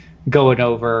episodes going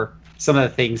over some of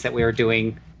the things that we are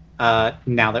doing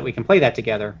now that we can play that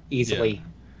together easily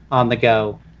on the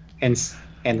go and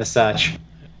the such.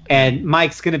 And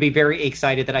Mike's going to be very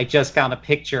excited that I just found a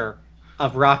picture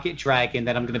of Rocket Dragon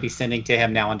that I'm going to be sending to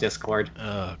him now on Discord.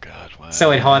 Oh God! Why?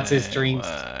 So it haunts his dreams.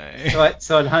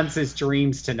 So it hunts his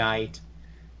dreams tonight.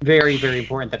 Very, very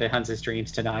important that it hunts his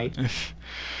dreams tonight.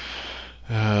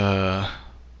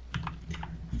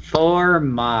 For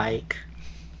Mike.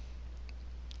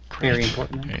 Great. Very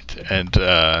important. Great.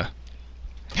 And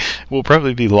we'll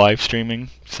probably be live streaming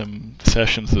some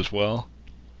sessions as well.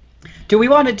 Do you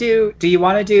want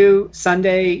to do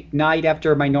Sunday night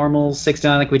after my normal 6 to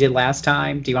 9 like we did last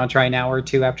time? Do you want to try an hour or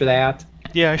two after that?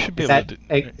 Yeah, I should be able to.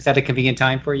 Is that a convenient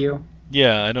time for you?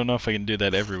 Yeah, I don't know if I can do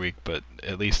that every week, but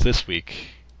at least this week.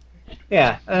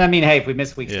 Yeah, and I mean, hey, if we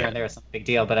miss weeks here and there, it's not a big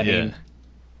deal. But I mean,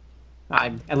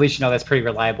 at least that's pretty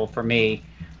reliable for me.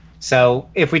 So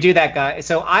if we do that, guys,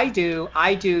 so I do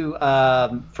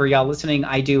for y'all listening,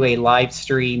 I do a live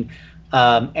stream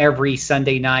every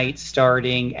Sunday night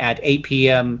starting at 8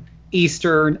 p.m.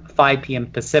 Eastern, 5 p.m.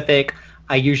 Pacific.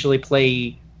 I usually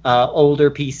play older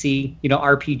PC,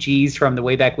 RPGs from the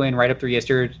way back when, right up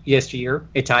through yesteryear.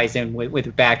 It ties in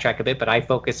with Backtrack a bit, but I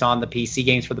focus on the PC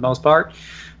games for the most part.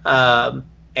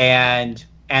 And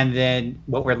then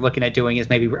what we're looking at doing is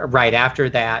maybe right after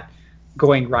that,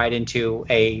 going right into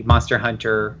a Monster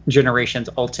Hunter Generations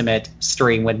Ultimate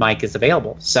stream when Mike is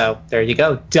available. So there you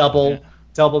go, double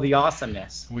the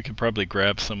awesomeness. We could probably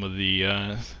grab some of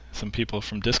the some people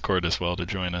from Discord as well to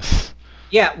join us.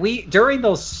 Yeah, during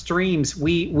those streams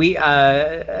we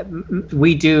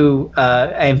do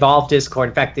involve Discord.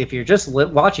 In fact, if you're just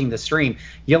watching the stream,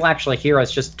 you'll actually hear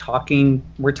us just talking.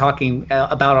 We're talking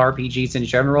about RPGs in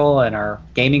general and our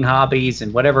gaming hobbies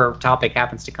and whatever topic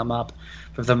happens to come up.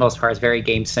 For the most part, it's very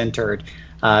game centered,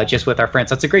 just with our friends.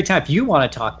 So it's a great time if you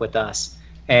want to talk with us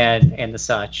and the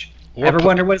such. Ever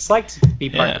wonder what it's like to be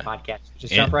part of the podcast?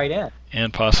 Just jump right in.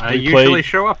 And possibly I usually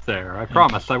show up there. I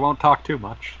promise I won't talk too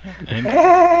much.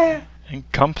 And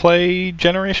come play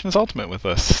Generations Ultimate with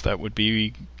us. That would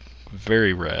be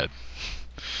very rad.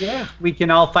 Yeah, we can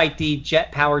all fight the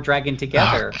jet power dragon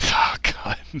together. Oh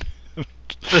God.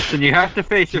 Listen, you have to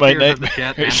face your fears of the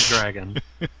jet and the dragon.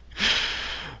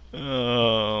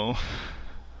 Oh,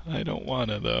 I don't want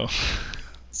to though.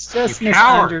 It's just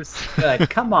misunderstood.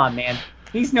 Come on, man.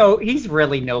 He's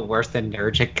really no worse than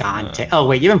Nergigante. Oh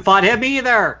wait, you haven't fought him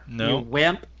either. No, you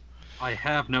wimp. I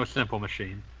have no simple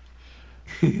machine.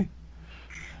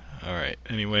 All right.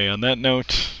 Anyway, on that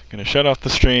note, I'm gonna shut off the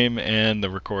stream and the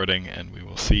recording, and we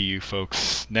will see you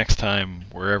folks next time,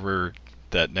 wherever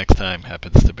that next time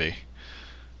happens to be.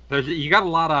 You got a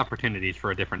lot of opportunities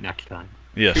for a different next time.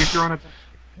 Yes. Choose your own.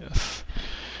 Yes.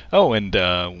 Oh, and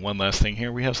one last thing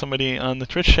here. We have somebody on the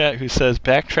Twitch chat who says,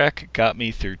 Backtrack got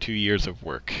me through 2 years of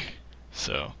work.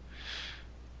 So,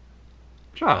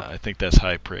 I think that's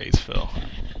high praise, Phil.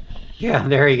 Yeah,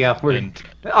 there you go.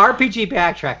 RPG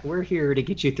Backtrack, we're here to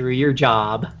get you through your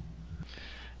job.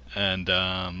 And, 8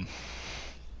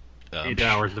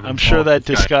 hours of I'm sure that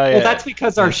Disgaea... Well, that's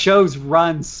because our shows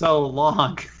run so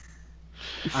long.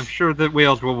 I'm sure that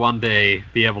Wheels will one day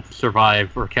be able to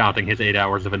survive recounting his 8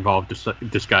 hours of involved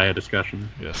Disgaea discussion.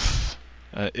 Yes.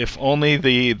 If only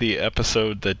the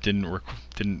episode that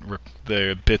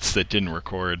the bits that didn't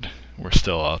record were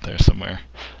still out there somewhere.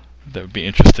 That would be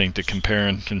interesting to compare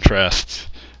and contrast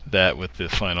that with the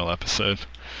final episode.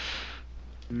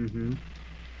 Mm-hmm.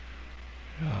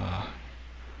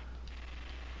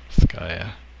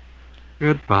 Disgaea.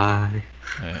 Goodbye.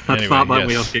 Let's not let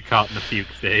Wheels get caught in the fugue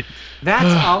state.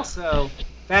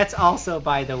 That's also,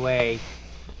 by the way,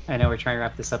 I know we're trying to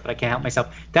wrap this up, but I can't help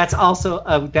myself. That's also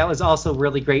that was also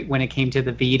really great when it came to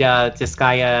the Vita,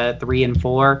 Disgaea 3 and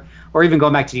 4, or even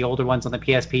going back to the older ones on the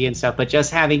PSP and stuff. But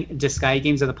just having Disgaea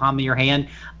games in the palm of your hand,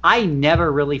 I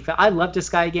never really felt. I love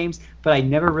Disgaea games, but I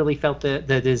never really felt the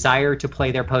desire to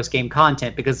play their post game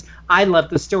content because I love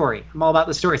the story. I'm all about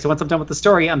the story. So once I'm done with the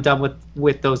story, I'm done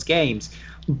with those games.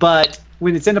 But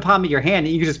when it's in the palm of your hand,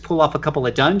 you can just pull off a couple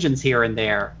of dungeons here and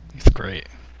there. It's great.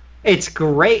 It's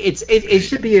great. It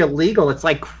should be illegal. It's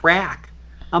like crack.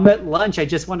 I'm at lunch. I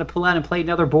just want to pull out and play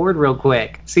another board real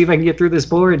quick. See if I can get through this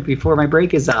board before my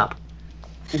break is up.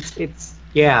 It's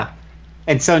yeah.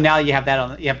 And so now you have that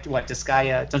on. You have what,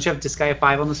 Disgaea? Don't you have Disgaea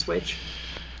 5 on the Switch?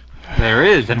 There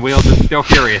is, and Wheels is still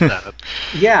furious at it.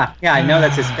 Yeah, I know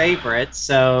that's his favorite.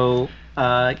 So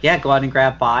yeah, go out and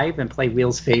grab 5 and play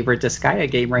Wheels' favorite Disgaea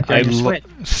game right there on your Switch.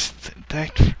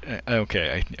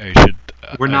 Okay, I should.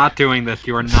 We're not doing this.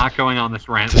 You are not going on this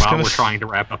rant while we're trying to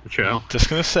wrap up the show. Just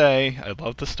gonna say, I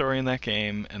love the story in that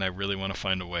game, and I really want to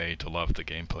find a way to love the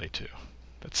gameplay too.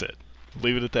 That's it.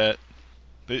 Leave it at that.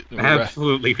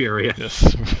 Absolutely furious.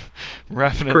 Yes.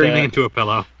 Wrapping it Screaming into a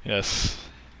pillow. Yes.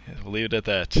 We'll leave it at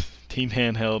that. Team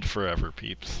Handheld forever,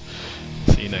 peeps.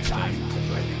 See you next time.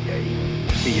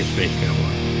 See you, Space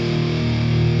Cowboy.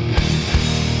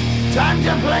 Time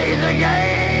to play the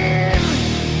game!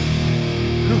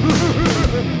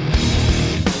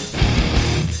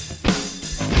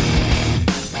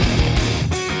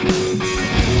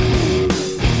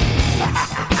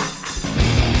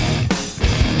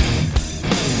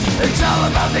 It's all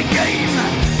about the game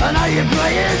and how you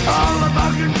play it. All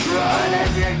about control, and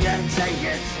if you can take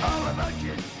it, all about